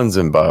the guns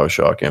in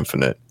Bioshock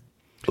Infinite.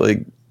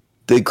 Like,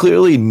 they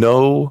clearly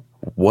know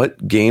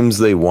what games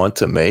they want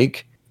to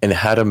make and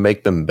how to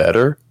make them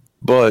better,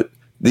 but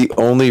the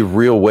only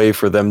real way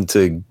for them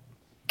to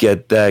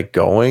get that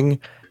going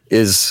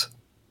is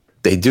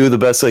they do the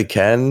best they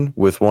can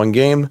with one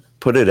game,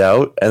 put it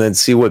out, and then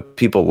see what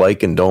people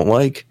like and don't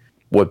like.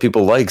 What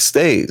people like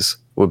stays.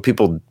 What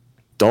people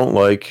don't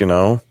like,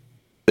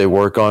 they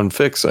work on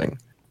fixing.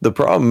 The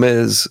problem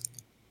is,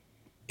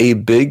 a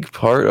big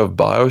part of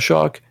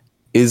Bioshock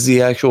is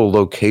the actual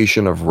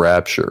location of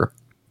Rapture,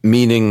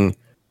 meaning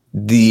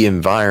the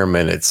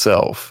environment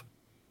itself.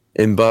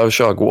 In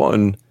Bioshock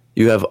 1,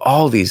 you have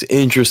all these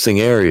interesting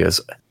areas.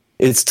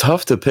 It's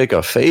tough to pick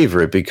a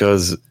favorite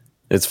because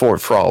it's Fort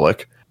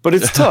Frolic, but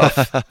it's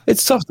tough.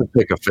 It's tough to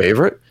pick a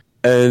favorite,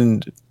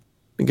 and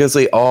because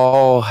they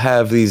all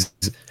have these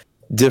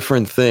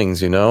different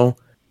things,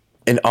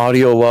 An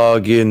audio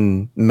log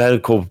in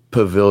medical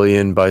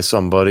pavilion by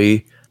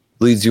somebody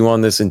leads you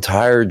on this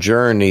entire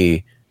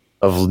journey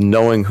of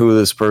knowing who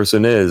this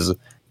person is.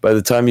 By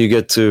the time you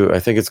get to, I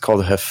think it's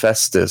called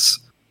Hephaestus,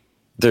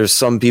 there's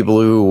some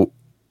people who,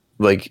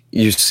 like,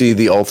 you see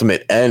the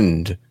ultimate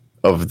end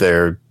of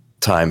their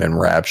time in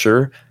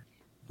Rapture,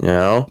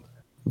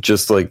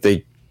 just like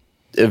they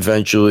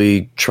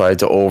eventually tried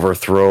to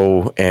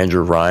overthrow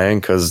Andrew Ryan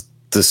because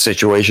the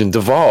situation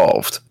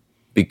devolved,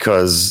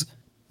 because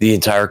the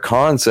entire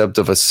concept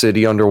of a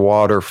city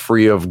underwater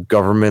free of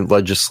government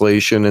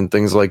legislation and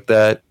things like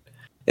that,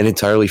 an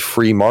entirely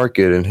free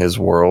market in his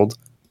world,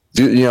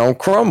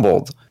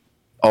 crumbled.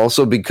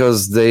 Also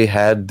because they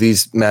had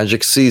these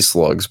magic sea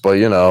slugs, but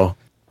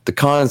the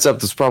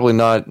concept is probably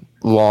not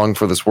long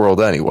for this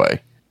world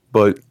anyway.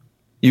 But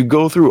you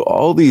go through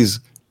all these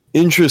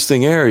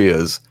interesting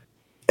areas,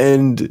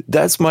 and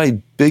that's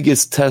my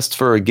biggest test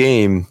for a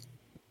game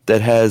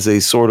that has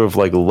a sort of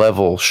like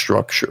level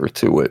structure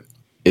to it,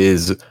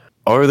 is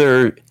are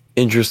there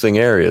interesting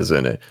areas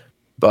in it?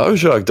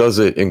 Bioshock does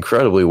it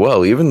incredibly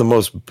well. Even the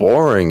most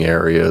boring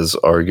areas,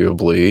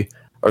 arguably,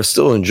 are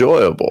still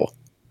enjoyable.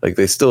 Like,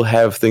 they still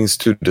have things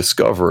to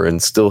discover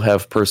and still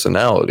have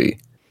personality.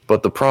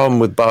 But the problem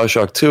with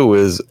Bioshock 2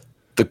 is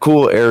the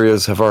cool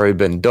areas have already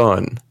been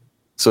done.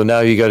 So now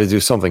you got to do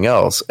something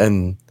else.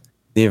 And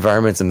the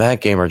environments in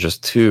that game are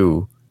just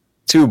too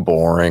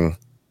boring.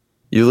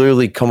 You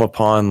literally come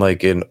upon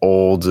like an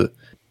old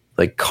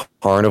like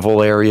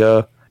carnival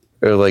area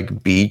or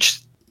like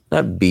beach,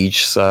 not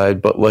beachside,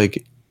 but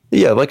like,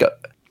 yeah, like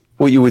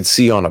what you would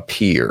see on a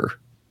pier,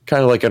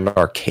 kind of like an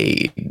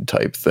arcade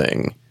type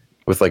thing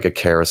with like a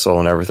carousel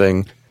and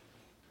everything.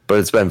 But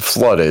it's been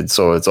flooded,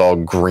 so it's all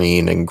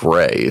green and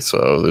gray,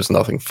 so there's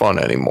nothing fun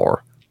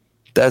anymore.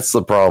 That's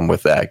the problem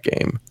with that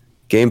game.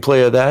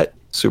 Gameplay of that,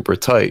 super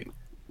tight.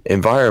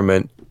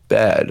 Environment,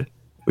 bad.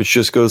 Which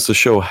just goes to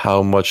show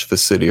how much the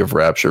City of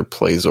Rapture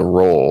plays a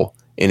role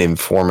in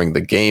informing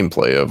the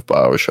gameplay of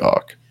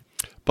Bioshock.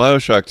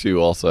 Bioshock 2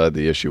 also had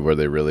the issue where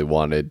they really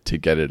wanted to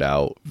get it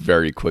out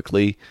very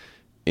quickly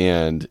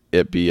and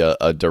it be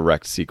a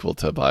direct sequel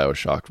to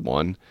Bioshock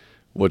 1,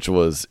 which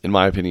was, in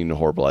my opinion, a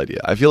horrible idea.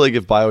 I feel like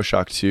if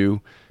Bioshock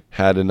 2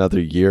 had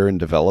another year in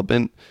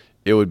development,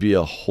 it would be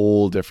a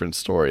whole different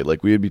story.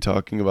 Like, we would be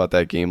talking about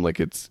that game like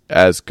it's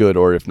as good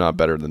or if not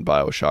better than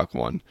Bioshock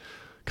 1.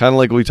 Kind of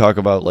like we talk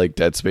about like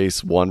Dead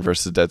Space 1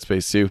 versus Dead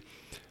Space 2.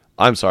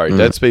 I'm sorry,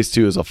 Dead Space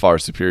 2 is a far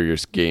superior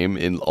game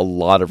in a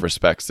lot of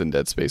respects than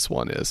Dead Space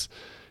 1 is.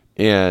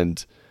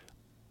 And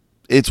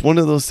it's one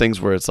of those things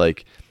where it's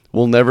like,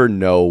 we'll never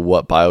know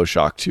what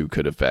Bioshock 2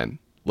 could have been.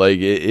 Like,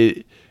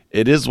 it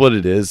is what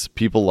it is.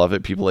 People love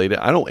it. People hate it.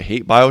 I don't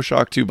hate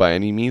Bioshock 2 by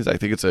any means. I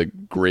think it's a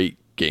great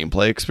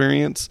gameplay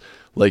experience.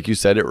 Like you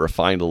said, it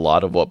refined a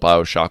lot of what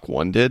Bioshock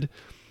 1 did.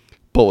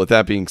 But with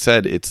that being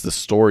said, it's the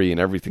story and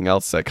everything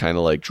else that kind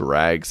of like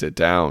drags it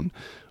down.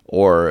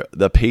 Or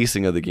the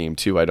pacing of the game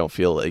too, I don't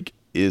feel like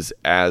is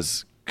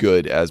as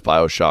good as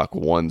Bioshock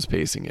 1's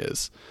pacing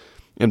is.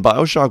 And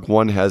Bioshock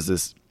 1 has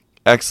this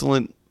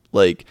excellent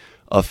like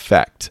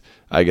effect,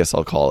 I guess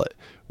I'll call it,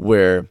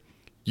 where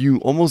you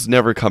almost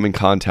never come in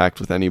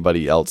contact with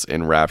anybody else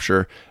in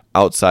Rapture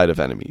outside of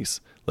enemies.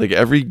 Like,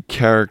 every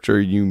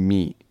character you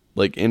meet,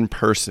 like in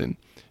person,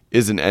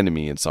 is an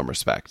enemy in some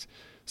respect.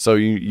 So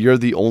you're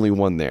the only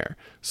one there.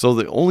 So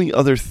the only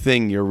other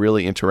thing you're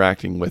really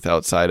interacting with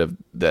outside of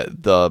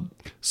the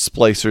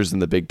splicers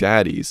and the big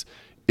daddies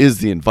is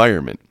the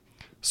environment.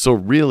 So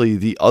really,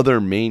 the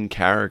other main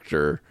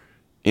character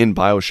in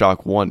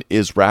Bioshock 1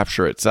 is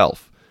Rapture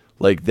itself.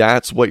 Like,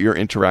 that's what you're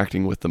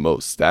interacting with the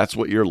most. That's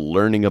what you're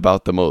learning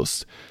about the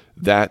most.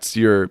 That's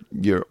your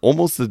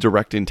almost the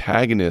direct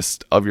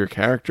antagonist of your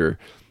character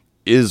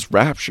is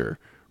Rapture.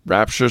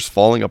 Rapture's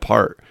falling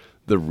apart.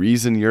 The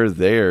reason you're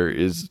there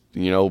is,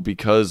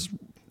 because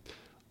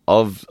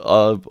of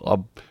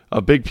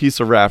a big piece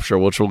of Rapture,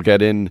 which we'll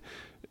get in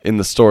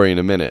the story in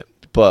a minute.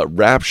 But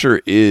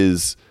Rapture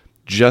is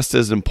just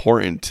as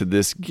important to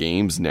this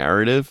game's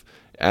narrative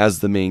as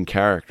the main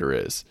character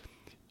is.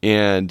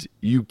 And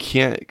you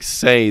can't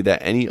say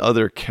that any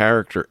other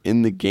character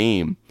in the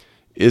game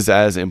is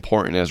as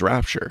important as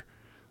Rapture.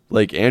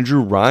 Like,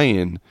 Andrew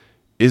Ryan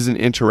isn't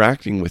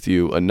interacting with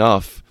you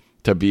enough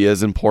to be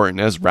as important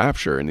as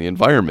Rapture in the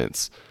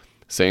environments.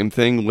 Same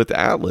thing with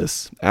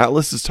Atlas.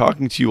 Atlas is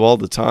talking to you all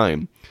the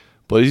time,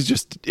 but he's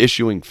just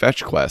issuing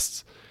fetch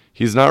quests.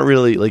 He's not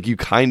really, like, you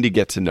kind of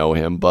get to know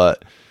him,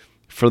 but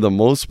for the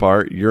most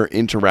part, you're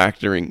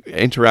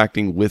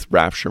interacting with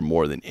Rapture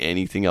more than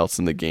anything else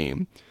in the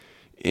game.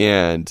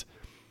 And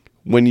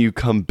when you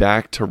come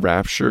back to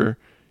Rapture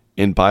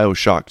in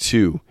Bioshock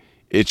 2,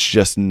 it's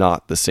just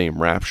not the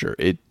same Rapture.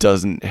 It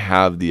doesn't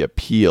have the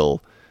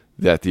appeal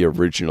that the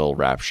original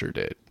Rapture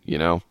did,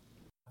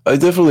 I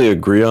definitely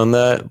agree on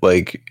that.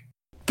 Like,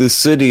 the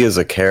city is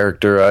a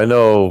character. I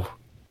know,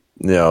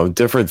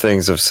 different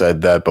things have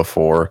said that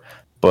before,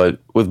 but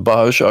with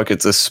Bioshock,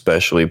 it's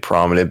especially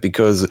prominent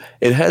because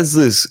it has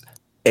this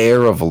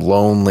air of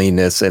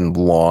loneliness and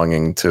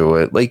longing to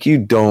it. Like,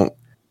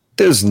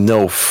 there's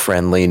no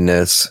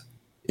friendliness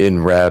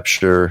in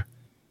Rapture.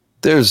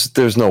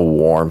 There's no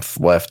warmth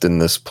left in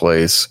this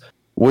place.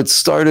 What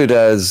started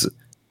as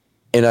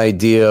an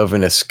idea of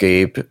an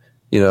escape,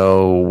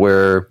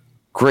 where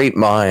great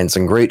minds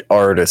and great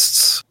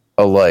artists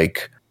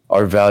alike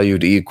are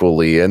valued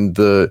equally, and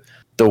the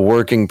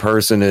working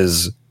person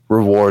is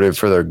rewarded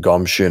for their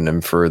gumption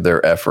and for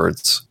their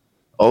efforts.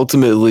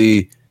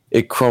 Ultimately,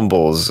 it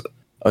crumbles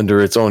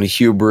under its own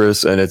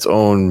hubris and its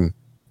own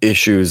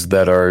issues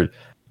that are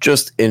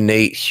just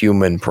innate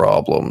human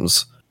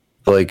problems.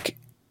 Like,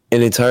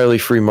 an entirely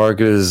free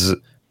market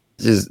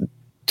is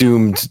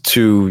doomed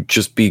to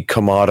just be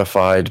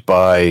commodified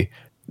by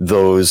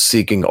those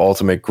seeking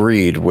ultimate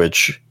greed,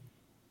 which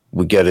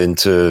we get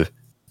into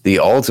the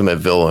ultimate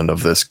villain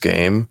of this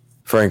game,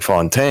 Frank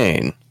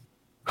Fontaine,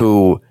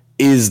 who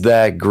is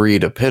that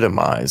greed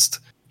epitomized.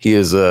 He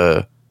is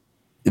the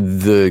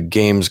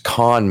game's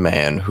con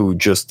man who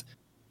just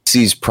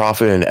sees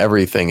profit in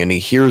everything, and he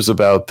hears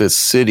about this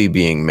city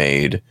being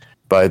made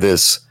by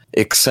this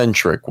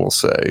eccentric, we'll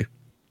say,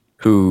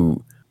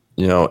 who,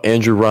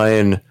 Andrew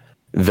Ryan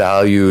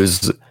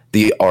values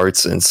the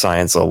arts and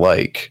science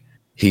alike.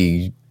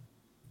 He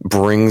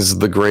brings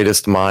the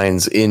greatest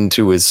minds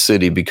into his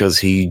city because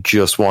he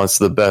just wants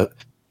the best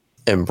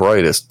and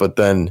brightest, but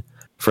then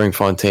Frank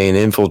Fontaine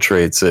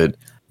infiltrates it,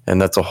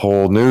 and that's a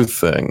whole new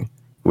thing,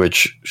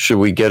 which, should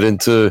we get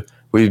into,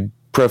 we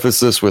preface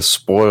this with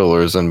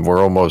spoilers, and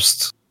we're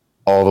almost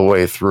all the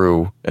way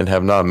through and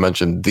have not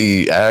mentioned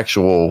the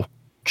actual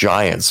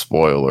giant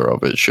spoiler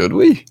of it, should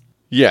we?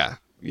 Yeah.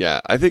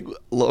 I think,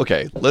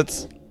 okay,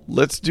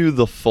 let's do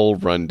the full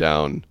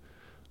rundown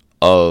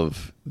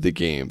of the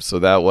game, so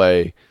that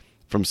way,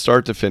 from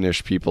start to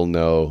finish, people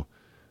know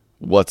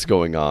what's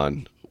going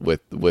on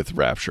with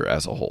Rapture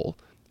as a whole.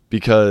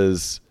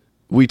 Because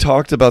we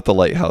talked about the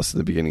lighthouse in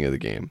the beginning of the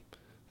game.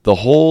 The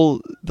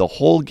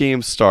whole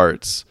game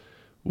starts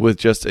with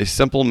just a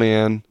simple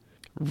man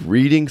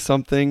reading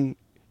something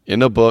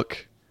in a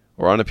book,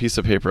 or on a piece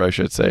of paper, I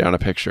should say, on a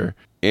picture,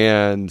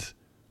 and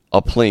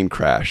a plane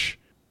crash.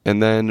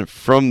 And then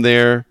from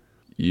there,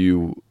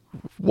 you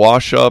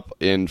wash up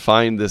and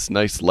find this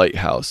nice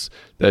lighthouse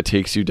that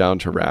takes you down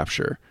to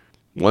Rapture.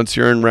 Once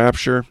you're in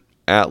Rapture,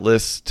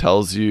 Atlas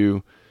tells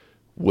you,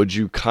 would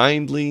you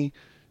kindly,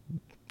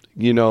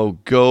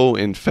 go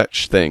and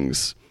fetch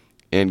things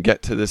and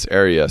get to this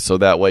area so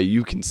that way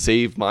you can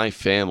save my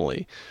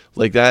family.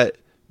 Like, that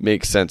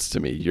makes sense to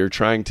me. You're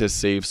trying to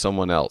save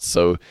someone else,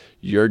 so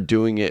you're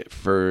doing it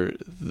for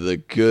the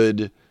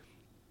good,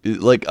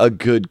 like a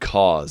good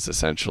cause,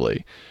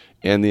 essentially.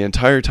 And the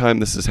entire time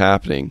this is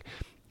happening,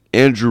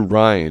 Andrew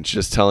Ryan's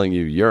just telling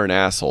you, you're an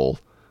asshole.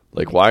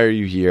 Like, why are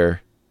you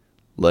here?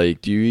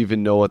 Like, do you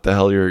even know what the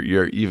hell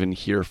you're even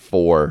here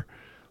for?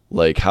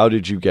 Like, how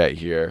did you get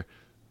here?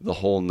 The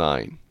whole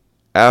nine.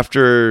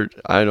 After,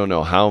 I don't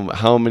know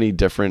how many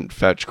different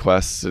fetch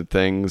quests and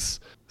things,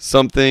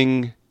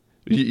 something,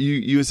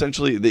 you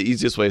essentially, the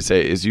easiest way to say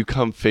it is you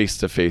come face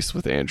to face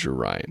with Andrew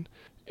Ryan.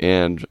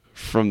 And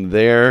from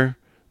there,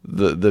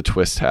 the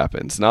twist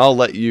happens. Now I'll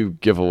let you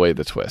give away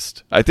the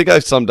twist. I think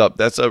I've summed up.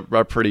 That's a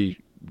pretty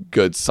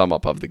good sum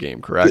up of the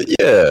game, correct?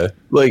 Yeah.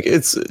 Like,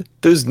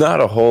 there's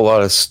not a whole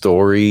lot of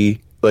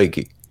story,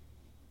 like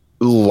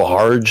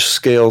large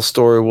scale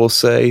story, we'll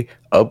say,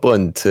 up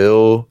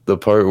until the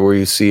part where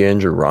you see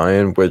Andrew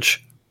Ryan,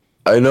 which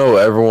I know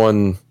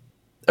everyone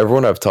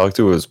I've talked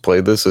to who has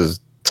played this has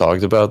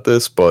talked about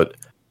this, but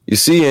you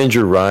see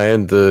Andrew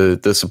Ryan,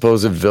 the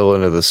supposed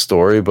villain of the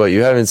story, but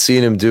you haven't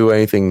seen him do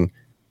anything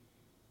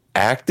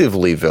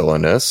actively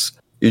villainous.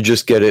 You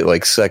just get it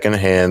like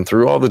secondhand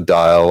through all the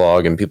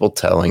dialogue and people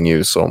telling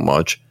you so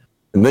much.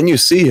 And then you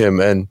see him,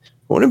 and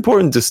one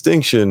important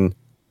distinction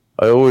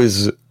I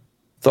always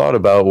thought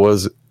about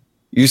was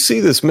you see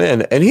this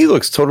man and he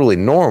looks totally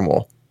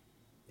normal.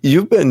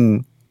 You've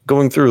been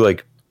going through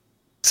like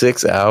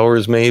 6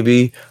 hours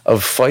maybe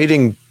of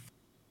fighting,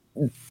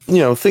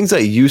 things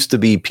that used to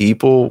be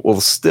people,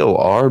 well, still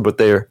are, but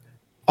they're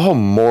all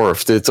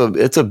morphed.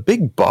 It's a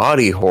big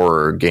body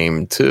horror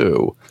game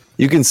too.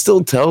 You can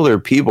still tell they're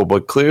people,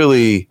 but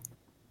clearly,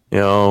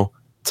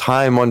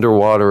 time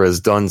underwater has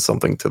done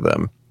something to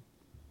them.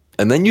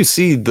 And then you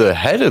see the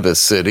head of the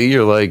city,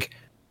 you're like,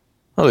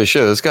 holy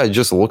shit, this guy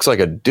just looks like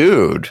a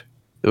dude.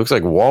 It looks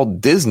like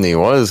Walt Disney.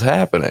 What is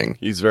happening?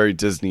 He's very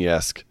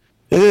Disney-esque.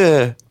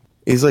 Yeah.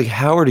 He's like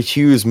Howard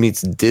Hughes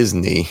meets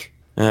Disney.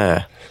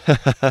 Yeah.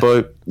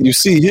 But you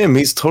see him,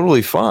 he's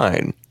totally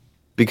fine.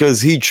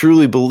 Because he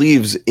truly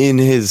believes in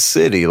his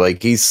city.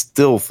 Like, he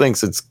still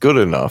thinks it's good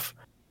enough.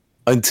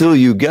 Until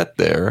you get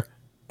there.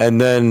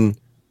 And then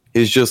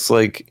is just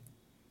like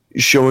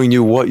showing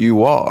you what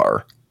you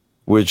are.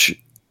 Which,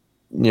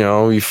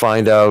 you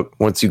find out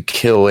once you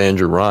kill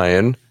Andrew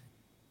Ryan.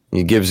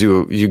 You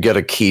get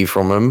a key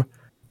from him,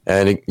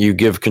 and you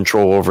give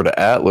control over to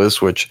Atlas,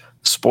 which,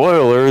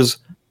 spoilers,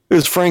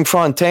 is Frank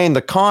Fontaine,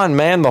 the con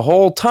man, the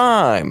whole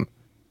time.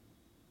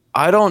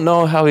 I don't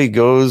know how he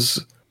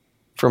goes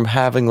from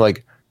having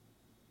like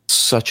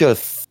such a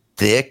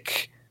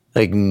thick,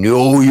 like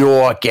New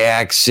York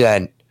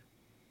accent,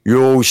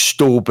 you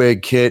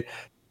stupid kid,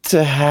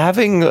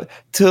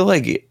 to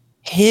like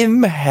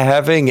him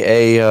having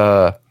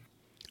a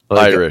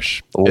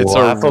Irish. It's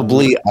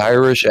laughably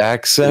Irish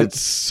accent.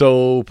 It's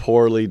so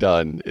poorly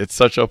done. It's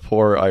such a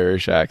poor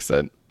Irish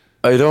accent.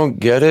 I don't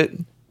get it.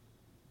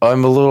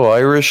 I'm a little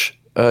Irish.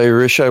 I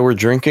wish I were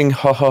drinking.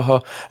 Ha ha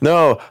ha.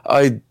 No,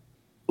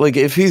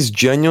 if he's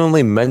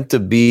genuinely meant to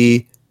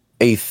be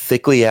a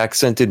thickly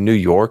accented New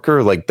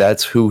Yorker, like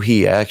that's who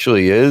he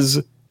actually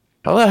is,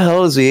 how the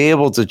hell is he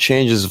able to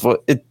change his voice?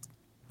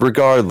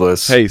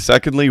 Regardless. Hey,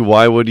 secondly,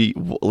 why would he,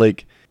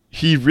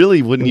 He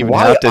really wouldn't even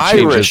Why have to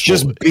change Irish?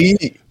 his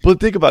voice. But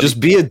think about just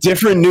be a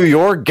different New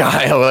York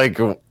guy. Like,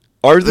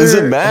 does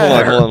it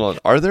matter? Hold on.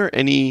 Are there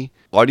any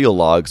audio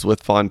logs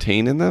with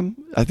Fontaine in them?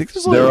 I think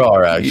there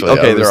are actually.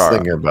 Okay, there are.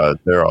 Thinking about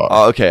it. There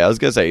are. Okay, I was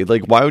gonna say,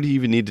 like, why would he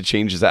even need to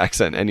change his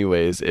accent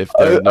anyways? If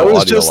there are no I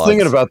was audio just logs?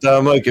 thinking about that.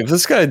 I'm like, if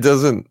this guy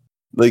doesn't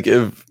like,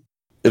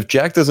 if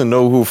Jack doesn't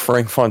know who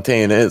Frank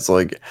Fontaine is,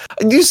 like,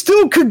 you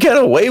still could get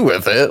away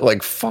with it.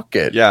 Like, fuck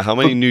it. Yeah, how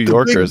many New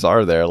Yorkers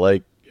are there?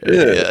 Like,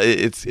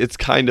 it's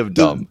kind of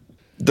dumb.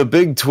 The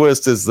big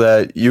twist is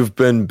that you've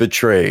been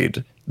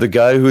betrayed. The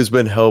guy who's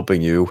been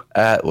helping you,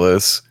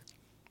 Atlas,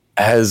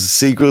 has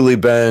secretly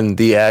been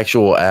the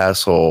actual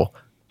asshole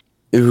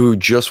who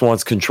just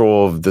wants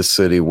control of the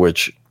city,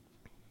 which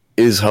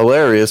is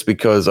hilarious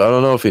because I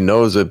don't know if he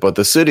knows it, but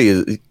the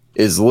city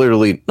is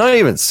literally not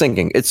even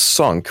sinking. It's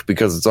sunk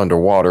because it's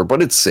underwater,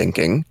 but it's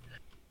sinking.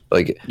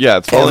 Like, yeah,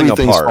 it's falling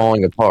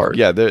apart.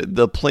 Yeah,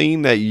 the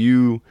plane that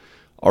you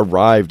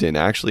arrived in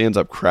actually ends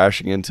up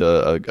crashing into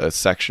a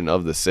section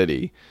of the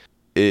city.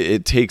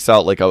 It takes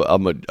out like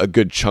a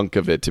good chunk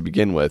of it to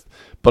begin with,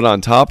 but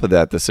on top of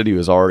that, the city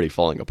was already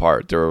falling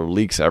apart. There were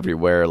leaks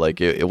everywhere. Like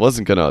it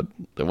wasn't gonna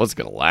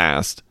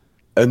last.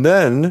 And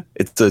then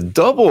it's a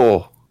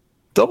double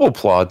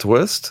plot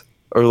twist,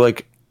 or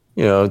like,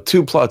 you know,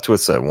 two plot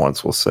twists at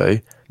once. We'll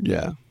say,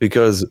 yeah,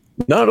 because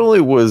not only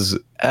was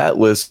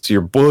Atlas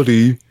your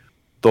buddy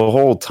the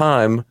whole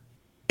time,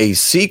 a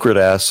secret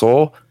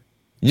asshole,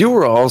 you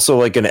were also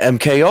like an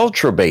MK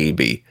Ultra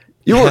baby.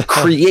 You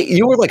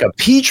were like a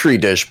petri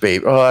dish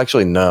baby. Oh,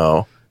 actually,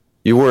 no.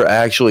 You were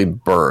actually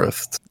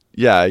birthed.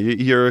 Yeah,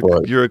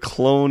 you're a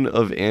clone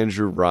of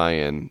Andrew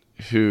Ryan,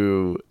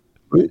 who,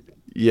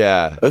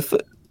 yeah,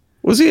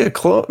 was he a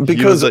clone?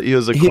 Because he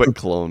was a quick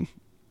clone.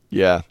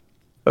 Yeah.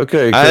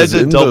 Okay, I had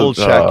to double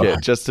check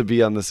it just to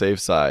be on the safe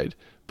side.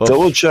 But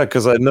double check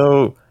because I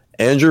know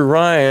Andrew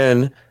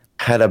Ryan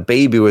had a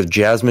baby with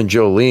Jasmine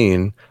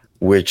Jolene,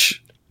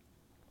 which.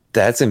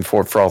 That's in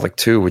Fort Frolic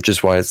 2, which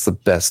is why it's the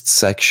best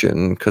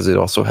section, because it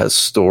also has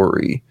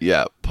story.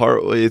 Yeah,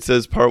 it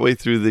says partway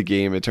through the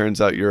game, it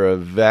turns out you're a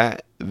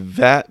vat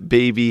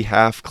baby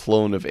half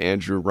clone of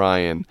Andrew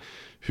Ryan,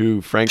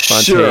 who Frank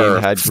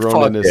Fontaine had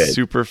grown in his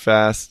super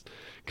fast,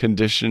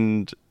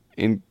 conditioned,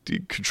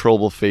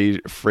 incontrollable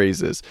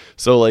phrases.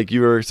 So, like, you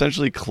were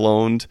essentially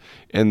cloned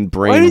and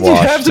brainwashed. Why did you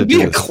have to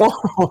be a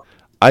clone?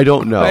 I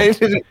don't know.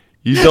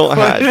 You don't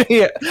have.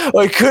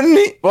 Why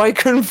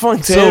couldn't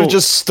Fontaine have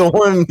just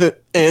stolen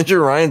Andrew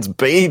Ryan's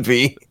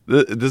baby?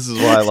 This is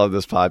why I love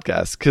this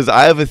podcast, because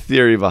I have a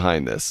theory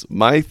behind this.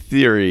 My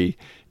theory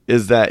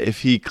is that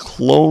if he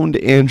cloned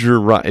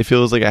Andrew Ryan, if it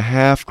was like a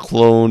half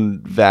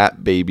cloned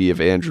vat baby of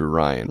Andrew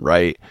Ryan,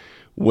 right?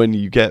 When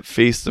you get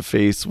face to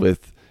face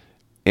with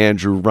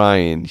Andrew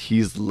Ryan,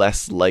 he's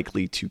less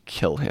likely to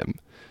kill him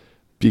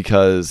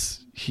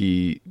because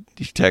he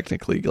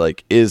technically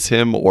like is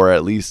him, or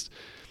at least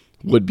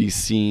would be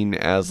seen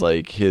as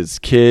like his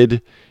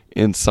kid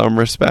in some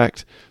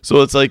respect.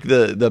 So it's like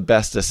the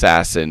best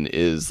assassin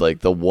is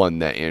like the one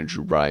that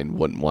Andrew Ryan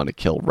wouldn't want to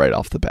kill right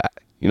off the bat.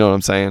 You know what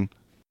I'm saying?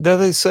 Now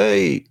they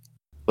say,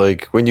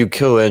 like, when you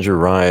kill Andrew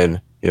Ryan,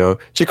 you know,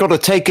 you got to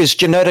take his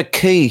genetic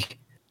key.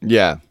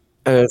 Yeah.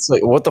 And it's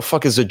like, what the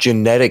fuck is a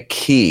genetic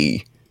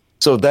key?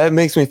 So that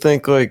makes me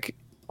think like,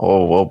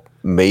 oh, well,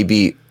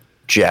 maybe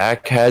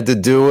Jack had to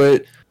do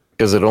it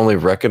because it only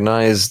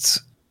recognized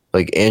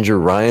like Andrew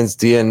Ryan's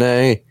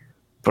DNA,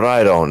 but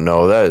I don't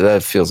know.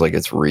 That feels like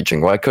it's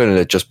reaching. Why couldn't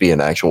it just be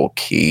an actual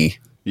key?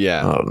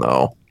 Yeah, I don't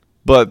know.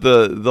 But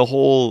the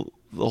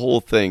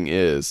whole thing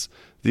is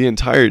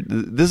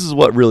this is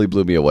what really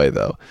blew me away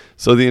though.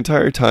 So the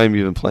entire time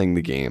you've been playing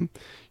the game,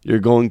 you're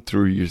going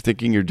through, you're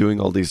thinking you're doing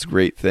all these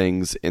great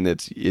things, and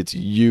it's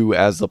you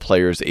as the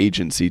player's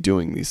agency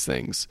doing these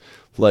things.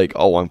 Like,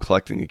 oh, I'm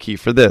collecting a key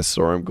for this,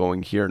 or I'm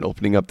going here and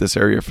opening up this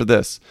area for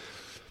this.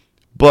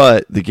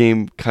 But the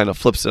game kind of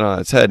flips it on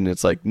its head, and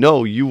it's like,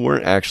 no, you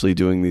weren't actually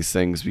doing these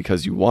things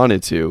because you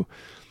wanted to.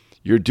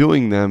 You're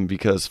doing them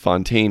because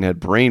Fontaine had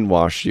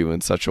brainwashed you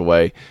in such a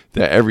way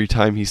that every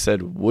time he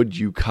said, would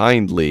you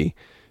kindly,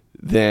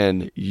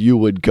 then you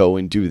would go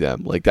and do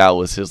them. Like, that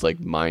was his, like,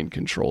 mind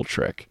control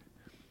trick.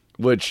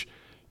 Which,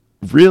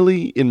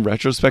 really, in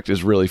retrospect,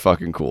 is really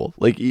fucking cool.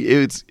 Like,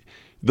 it's...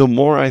 The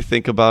more I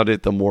think about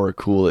it, the more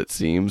cool it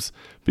seems,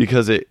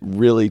 because it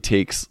really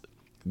takes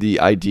the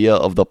idea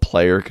of the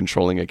player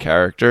controlling a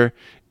character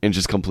and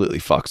just completely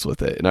fucks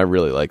with it. And I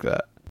really like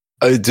that.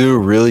 I do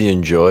really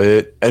enjoy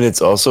it. And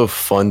it's also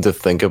fun to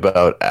think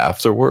about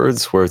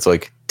afterwards, where it's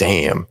like,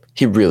 damn,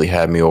 he really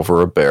had me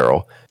over a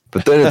barrel.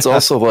 But then it's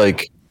also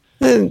like,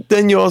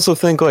 then you also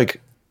think like,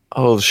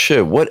 oh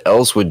shit, what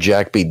else would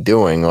Jack be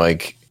doing?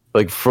 Like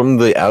from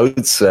the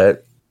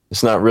outset,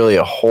 it's not really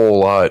a whole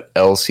lot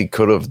else he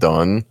could have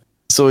done.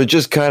 So it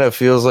just kind of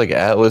feels like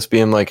Atlas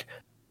being like,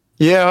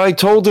 yeah, I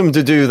told him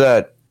to do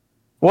that.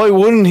 Why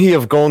wouldn't he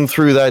have gone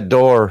through that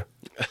door?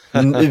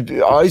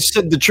 I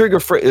said the trigger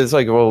phrase. It's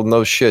like, well,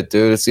 no shit,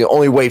 dude. It's the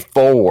only way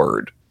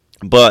forward.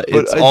 But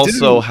it's I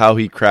also do. how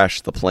he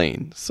crashed the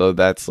plane. So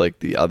that's like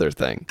the other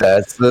thing.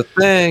 That's the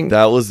thing.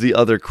 That was the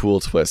other cool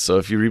twist. So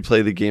if you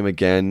replay the game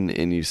again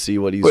and you see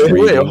what he's Wait,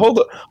 reading, hold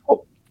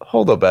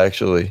up.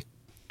 Actually,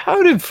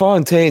 how did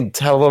Fontaine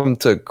tell him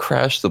to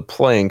crash the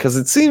plane? Because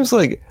it seems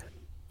like,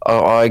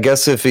 I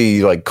guess if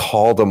he like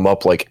called him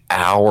up like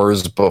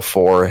hours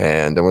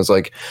beforehand and was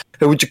like,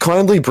 "Hey, would you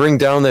kindly bring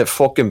down that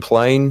fucking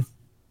plane?"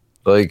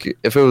 Like,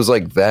 if it was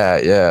like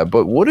that, yeah.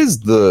 But what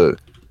is the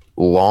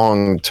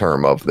long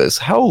term of this?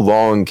 How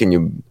long can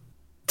you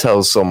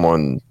tell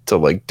someone to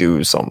like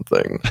do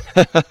something?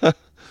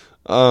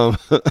 um,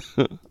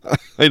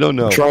 I don't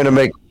know.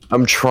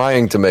 I'm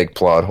trying to make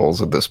plot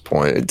holes at this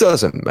point. It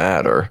doesn't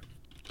matter.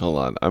 Hold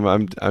on,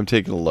 I'm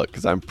taking a look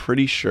because I'm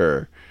pretty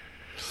sure.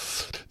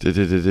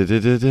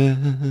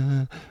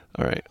 Da-da-da-da-da-da.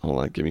 All right, hold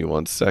on. Give me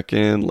 1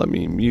 second. Let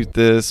me mute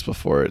this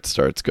before it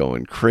starts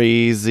going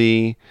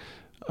crazy.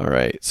 All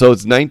right, so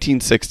it's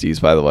 1960s,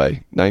 by the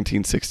way.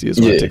 1960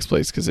 is when it takes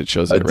place because it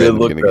shows I it right did in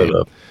the look beginning that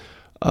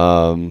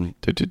of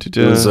the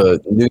game. It was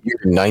New Year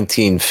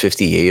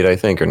 1958, I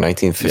think, or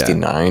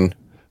 1959. Yeah.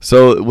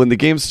 So when the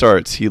game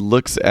starts, he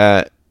looks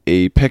at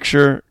a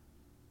picture,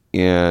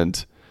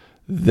 and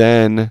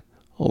then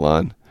hold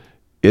on,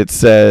 it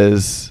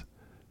says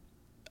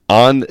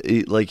on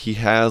like he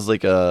has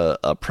like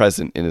a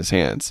present in his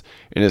hands,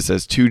 and it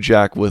says to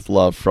Jack with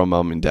love from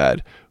mom and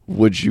dad.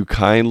 Would you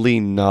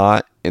kindly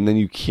not? And then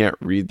you can't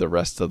read the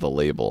rest of the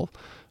label.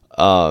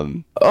 But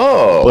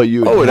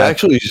you it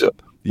actually.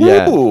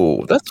 yeah.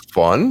 Ooh, that's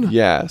fun.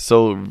 Yeah,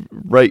 so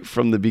right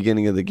from the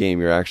beginning of the game,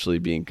 you're actually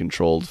being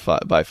controlled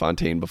by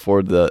Fontaine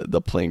before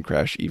the plane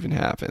crash even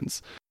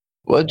happens.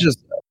 Well,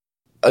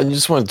 I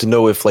just wanted to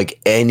know if like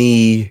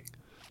any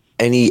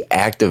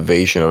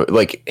activation of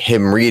like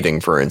him reading,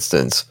 for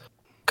instance,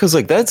 because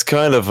like that's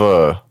kind of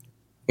I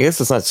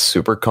guess it's not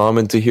super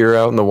common to hear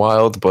out in the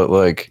wild, but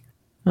like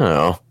I don't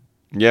know.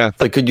 Yeah,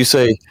 Like, could you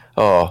say,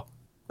 "Oh,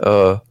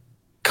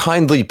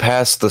 kindly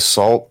pass the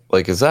salt"?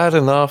 Like, is that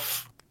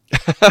enough?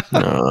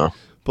 No.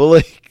 but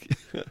like,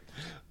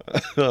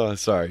 oh,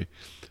 sorry.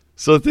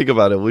 So think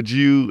about it. Would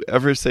you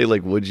ever say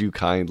like "would you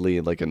kindly"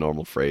 in like a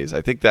normal phrase?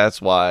 I think that's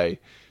why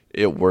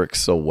it works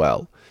so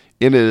well.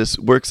 And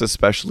works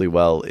especially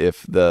well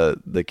if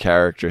the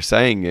character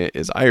saying it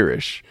is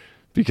Irish,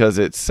 because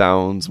it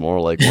sounds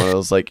more like one of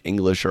those like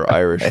English or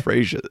Irish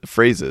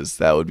phrases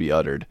that would be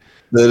uttered.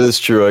 That is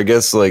true. I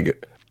guess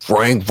like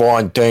Frank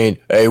Fontaine,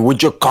 hey,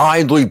 would you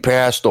kindly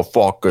pass the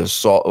fucking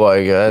salt?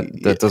 Like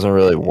that doesn't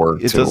really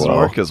work. It doesn't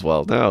work as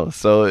well, no.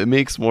 So it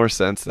makes more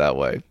sense that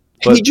way.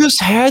 But he just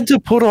had to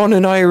put on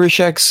an Irish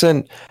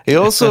accent. He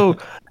also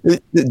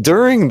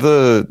during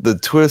the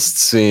twist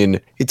scene,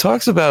 he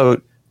talks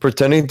about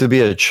pretending to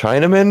be a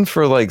Chinaman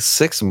for like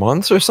 6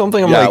 months or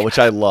something. I'm like, which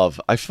I love.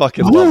 I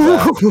fucking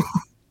love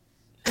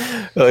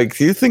that. Like,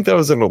 do you think that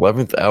was an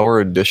 11th hour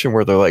edition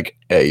where they're like,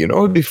 hey, you know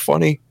what would be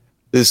funny?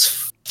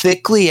 This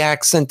thickly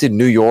accented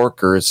New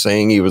Yorker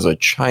saying he was a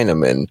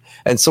Chinaman,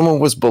 and someone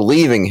was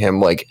believing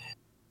him. Like,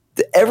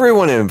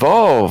 everyone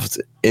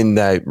involved in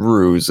that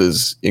ruse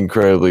is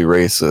incredibly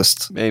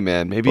racist. Hey,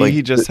 man, maybe Like,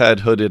 he just had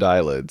hooded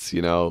eyelids,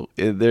 you know?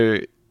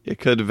 It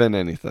could have been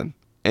anything.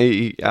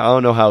 I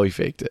don't know how he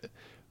faked it,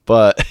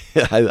 but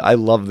I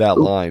love that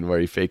line where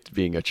he faked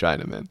being a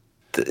Chinaman.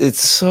 It's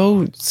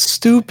so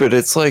stupid.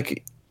 It's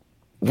like,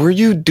 were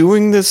you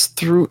doing this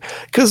through?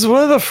 Because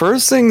one of the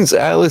first things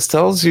Atlas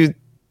tells you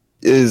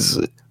is,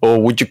 "Oh,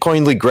 would you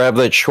kindly grab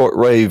that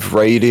shortwave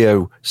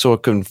radio so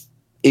it can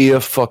ear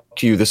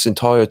fuck you this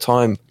entire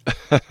time?"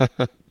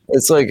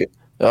 It's like,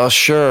 oh,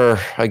 sure,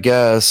 I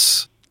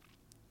guess.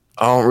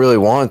 I don't really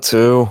want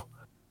to,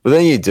 but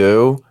then you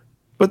do.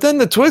 But then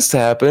the twist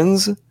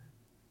happens,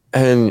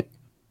 and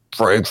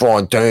Frank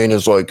Fontaine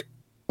is like,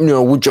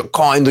 would you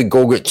kindly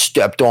go get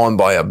stepped on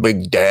by a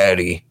big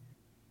daddy?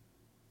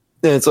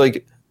 And it's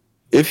like,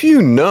 if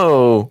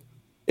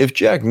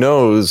Jack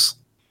knows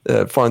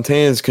that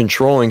Fontaine is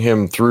controlling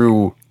him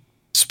through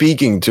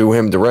speaking to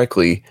him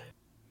directly,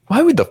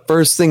 why would the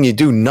first thing you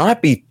do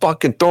not be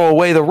fucking throw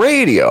away the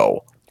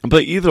radio?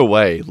 But either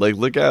way, like,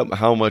 look at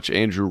how much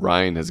Andrew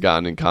Ryan has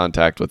gotten in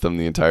contact with him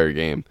the entire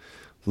game.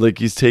 Like,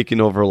 he's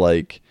taken over,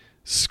 like,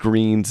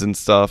 screens and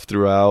stuff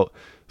throughout.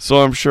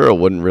 So I'm sure it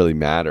wouldn't really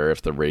matter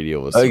if the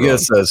radio was thrown. I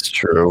guess that's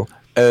true.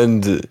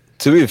 And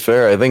to be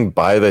fair, I think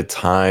by the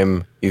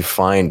time you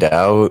find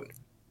out,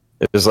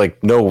 there's,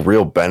 like, no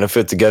real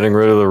benefit to getting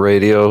rid of the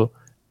radio.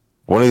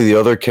 One of the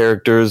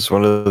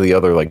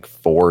other, like,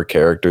 4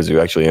 characters you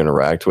actually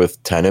interact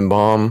with,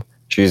 Tenenbaum,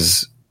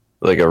 she's,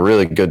 like, a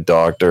really good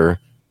doctor.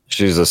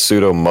 She's a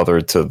pseudo mother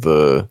to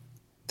the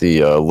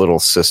little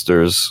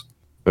sisters,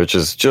 which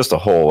is just a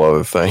whole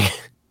other thing.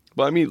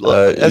 Well, I mean,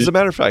 look, as a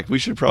matter of fact, we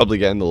should probably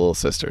get into Little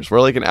Sisters.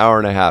 We're like an hour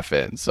and a half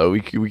in, so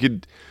we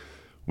can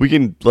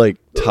like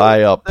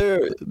tie up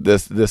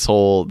this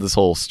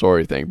whole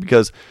story thing,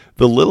 because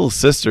the Little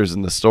Sisters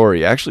in the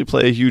story actually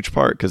play a huge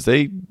part, because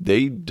they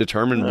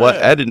determine what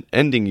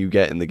ending you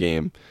get in the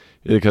game,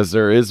 because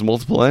there is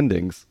multiple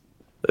endings.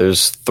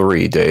 There's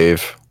 3,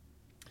 Dave.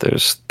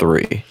 There's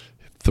 3.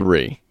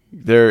 3.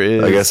 There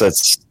is. I guess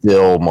that's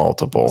still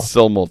multiple.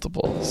 Still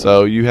multiple.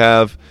 So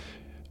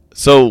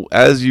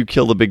as you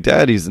kill the big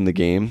daddies in the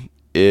game,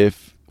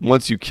 if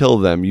once you kill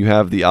them, you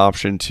have the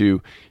option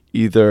to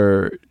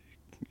either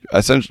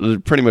essentially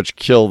pretty much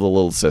kill the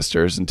little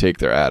sisters and take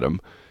their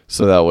Atom.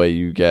 So that way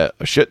you get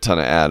a shit ton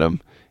of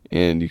Atom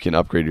and you can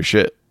upgrade your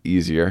shit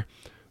easier.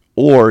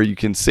 Or you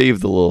can save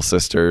the little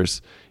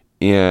sisters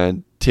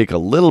and take a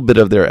little bit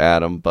of their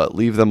Atom but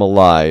leave them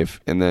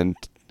alive, and then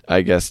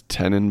I guess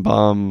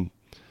Tenenbaum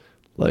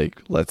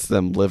lets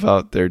them live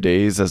out their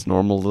days as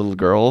normal little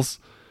girls.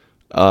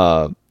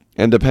 And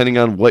depending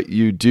on what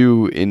you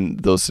do in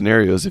those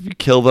scenarios, if you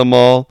kill them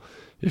all,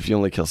 if you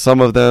only kill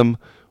some of them,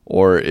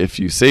 or if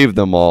you save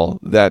them all,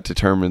 that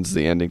determines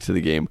the ending to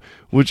the game,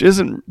 which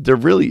there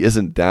really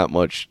isn't that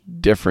much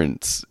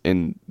difference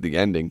in the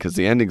ending, because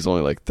the ending's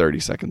only like 30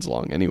 seconds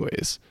long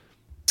anyways.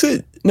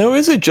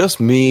 Is it just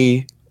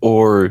me,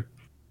 or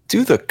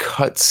do the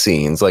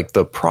cutscenes, like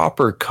the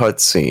proper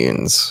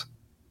cutscenes,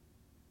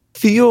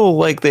 feel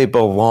like they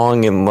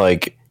belong in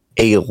like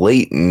a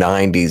late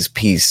 90s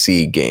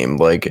PC game?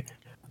 Like,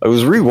 I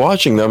was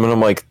rewatching them and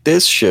I'm like,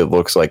 this shit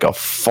looks like a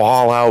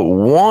Fallout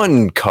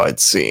 1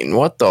 cutscene.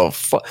 What the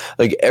fuck?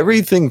 Like,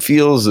 everything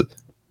feels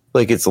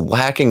like it's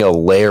lacking a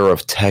layer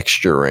of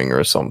texturing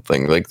or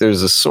something. Like,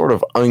 there's a sort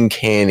of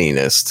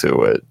uncanniness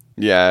to it.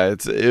 Yeah,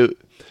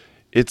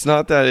 it's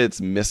not that it's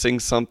missing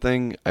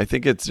something. I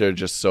think they're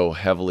just so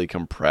heavily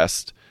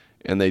compressed,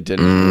 and they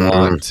didn't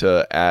want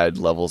to add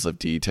levels of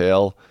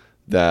detail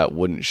that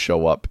wouldn't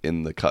show up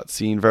in the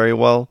cutscene very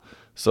well.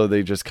 So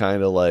they just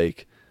kind of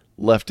like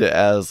left it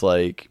as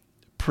like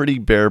pretty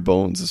bare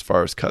bones as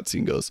far as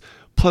cutscene goes.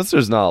 Plus,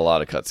 there's not a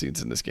lot of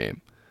cutscenes in this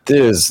game.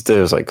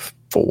 There's like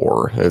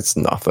 4. It's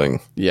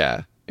nothing.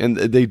 Yeah, and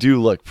they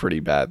do look pretty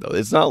bad though.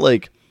 It's not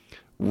like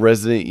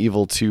Resident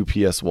Evil 2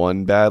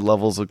 PS1 bad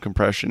levels of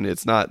compression.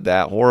 It's not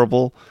that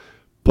horrible,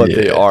 but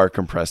they are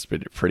compressed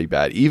pretty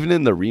bad. Even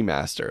in the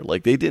remaster,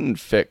 like they didn't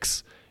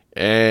fix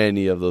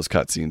any of those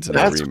cutscenes in the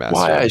remaster. That's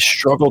why I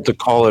struggled to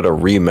call it a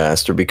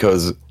remaster,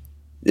 because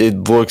it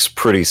looks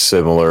pretty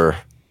similar.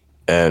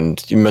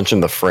 And you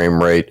mentioned the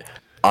frame rate.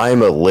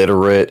 I'm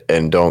illiterate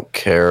and don't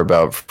care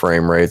about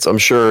frame rates. I'm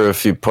sure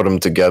if you put them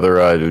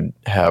together, I would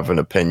have an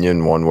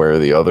opinion one way or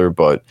the other,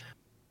 but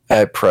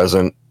at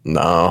present,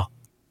 no.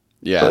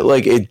 Yeah. But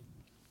like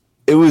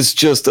it was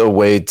just a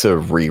way to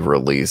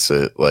re-release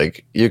it.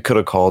 Like, you could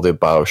have called it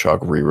Bioshock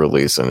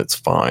re-release and it's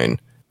fine.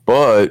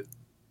 But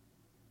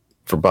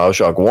for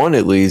Bioshock 1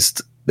 at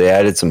least, they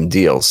added some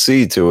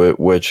DLC to it,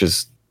 which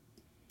is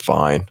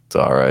fine. It's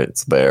all right.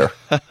 It's there.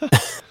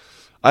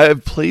 I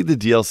have played the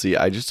DLC.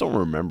 I just don't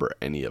remember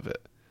any of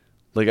it.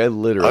 Like, I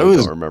literally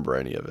don't remember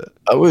any of it.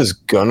 I was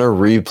gonna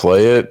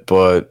replay it,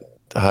 but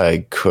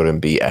I couldn't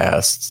be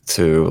asked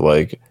to.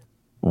 Like,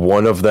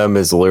 one of them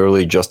is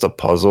literally just a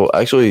puzzle.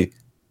 Actually,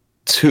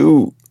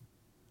 2.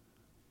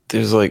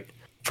 There's like,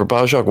 for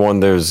Bioshock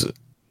 1, there's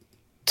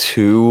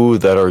 2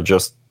 that are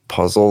just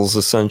puzzles,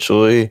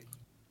 essentially.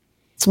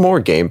 It's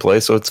more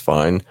gameplay, so it's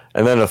fine.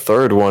 And then a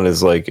third one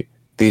is like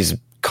these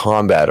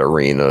combat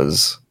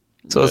arenas.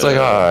 So it's like,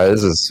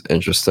 this is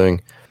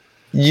interesting.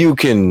 You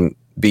can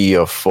be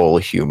a full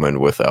human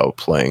without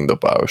playing the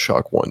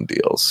Bioshock 1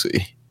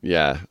 DLC.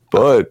 Yeah.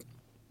 But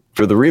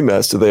for the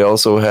remaster, they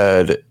also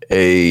had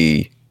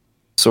a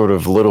sort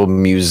of little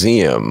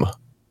museum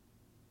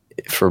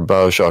for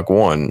Bioshock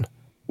 1,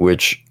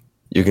 which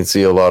you can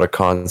see a lot of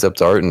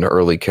concept art and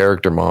early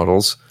character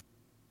models,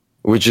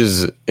 which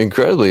is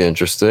incredibly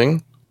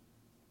interesting.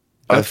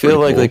 I feel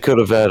like they could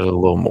have added a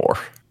little more.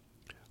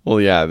 Well,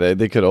 yeah,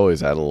 they could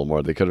always add a little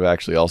more. They could have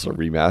actually also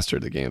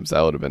remastered the games.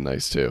 That would have been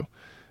nice too.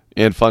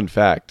 And fun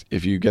fact,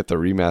 if you get the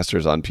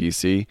remasters on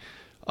PC,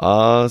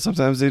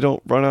 sometimes they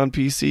don't run on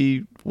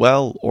PC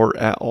well or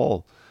at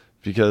all,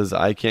 because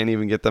I can't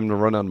even get them to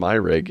run on my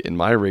rig, and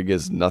my rig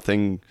is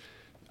nothing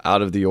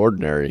out of the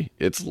ordinary.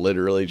 It's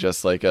literally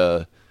just like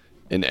an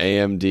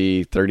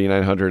AMD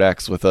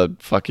 3900X with a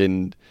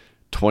fucking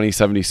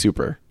 2070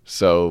 Super.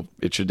 So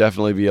it should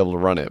definitely be able to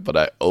run it, but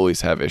I always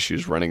have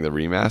issues running the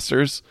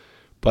remasters,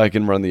 but I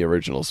can run the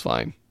originals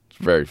fine. It's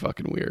very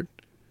fucking weird.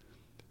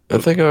 I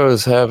think I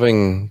was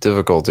having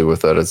difficulty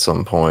with that at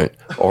some point,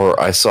 or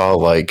I saw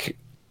like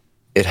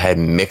it had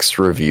mixed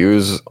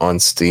reviews on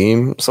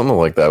Steam, something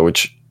like that,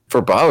 which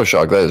for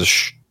Bioshock, that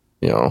is,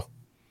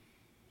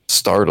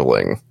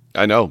 startling.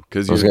 I know,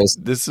 because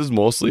this is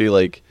mostly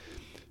like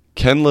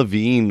Ken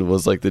Levine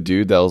was like the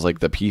dude that was like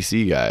the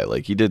PC guy.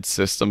 Like, he did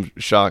System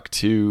Shock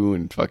 2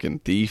 and fucking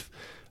Thief.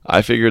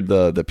 I figured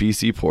the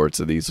PC ports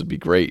of these would be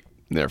great,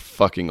 and they're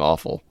fucking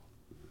awful.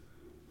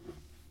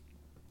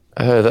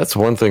 That's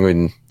one thing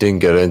we didn't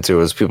get into,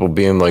 is people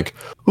being like,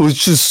 "Oh,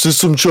 it's just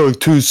System Shock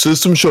 2.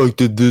 System Shock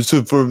did this."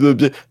 Yeah,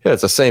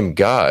 it's the same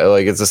guy.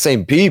 Like, it's the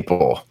same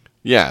people.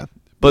 Yeah,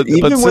 but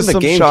even when System the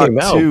game Shock came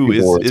out, 2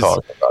 people were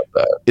talking about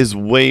that. Is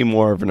way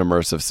more of an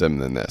immersive sim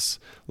than this.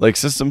 Like,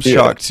 System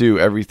Shock 2,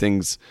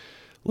 everything's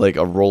like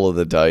a roll of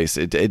the dice.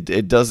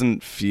 It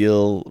doesn't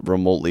feel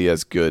remotely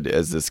as good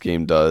as this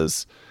game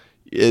does.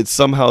 it's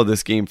somehow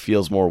this game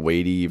feels more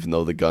weighty, even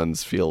though the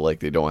guns feel like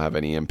they don't have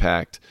any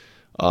impact.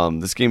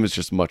 This game is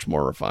just much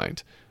more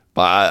refined.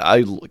 But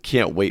I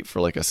can't wait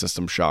for like a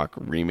System Shock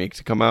remake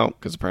to come out,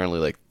 because apparently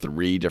like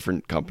 3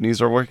 different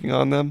companies are working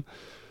on them.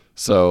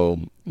 So,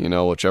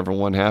 whichever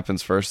one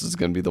happens first is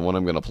going to be the one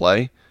I'm going to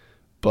play.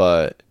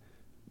 But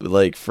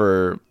like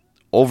for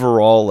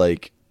overall,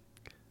 like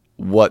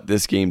what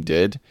this game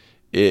did,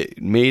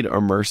 it made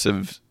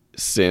immersive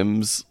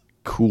Sims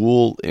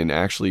cool and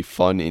actually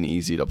fun and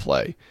easy to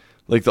play.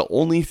 Like the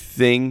only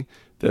thing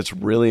that's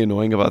really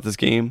annoying about this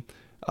game,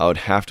 I would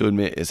have to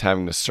admit, is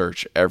having to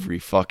search every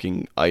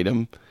fucking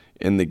item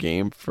in the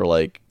game for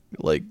like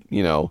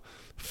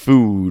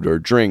food or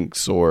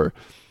drinks or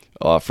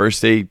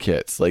first aid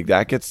kits. Like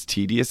that gets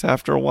tedious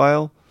after a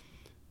while.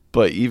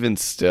 But even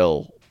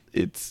still,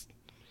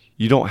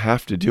 you don't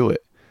have to do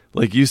it.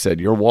 Like you said,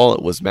 your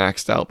wallet was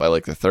maxed out by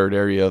like the 3rd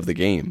area of the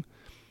game.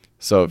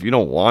 So if you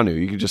don't want to,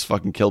 you can just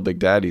fucking kill Big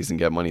Daddies and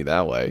get money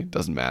that way. It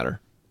doesn't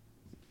matter.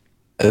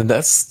 And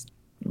that's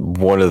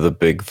one of the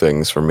big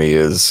things for me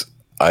is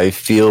I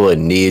feel a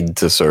need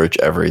to search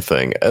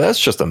everything. And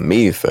that's just a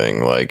me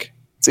thing. Like,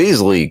 it's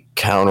easily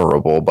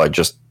counterable by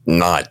just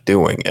not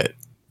doing it.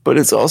 But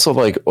it's also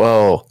like,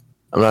 well,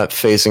 I'm not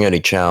facing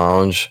any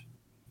challenge.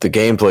 The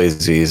gameplay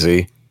is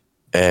easy.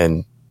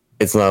 And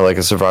it's not like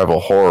a survival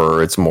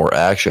horror. It's more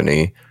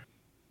action-y.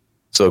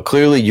 So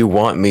clearly you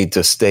want me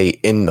to stay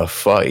in the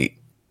fight.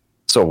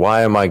 So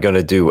why am I going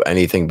to do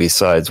anything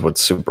besides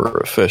what's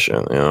super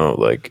efficient?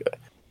 Like,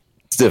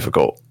 it's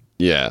difficult.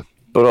 Yeah.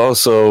 But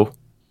also,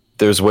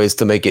 there's ways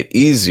to make it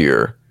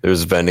easier.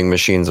 There's vending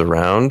machines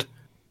around,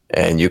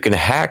 and you can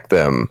hack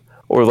them.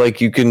 Or, like,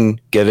 you can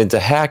get into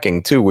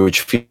hacking, too,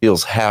 which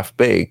feels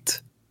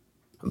half-baked,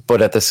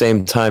 but at the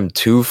same time,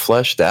 too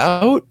fleshed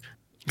out.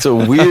 It's a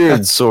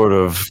weird sort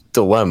of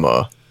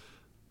dilemma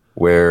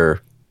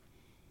where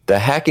the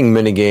hacking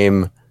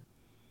minigame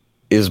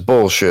is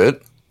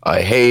bullshit.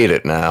 I hate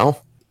it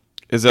now.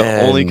 Is it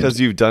only because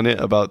you've done it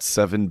about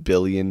 7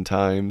 billion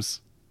times?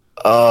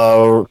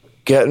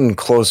 Getting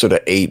closer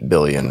to 8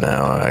 billion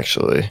now,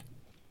 actually.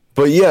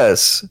 But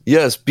yes,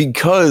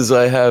 because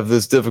I have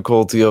this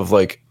difficulty of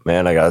like,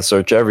 man, I gotta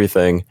search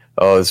everything.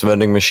 Oh, this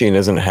vending machine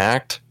isn't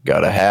hacked.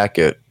 Gotta hack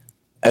it.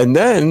 And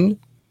then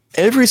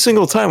every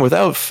single time,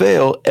 without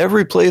fail,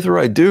 every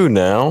playthrough I do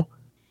now,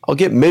 I'll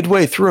get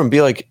midway through and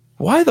be like,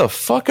 why the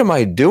fuck am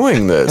I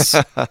doing this?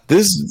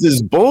 This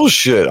is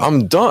bullshit.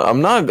 I'm done.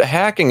 I'm not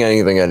hacking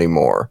anything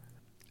anymore.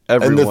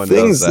 Everyone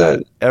does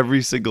that.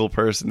 Every single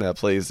person that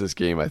plays this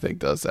game, I think,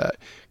 does that.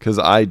 Because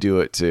I do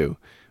it too.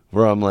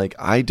 Where I'm like,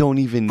 I don't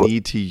even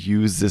need to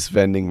use this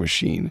vending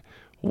machine.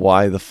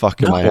 Why the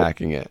fuck am I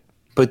hacking it?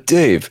 But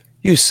Dave,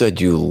 you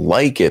said you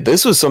like it.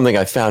 This was something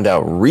I found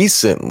out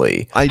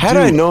recently. Had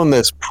I known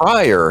this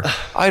prior,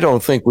 I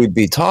don't think we'd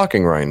be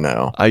talking right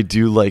now. I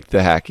do like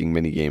the hacking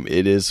minigame.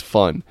 It is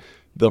fun.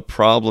 The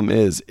problem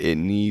is it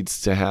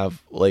needs to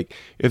have, like,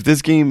 if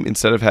this game,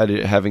 instead of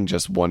having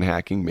just one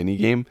hacking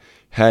minigame,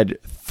 had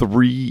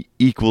 3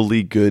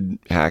 equally good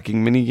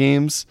hacking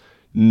minigames,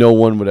 no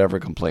one would ever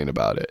complain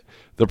about it.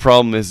 The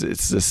problem is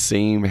it's the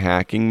same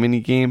hacking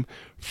minigame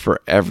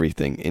for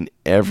everything, and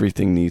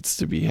everything needs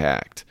to be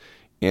hacked.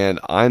 And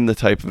I'm the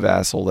type of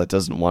asshole that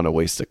doesn't want to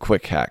waste a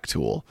quick hack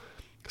tool.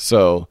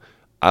 So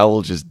I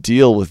will just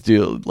deal with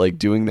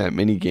doing that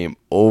minigame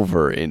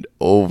over and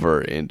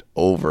over and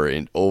over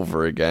and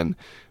over again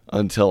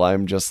until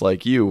I'm just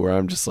like you, where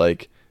I'm just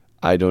like,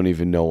 I don't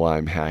even know why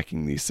I'm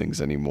hacking these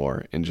things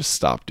anymore, and just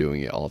stop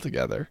doing it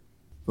altogether.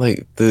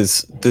 Like,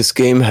 this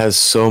game has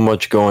so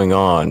much going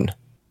on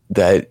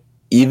that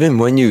even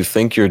when you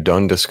think you're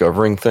done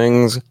discovering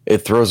things, it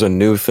throws a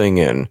new thing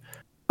in.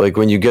 Like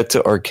when you get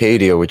to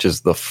Arcadia, which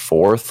is the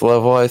 4th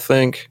level, I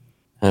think.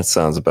 That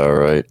sounds about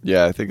right.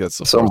 Yeah, I think that's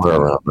the somewhere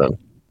around then.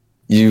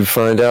 You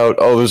find out,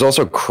 oh, there's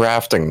also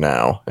crafting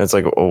now. And it's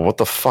like, oh, what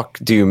the fuck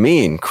do you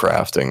mean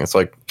crafting? It's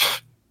like,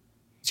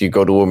 so you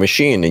go to a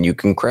machine and you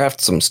can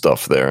craft some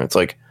stuff there. It's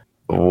like,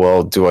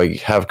 well, do I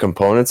have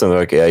components? And they're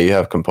like, yeah, you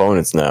have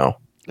components now.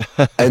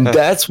 And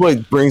that's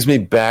what brings me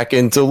back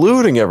into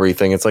looting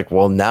everything. It's like,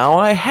 well, now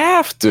I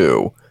have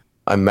to.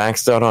 I'm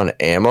maxed out on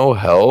ammo,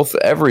 health,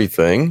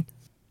 everything.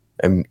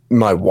 And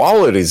my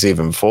wallet is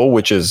even full,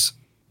 which is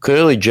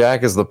clearly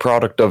Jack is the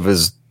product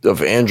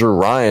of Andrew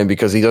Ryan,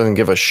 because he doesn't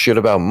give a shit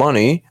about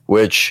money,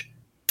 which,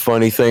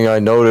 funny thing I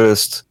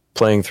noticed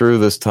playing through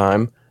this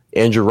time,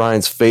 Andrew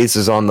Ryan's face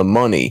is on the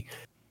money.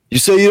 You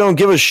say you don't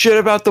give a shit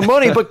about the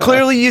money, but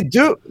clearly you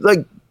do.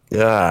 Like,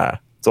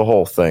 it's a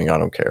whole thing. I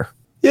don't care.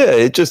 Yeah,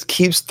 it just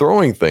keeps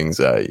throwing things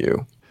at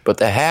you. But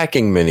the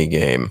hacking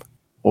minigame,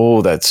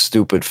 oh, that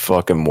stupid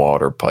fucking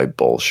water pipe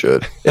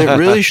bullshit. It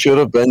really should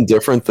have been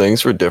different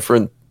things for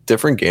different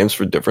games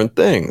for different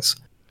things.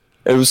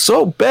 It was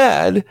so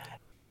bad,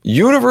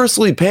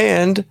 universally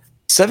panned,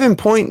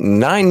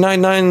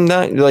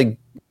 7.9999, like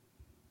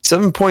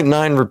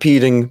 7.9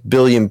 repeating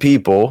billion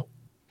people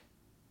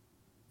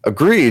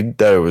agreed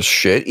that it was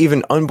shit.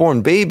 Even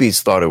unborn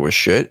babies thought it was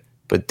shit,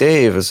 but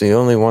Dave is the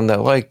only one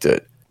that liked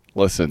it.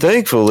 Listen,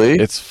 thankfully,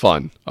 it's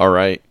fun, all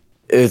right?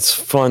 it's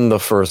fun the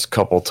first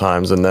couple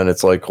times, and then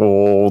it's like,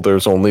 oh,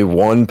 there's only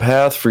one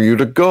path for you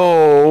to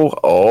go.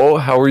 Oh,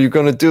 how are you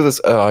going to do this?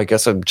 I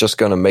guess I'm just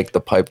going to make the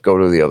pipe go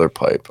to the other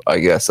pipe. I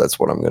guess that's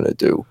what I'm going to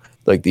do.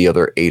 Like the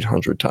other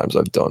 800 times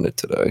I've done it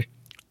today.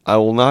 I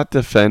will not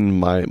defend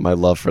my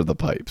love for the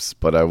pipes,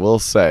 but I will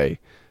say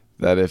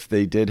that if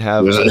they did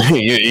have...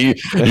 you'd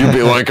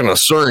be liking a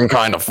certain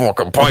kind of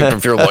fucking pipe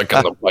if you're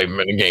liking the pipe in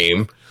a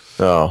game.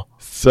 Oh.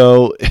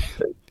 So...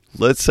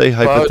 Let's say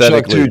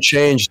hypothetically, Bioshock 2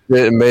 changed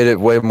it and made it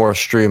way more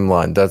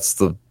streamlined. That's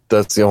the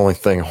only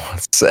thing I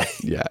want to say.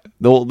 Yeah,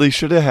 well, they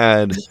should have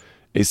had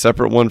a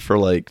separate one for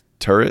like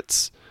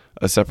turrets,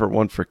 a separate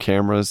one for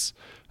cameras,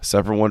 a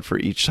separate one for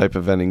each type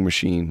of vending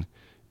machine,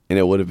 and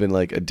it would have been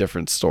like a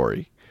different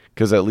story.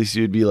 Because at least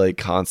you'd be like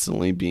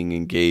constantly being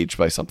engaged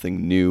by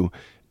something new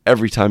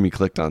every time you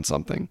clicked on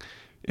something,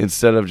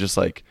 instead of just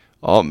like,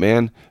 oh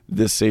man,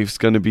 this safe's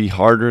going to be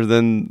harder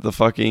than the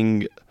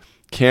fucking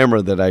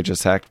camera that I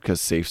just hacked because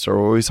safes are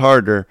always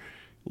harder.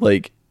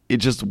 Like, it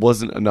just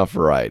wasn't enough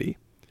variety.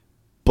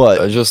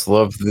 But I just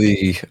love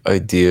the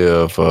idea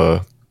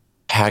of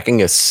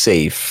hacking a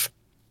safe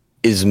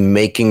is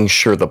making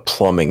sure the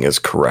plumbing is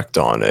correct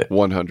on it.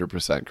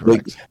 100%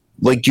 correct.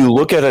 Like you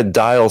look at a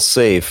dial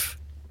safe,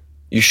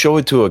 you show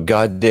it to a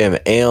goddamn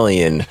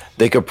alien,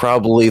 they could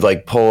probably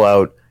like pull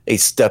out a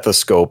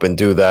stethoscope and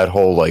do that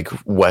whole like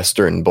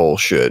Western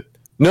bullshit.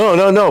 No.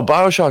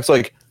 Bioshock's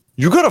like,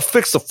 you gotta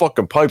fix the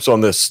fucking pipes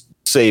on this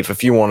safe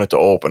if you want it to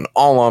open.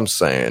 All I'm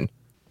saying.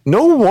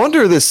 No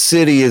wonder this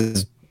city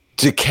is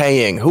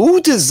decaying.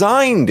 Who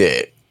designed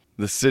it?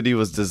 The city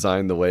was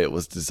designed the way it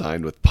was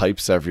designed, with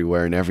pipes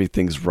everywhere, and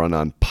everything's run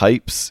on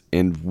pipes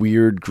and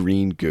weird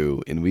green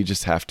goo. And we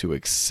just have to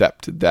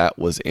accept that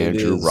was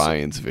Andrew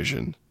Ryan's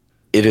vision.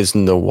 It is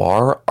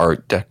noir,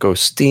 art deco,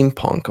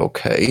 steampunk,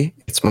 okay?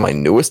 It's my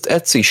newest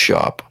Etsy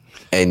shop,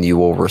 and you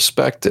will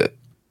respect it.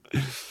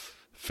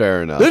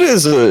 Fair enough. It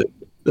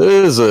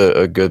is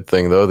a good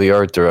thing, though, the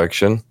art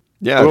direction.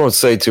 Yeah. We won't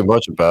say too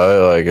much about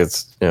it, like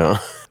it's,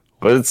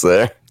 but it's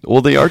there.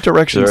 Well, the art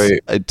direction's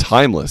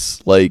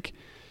timeless. Like,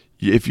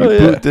 if you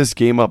boot this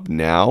game up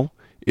now,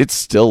 it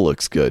still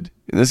looks good.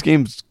 And this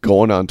game's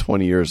going on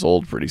 20 years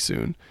old pretty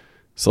soon.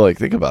 So, like,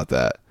 think about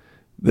that.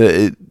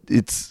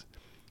 It's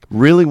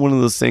really one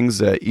of those things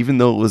that, even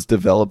though it was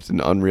developed in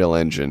Unreal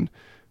Engine,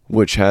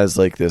 which has,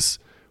 like, this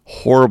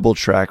horrible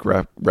track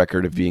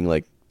record of being,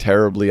 like,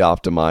 terribly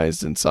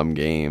optimized in some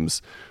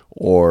games,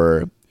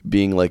 or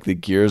being like the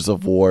Gears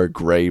of War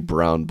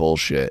gray-brown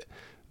bullshit,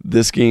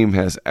 this game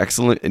has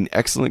an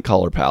excellent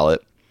color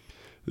palette.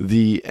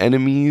 The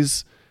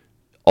enemies,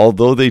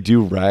 although they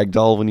do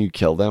ragdoll when you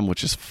kill them,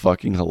 which is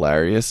fucking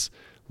hilarious,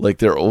 like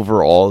their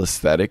overall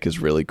aesthetic is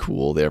really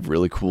cool. They have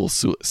really cool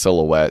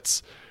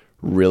silhouettes,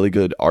 really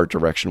good art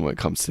direction when it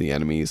comes to the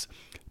enemies.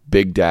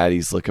 Big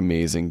Daddies look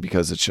amazing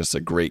because it's just a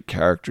great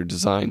character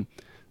design.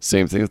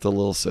 Same thing with the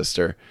little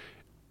sister.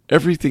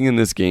 Everything in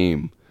this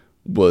game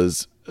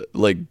was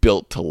like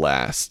built to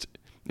last,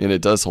 and it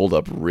does hold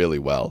up really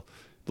well.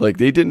 Like,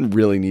 they didn't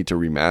really need to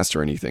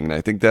remaster anything, and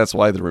I think that's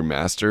why the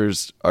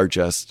remasters are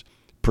just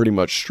pretty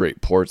much straight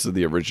ports of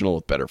the original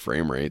with better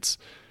frame rates,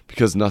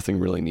 because nothing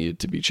really needed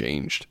to be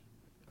changed.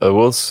 I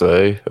will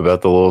say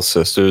about the little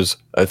sisters,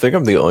 I think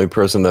I'm the only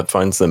person that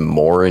finds them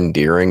more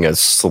endearing as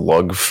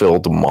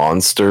slug-filled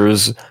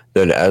monsters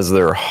than as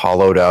their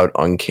hollowed-out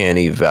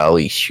Uncanny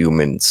Valley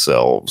human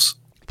selves.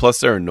 Plus,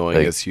 they're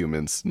annoying as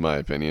humans, in my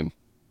opinion.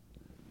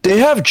 They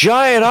have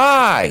giant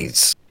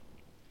eyes.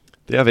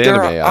 They have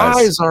anime eyes. Their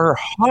eyes are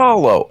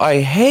hollow.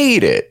 I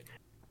hate it.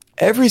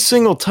 Every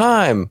single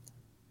time.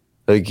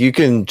 Like, you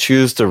can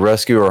choose to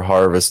rescue or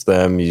harvest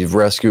them. You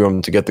rescue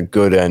them to get the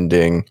good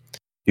ending.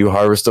 You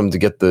harvest them to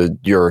get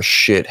your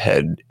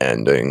shithead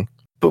ending.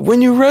 But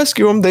when you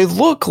rescue them, they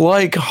look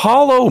like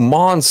hollow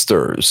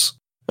monsters.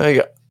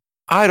 Like,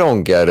 I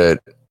don't get it.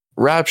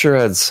 Rapture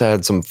has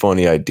had some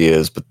funny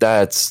ideas, but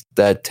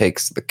that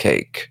takes the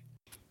cake.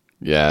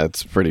 Yeah,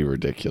 it's pretty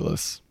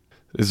ridiculous.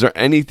 Is there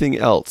anything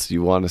else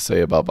you want to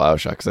say about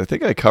Bioshock? Because I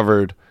think I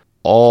covered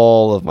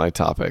all of my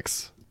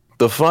topics.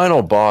 The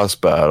final boss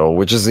battle,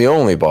 which is the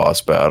only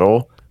boss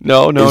battle.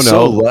 No.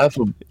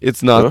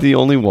 It's not the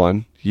only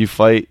one. You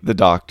fight the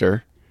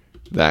doctor.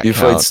 You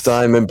fight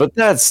Steinman, but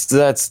that's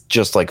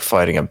just like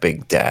fighting a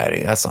Big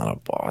Daddy. That's not a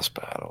boss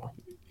battle.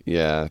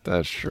 Yeah,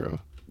 that's true.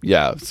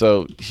 Yeah,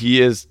 so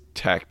he is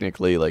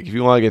technically, like, if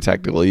you want to get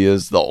technical,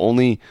 he's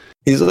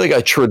like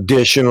a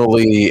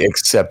traditionally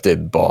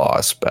accepted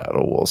boss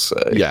battle, we'll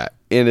say. Yeah,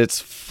 and it's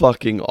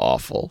fucking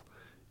awful.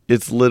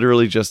 It's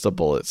literally just a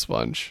bullet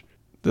sponge.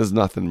 There's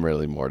nothing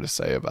really more to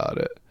say about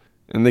it.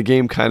 And the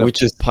game kind of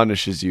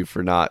punishes you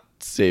for not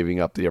saving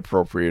up the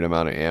appropriate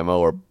amount of ammo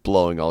or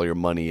blowing all your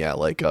money at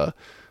like a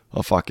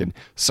fucking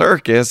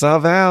circus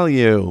of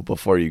value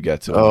before you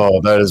get to it.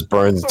 Oh, that is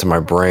burned into my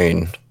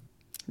brain.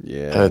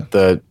 Yeah.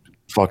 That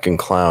fucking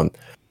clown.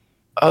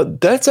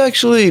 That's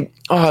actually...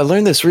 I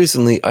learned this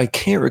recently. I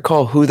can't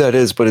recall who that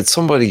is, but it's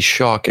somebody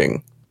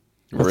shocking.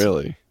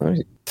 Really? I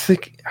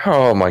think...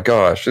 Oh my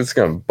gosh, it's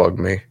going to bug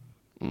me.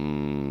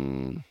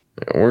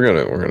 Yeah, we're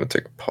gonna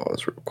take a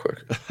pause real quick.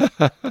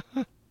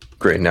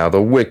 Great, now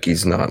the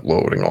wiki's not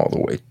loading all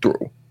the way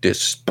through.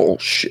 This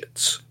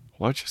bullshits.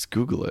 Why don't you just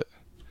Google it?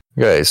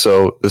 Okay,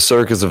 so the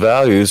Circus of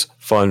Values,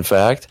 fun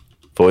fact,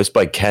 voiced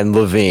by Ken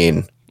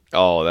Levine.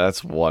 Oh,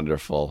 that's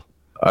wonderful.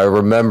 I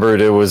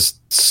remembered it was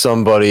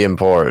somebody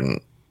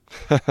important.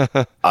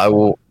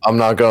 I'm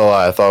not gonna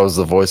lie, I thought it was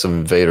the voice of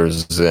Invader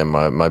Zim.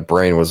 My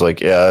brain was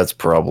like, yeah, that's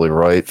probably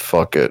right.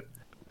 Fuck it.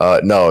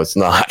 No, it's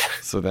not.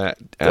 So that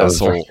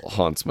asshole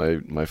haunts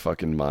my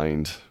fucking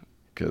mind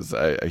because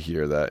I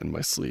hear that in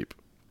my sleep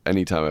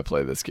anytime I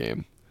play this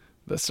game.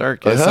 The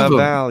Circus of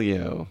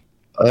Value.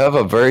 I have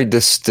a very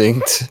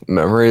distinct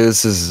memory.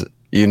 This is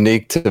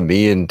unique to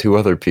me and two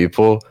other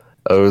people.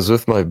 I was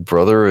with my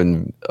brother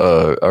and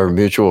our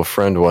mutual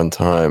friend one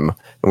time,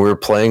 and we were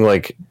playing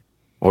like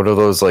what are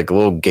those like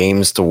little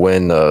games to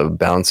win a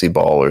bouncy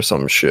ball or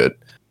some shit,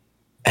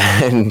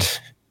 and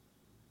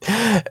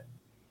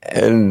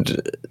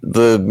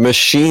the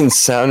machine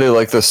sounded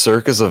like the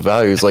Circus of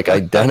Values, like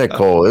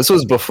identical. This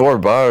was before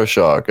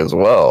Bioshock as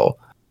well,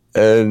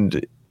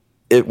 and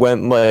it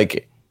went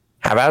like,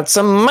 "How about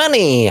some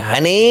money,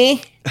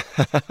 honey?"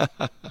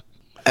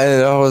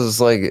 And I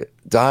was like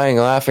dying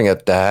laughing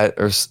at that,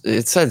 or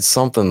it said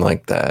something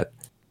like that.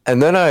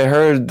 And then I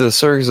heard the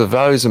Circus of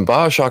Values in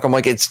Bioshock. I'm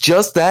like, it's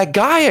just that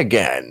guy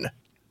again.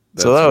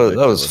 So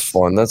that was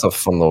fun. That's a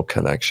fun little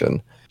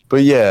connection.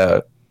 But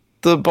yeah,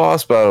 the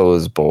boss battle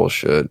is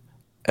bullshit.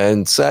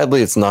 And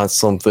sadly, it's not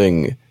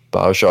something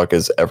Bioshock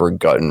has ever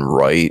gotten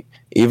right.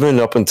 Even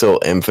up until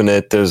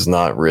Infinite, there's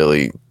not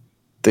really...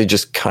 They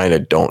just kind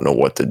of don't know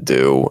what to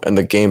do. And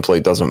the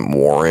gameplay doesn't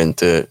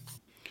warrant it.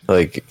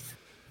 Like...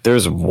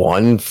 There's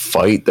one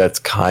fight that's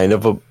kind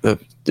of at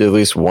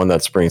least one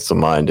that springs to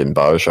mind in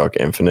Bioshock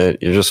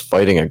Infinite. You're just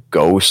fighting a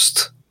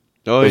ghost.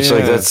 Oh, which, yeah.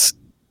 like, that's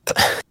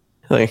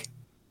like, I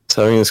was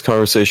having this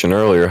conversation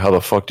earlier. How the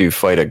fuck do you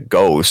fight a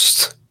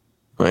ghost?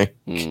 Like,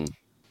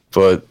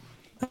 but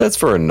that's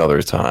for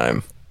another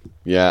time.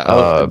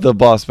 Yeah, the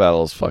boss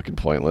battle is fucking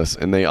pointless,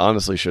 and they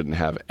honestly shouldn't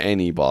have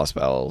any boss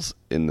battles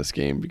in this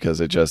game because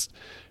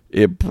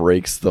it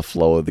breaks the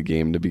flow of the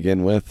game to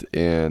begin with,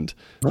 and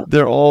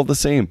they're all the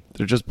same.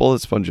 They're just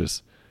bullet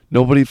sponges.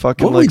 Nobody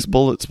fucking likes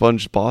bullet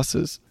sponge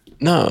bosses.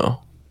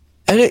 No.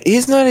 And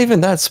he's not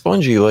even that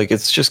spongy. Like,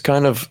 it's just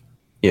kind of,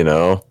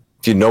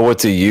 if you know what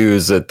to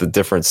use at the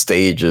different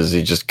stages,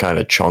 you just kind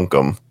of chunk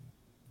them.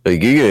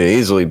 Like, you can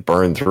easily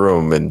burn through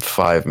them in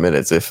 5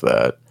 minutes, if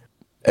that.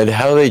 And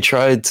how they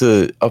tried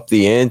to up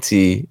the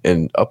ante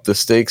and up the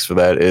stakes for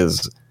that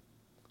is...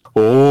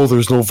 Oh,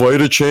 there's no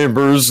Vita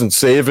chambers and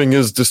saving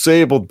is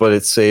disabled, but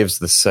it saves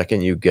the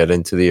second you get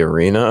into the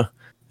arena.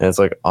 And it's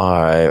like,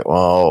 all right,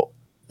 well,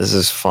 this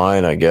is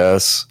fine, I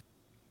guess.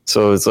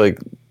 So it's like,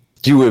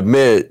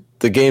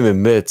 the game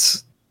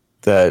admits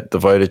that the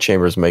Vita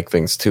chambers make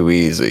things too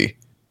easy.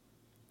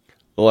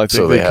 Well, I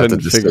think they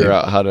couldn't figure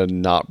out how to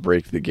not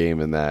break the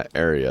game in that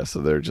area. So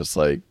they're just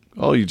like,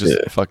 oh, you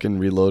just fucking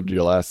reload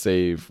your last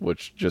save,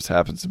 which just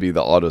happens to be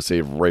the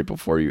autosave right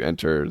before you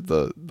enter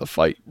the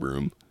fight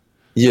room.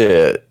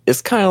 Yeah,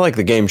 it's kind of like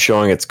the game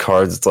showing its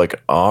cards. It's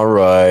like, all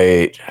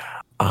right,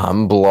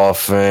 I'm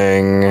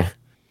bluffing,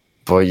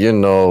 but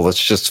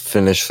let's just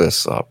finish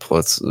this up.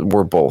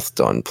 We're both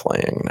done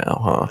playing now,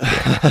 huh?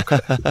 Yeah,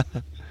 okay.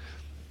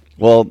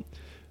 Well,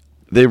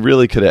 they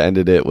really could have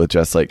ended it with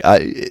just like,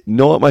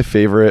 know what my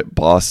favorite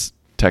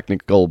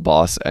technical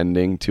boss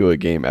ending to a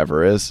game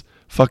ever is?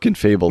 Fucking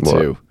Fable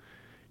 2.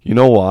 You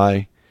know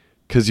why?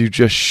 Because you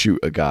just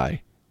shoot a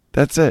guy.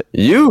 That's it.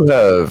 You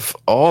have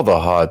all the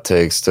hot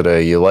takes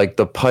today. You like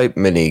the pipe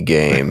mini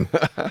game.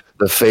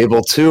 The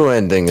Fable 2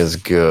 ending is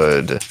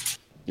good.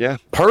 Yeah.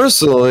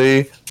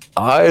 Personally,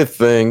 I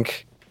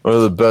think one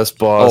of the best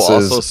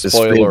bosses is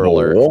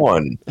Fable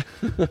 1.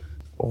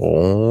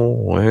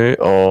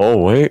 Oh,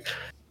 wait.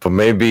 But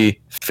maybe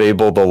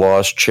Fable The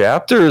Lost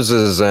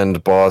Chapters'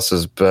 end boss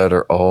is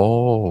better.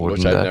 Oh,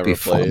 which I've never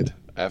played. Fun?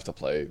 I have to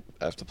play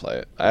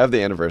it. I have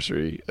the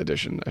anniversary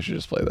edition. I should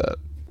just play that.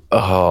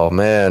 Oh,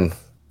 man.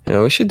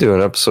 We should do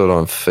an episode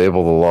on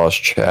Fable: The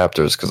Lost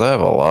Chapters because I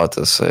have a lot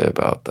to say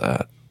about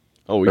that.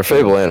 Or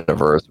Fable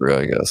Anniversary,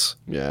 I guess.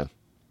 Yeah.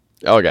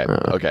 Okay.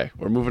 Okay.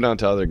 We're moving on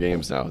to other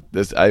games now.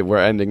 We're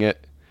ending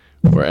it.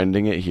 We're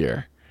ending it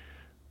here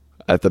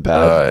at the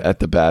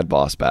bad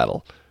boss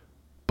battle.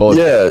 Both.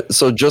 Yeah.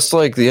 So just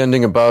like the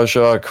ending of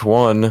Bioshock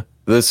 1,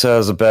 this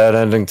has a bad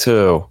ending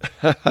too.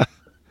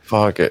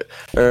 Fuck it.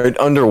 Or an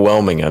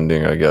underwhelming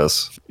ending, I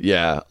guess.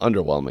 Yeah,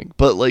 underwhelming.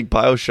 But like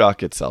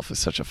Bioshock itself is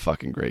such a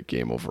fucking great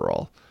game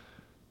overall.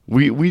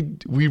 We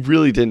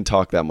really didn't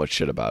talk that much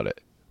shit about it.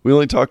 We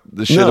only talked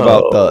the shit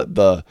about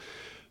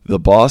the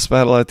boss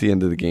battle at the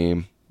end of the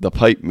game, the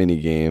pipe mini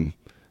game,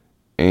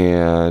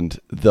 and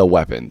the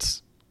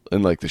weapons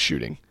and like the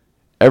shooting.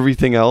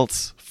 Everything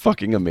else,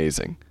 fucking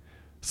amazing.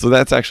 So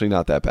that's actually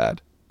not that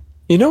bad.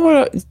 You know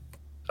what?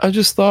 I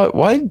just thought,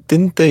 why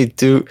didn't they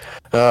do...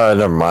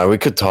 never mind. We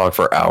could talk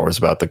for hours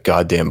about the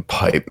goddamn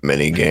pipe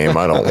minigame.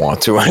 I don't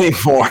want to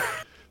anymore.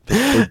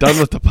 We're done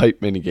with the pipe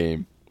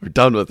minigame. We're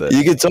done with it.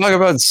 You can talk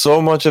about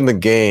so much in the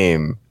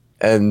game,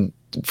 and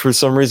for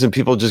some reason,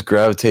 people just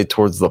gravitate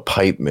towards the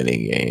pipe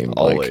mini game.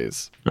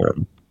 Always.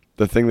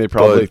 The thing they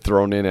probably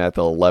thrown in at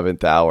the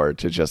 11th hour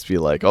to just be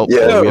like, oh,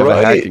 well, we have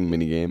a hacking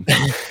mini game.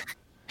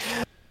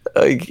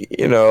 Like,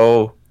 you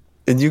know,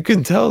 and you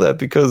can tell that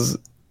because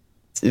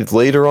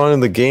later on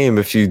in the game,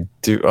 if you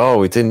do,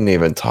 we didn't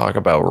even talk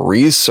about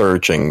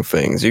researching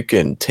things. You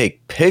can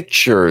take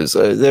pictures.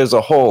 There's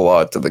a whole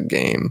lot to the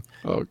game.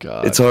 Oh,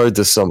 God. It's hard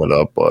to sum it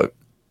up, but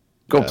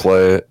go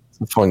play it. It's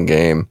a fun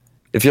game.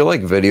 If you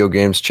like video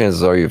games,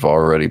 chances are you've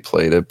already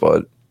played it,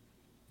 but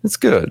it's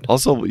good.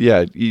 Also,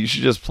 yeah, you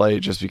should just play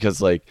it just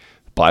because, like,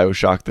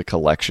 Bioshock the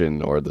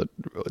collection or the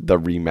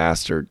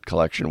remastered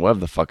collection, whatever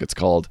the fuck it's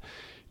called,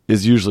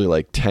 is usually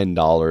like $10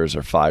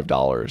 or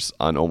 $5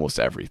 on almost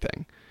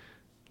everything.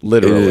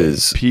 Literally. It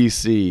is.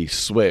 PC,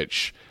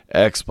 Switch,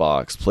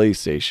 Xbox,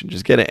 PlayStation.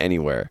 Just get it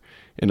anywhere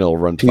and it'll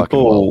run fucking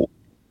well.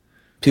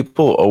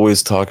 People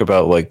always talk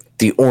about like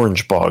the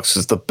orange box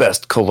is the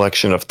best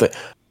collection of things.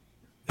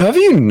 Have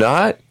you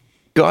not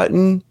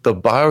gotten the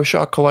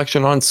Bioshock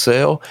collection on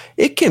sale?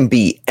 It can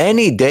be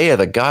any day of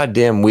the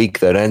goddamn week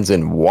that ends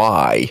in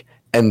Y,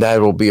 and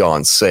that'll be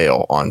on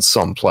sale on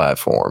some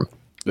platform.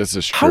 This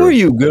is true. How are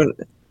you going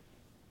to...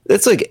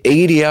 That's like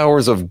 80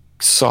 hours of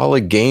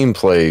solid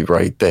gameplay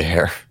right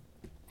there.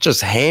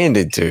 Just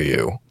handed to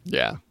you.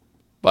 Yeah.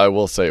 But I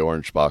will say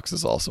Orange Box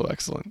is also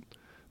excellent.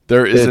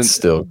 There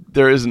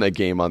isn't a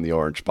game on the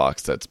Orange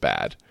Box that's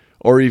bad.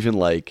 Or even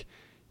like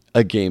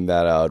a game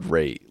that I would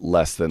rate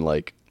less than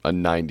like a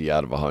 90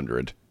 out of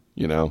 100,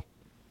 you know?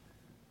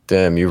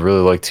 Damn, you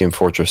really like Team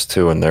Fortress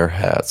 2 and their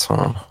hats,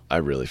 huh? I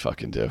really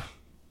fucking do.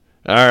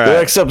 All right. The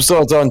next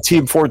episode's on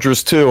Team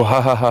Fortress 2.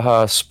 Ha ha ha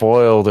ha.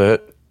 Spoiled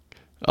it.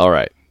 All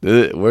right.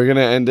 We're going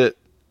to end it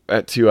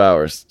at 2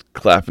 hours,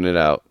 clapping it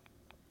out.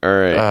 All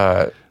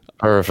right.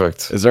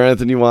 Perfect. Is there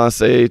anything you want to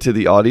say to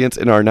the audience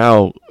and our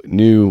now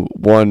new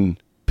one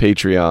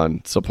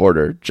Patreon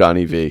supporter,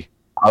 Johnny V?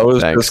 I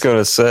was just going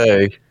to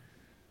say,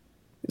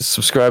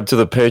 subscribe to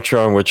the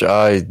Patreon, which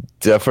I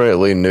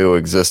definitely knew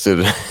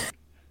existed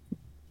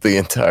the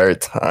entire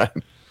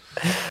time.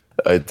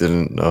 I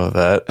didn't know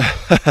that.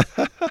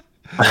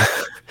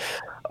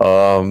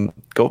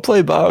 Go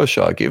play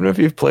Bioshock. Even if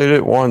you've played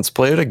it once,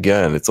 play it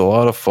again. It's a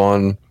lot of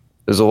fun.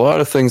 There's a lot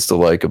of things to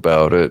like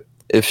about it.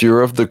 If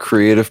you're of the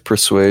creative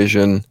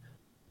persuasion,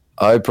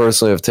 I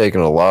personally have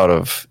taken a lot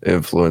of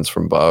influence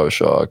from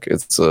Bioshock.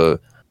 It's a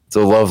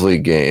lovely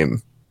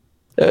game.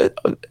 A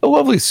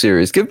lovely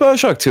series. Give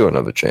Bioshock 2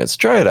 another chance.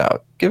 Try it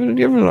out. Give it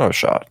another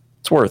shot.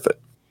 It's worth it.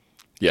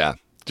 Yeah.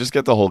 Just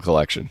get the whole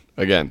collection.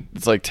 Again,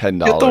 it's like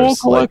 $10. Get the whole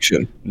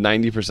collection.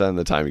 Like 90% of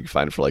the time you can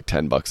find it for like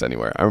 $10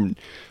 anywhere.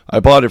 I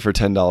bought it for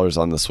 $10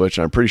 on the Switch,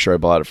 and I'm pretty sure I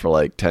bought it for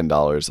like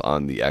 $10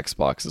 on the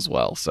Xbox as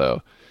well.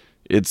 So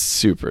it's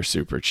super,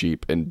 super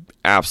cheap and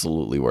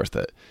absolutely worth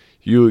it.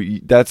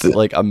 That's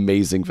like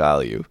amazing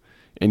value,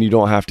 and you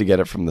don't have to get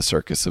it from the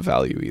Circus of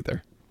Value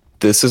either.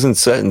 This isn't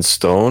set in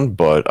stone,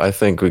 but I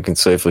think we can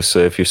safely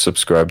say if you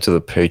subscribe to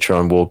the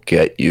Patreon, we'll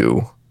get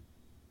you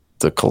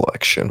the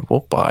collection.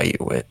 We'll buy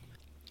you it.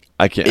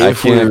 I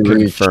can't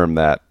confirm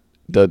that.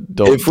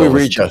 If we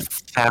reach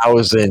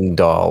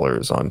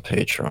 $1,000 on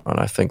Patreon,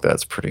 I think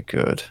that's pretty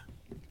good.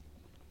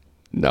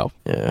 No.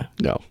 Yeah.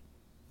 No.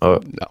 No.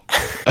 No.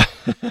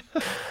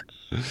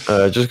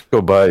 Just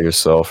go buy it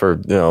yourself, or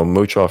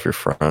mooch off your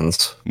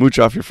friends. Mooch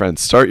off your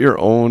friends. Start your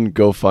own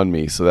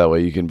GoFundMe so that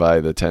way you can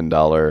buy the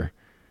 $10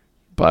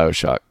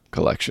 Bioshock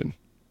collection.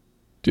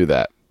 Do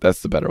that.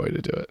 That's the better way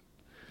to do it.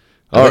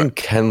 I think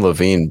Ken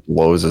Levine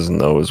blows his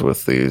nose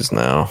with these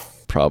now.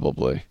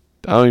 Probably.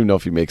 I don't even know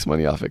if he makes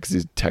money off it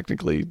because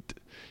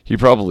he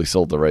probably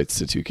sold the rights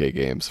to 2K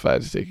games, if I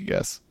had to take a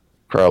guess.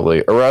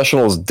 Probably.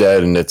 Irrational's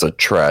dead, and it's a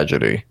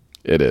tragedy.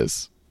 It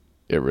is.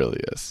 It really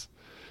is.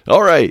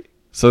 All right.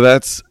 So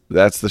that's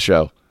the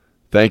show.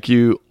 Thank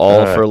you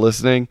all for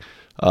listening.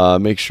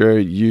 Make sure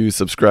you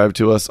subscribe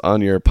to us on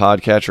your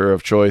podcatcher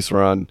of choice.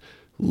 We're on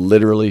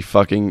literally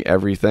fucking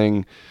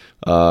everything.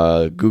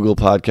 Google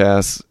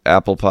Podcasts,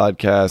 Apple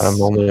Podcasts.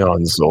 I'm only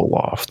on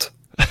Zoloft.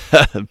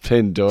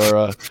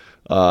 Pandora.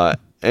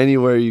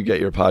 Anywhere you get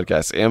your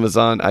podcasts.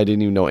 Amazon. I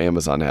didn't even know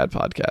Amazon had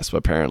podcasts, but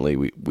apparently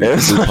we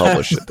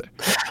publish it there.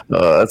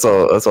 That's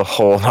a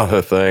whole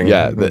other thing.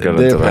 Yeah,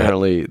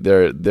 apparently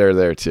they're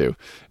there too.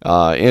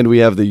 And we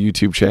have the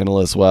YouTube channel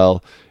as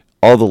well.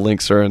 All the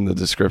links are in the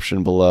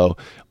description below.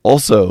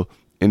 Also,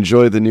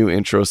 enjoy the new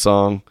intro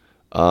song.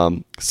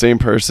 Same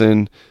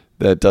person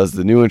that does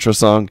the new intro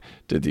song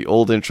did the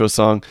old intro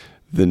song.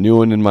 The new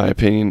one, in my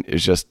opinion,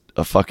 is just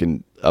a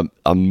fucking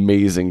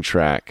amazing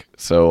track.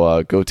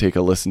 So go take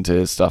a listen to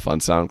his stuff on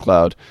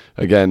SoundCloud.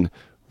 Again,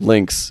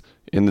 links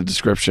in the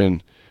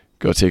description.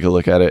 Go take a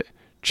look at it.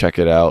 Check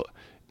it out.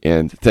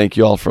 And thank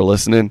you all for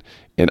listening.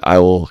 And I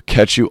will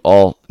catch you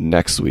all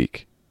next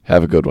week.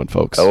 Have a good one,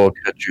 folks. I will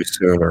catch you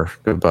sooner.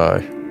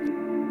 Goodbye.